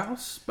Your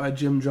House by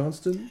Jim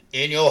Johnston.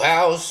 In your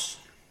house.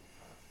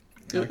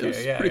 It was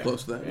pretty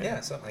close to that.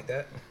 Yeah, something like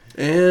that.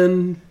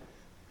 And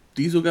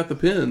Diesel got the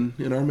pin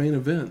in our main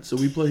event, so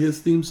we play his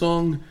theme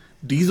song,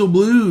 Diesel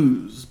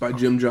Blues by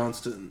Jim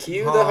Johnston.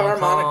 Cue the Honk,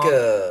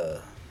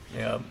 harmonica.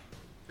 Yeah.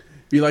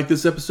 If you like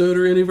this episode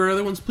or any of our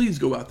other ones, please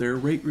go out there,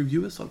 rate,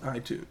 review us on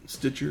iTunes,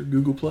 Stitcher,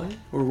 Google Play,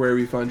 or wherever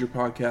you find your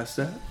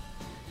podcasts at.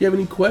 If you have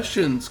any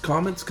questions,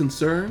 comments,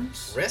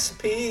 concerns,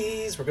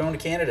 Recipes. We're going to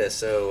Canada,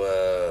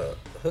 so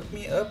hook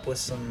me up with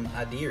some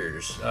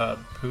ideas.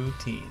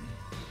 Poutine.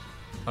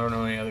 I don't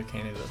know any other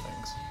Canada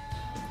things.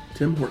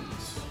 Tim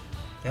Hortons.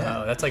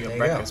 Oh, that's like a there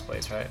you breakfast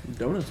place, right?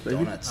 Donuts, baby.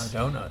 Donuts. Oh,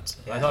 donuts.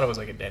 I Yeah. thought it was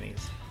like a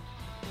Denny's.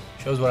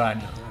 Shows what I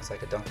know. It's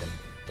like a Dunkin',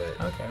 but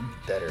Okay.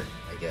 better,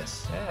 I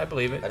guess. Yeah, I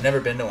believe it. I've never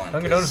been to one.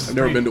 Dunkin' 'cause- Donuts is I've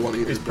never pretty- been to one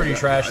either, It's pretty but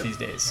trash I- these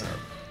days.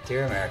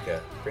 Dear America,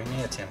 bring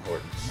me a Tim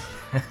Hortons.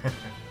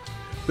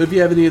 But if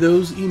you have any of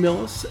those,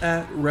 email us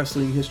at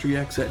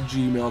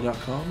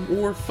wrestlinghistoryx@gmail.com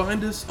or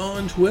find us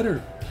on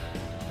Twitter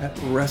at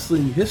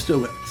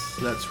WrestlingHistoX.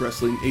 That's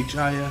Wrestling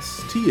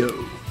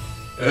HISTO.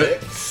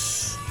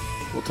 X.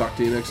 We'll talk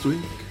to you next week.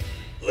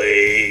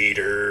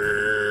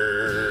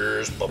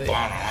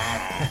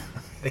 Laters.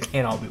 They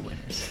can't all be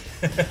winners.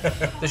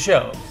 The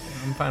show.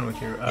 I'm fine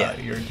with your Yeah.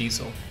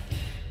 diesel.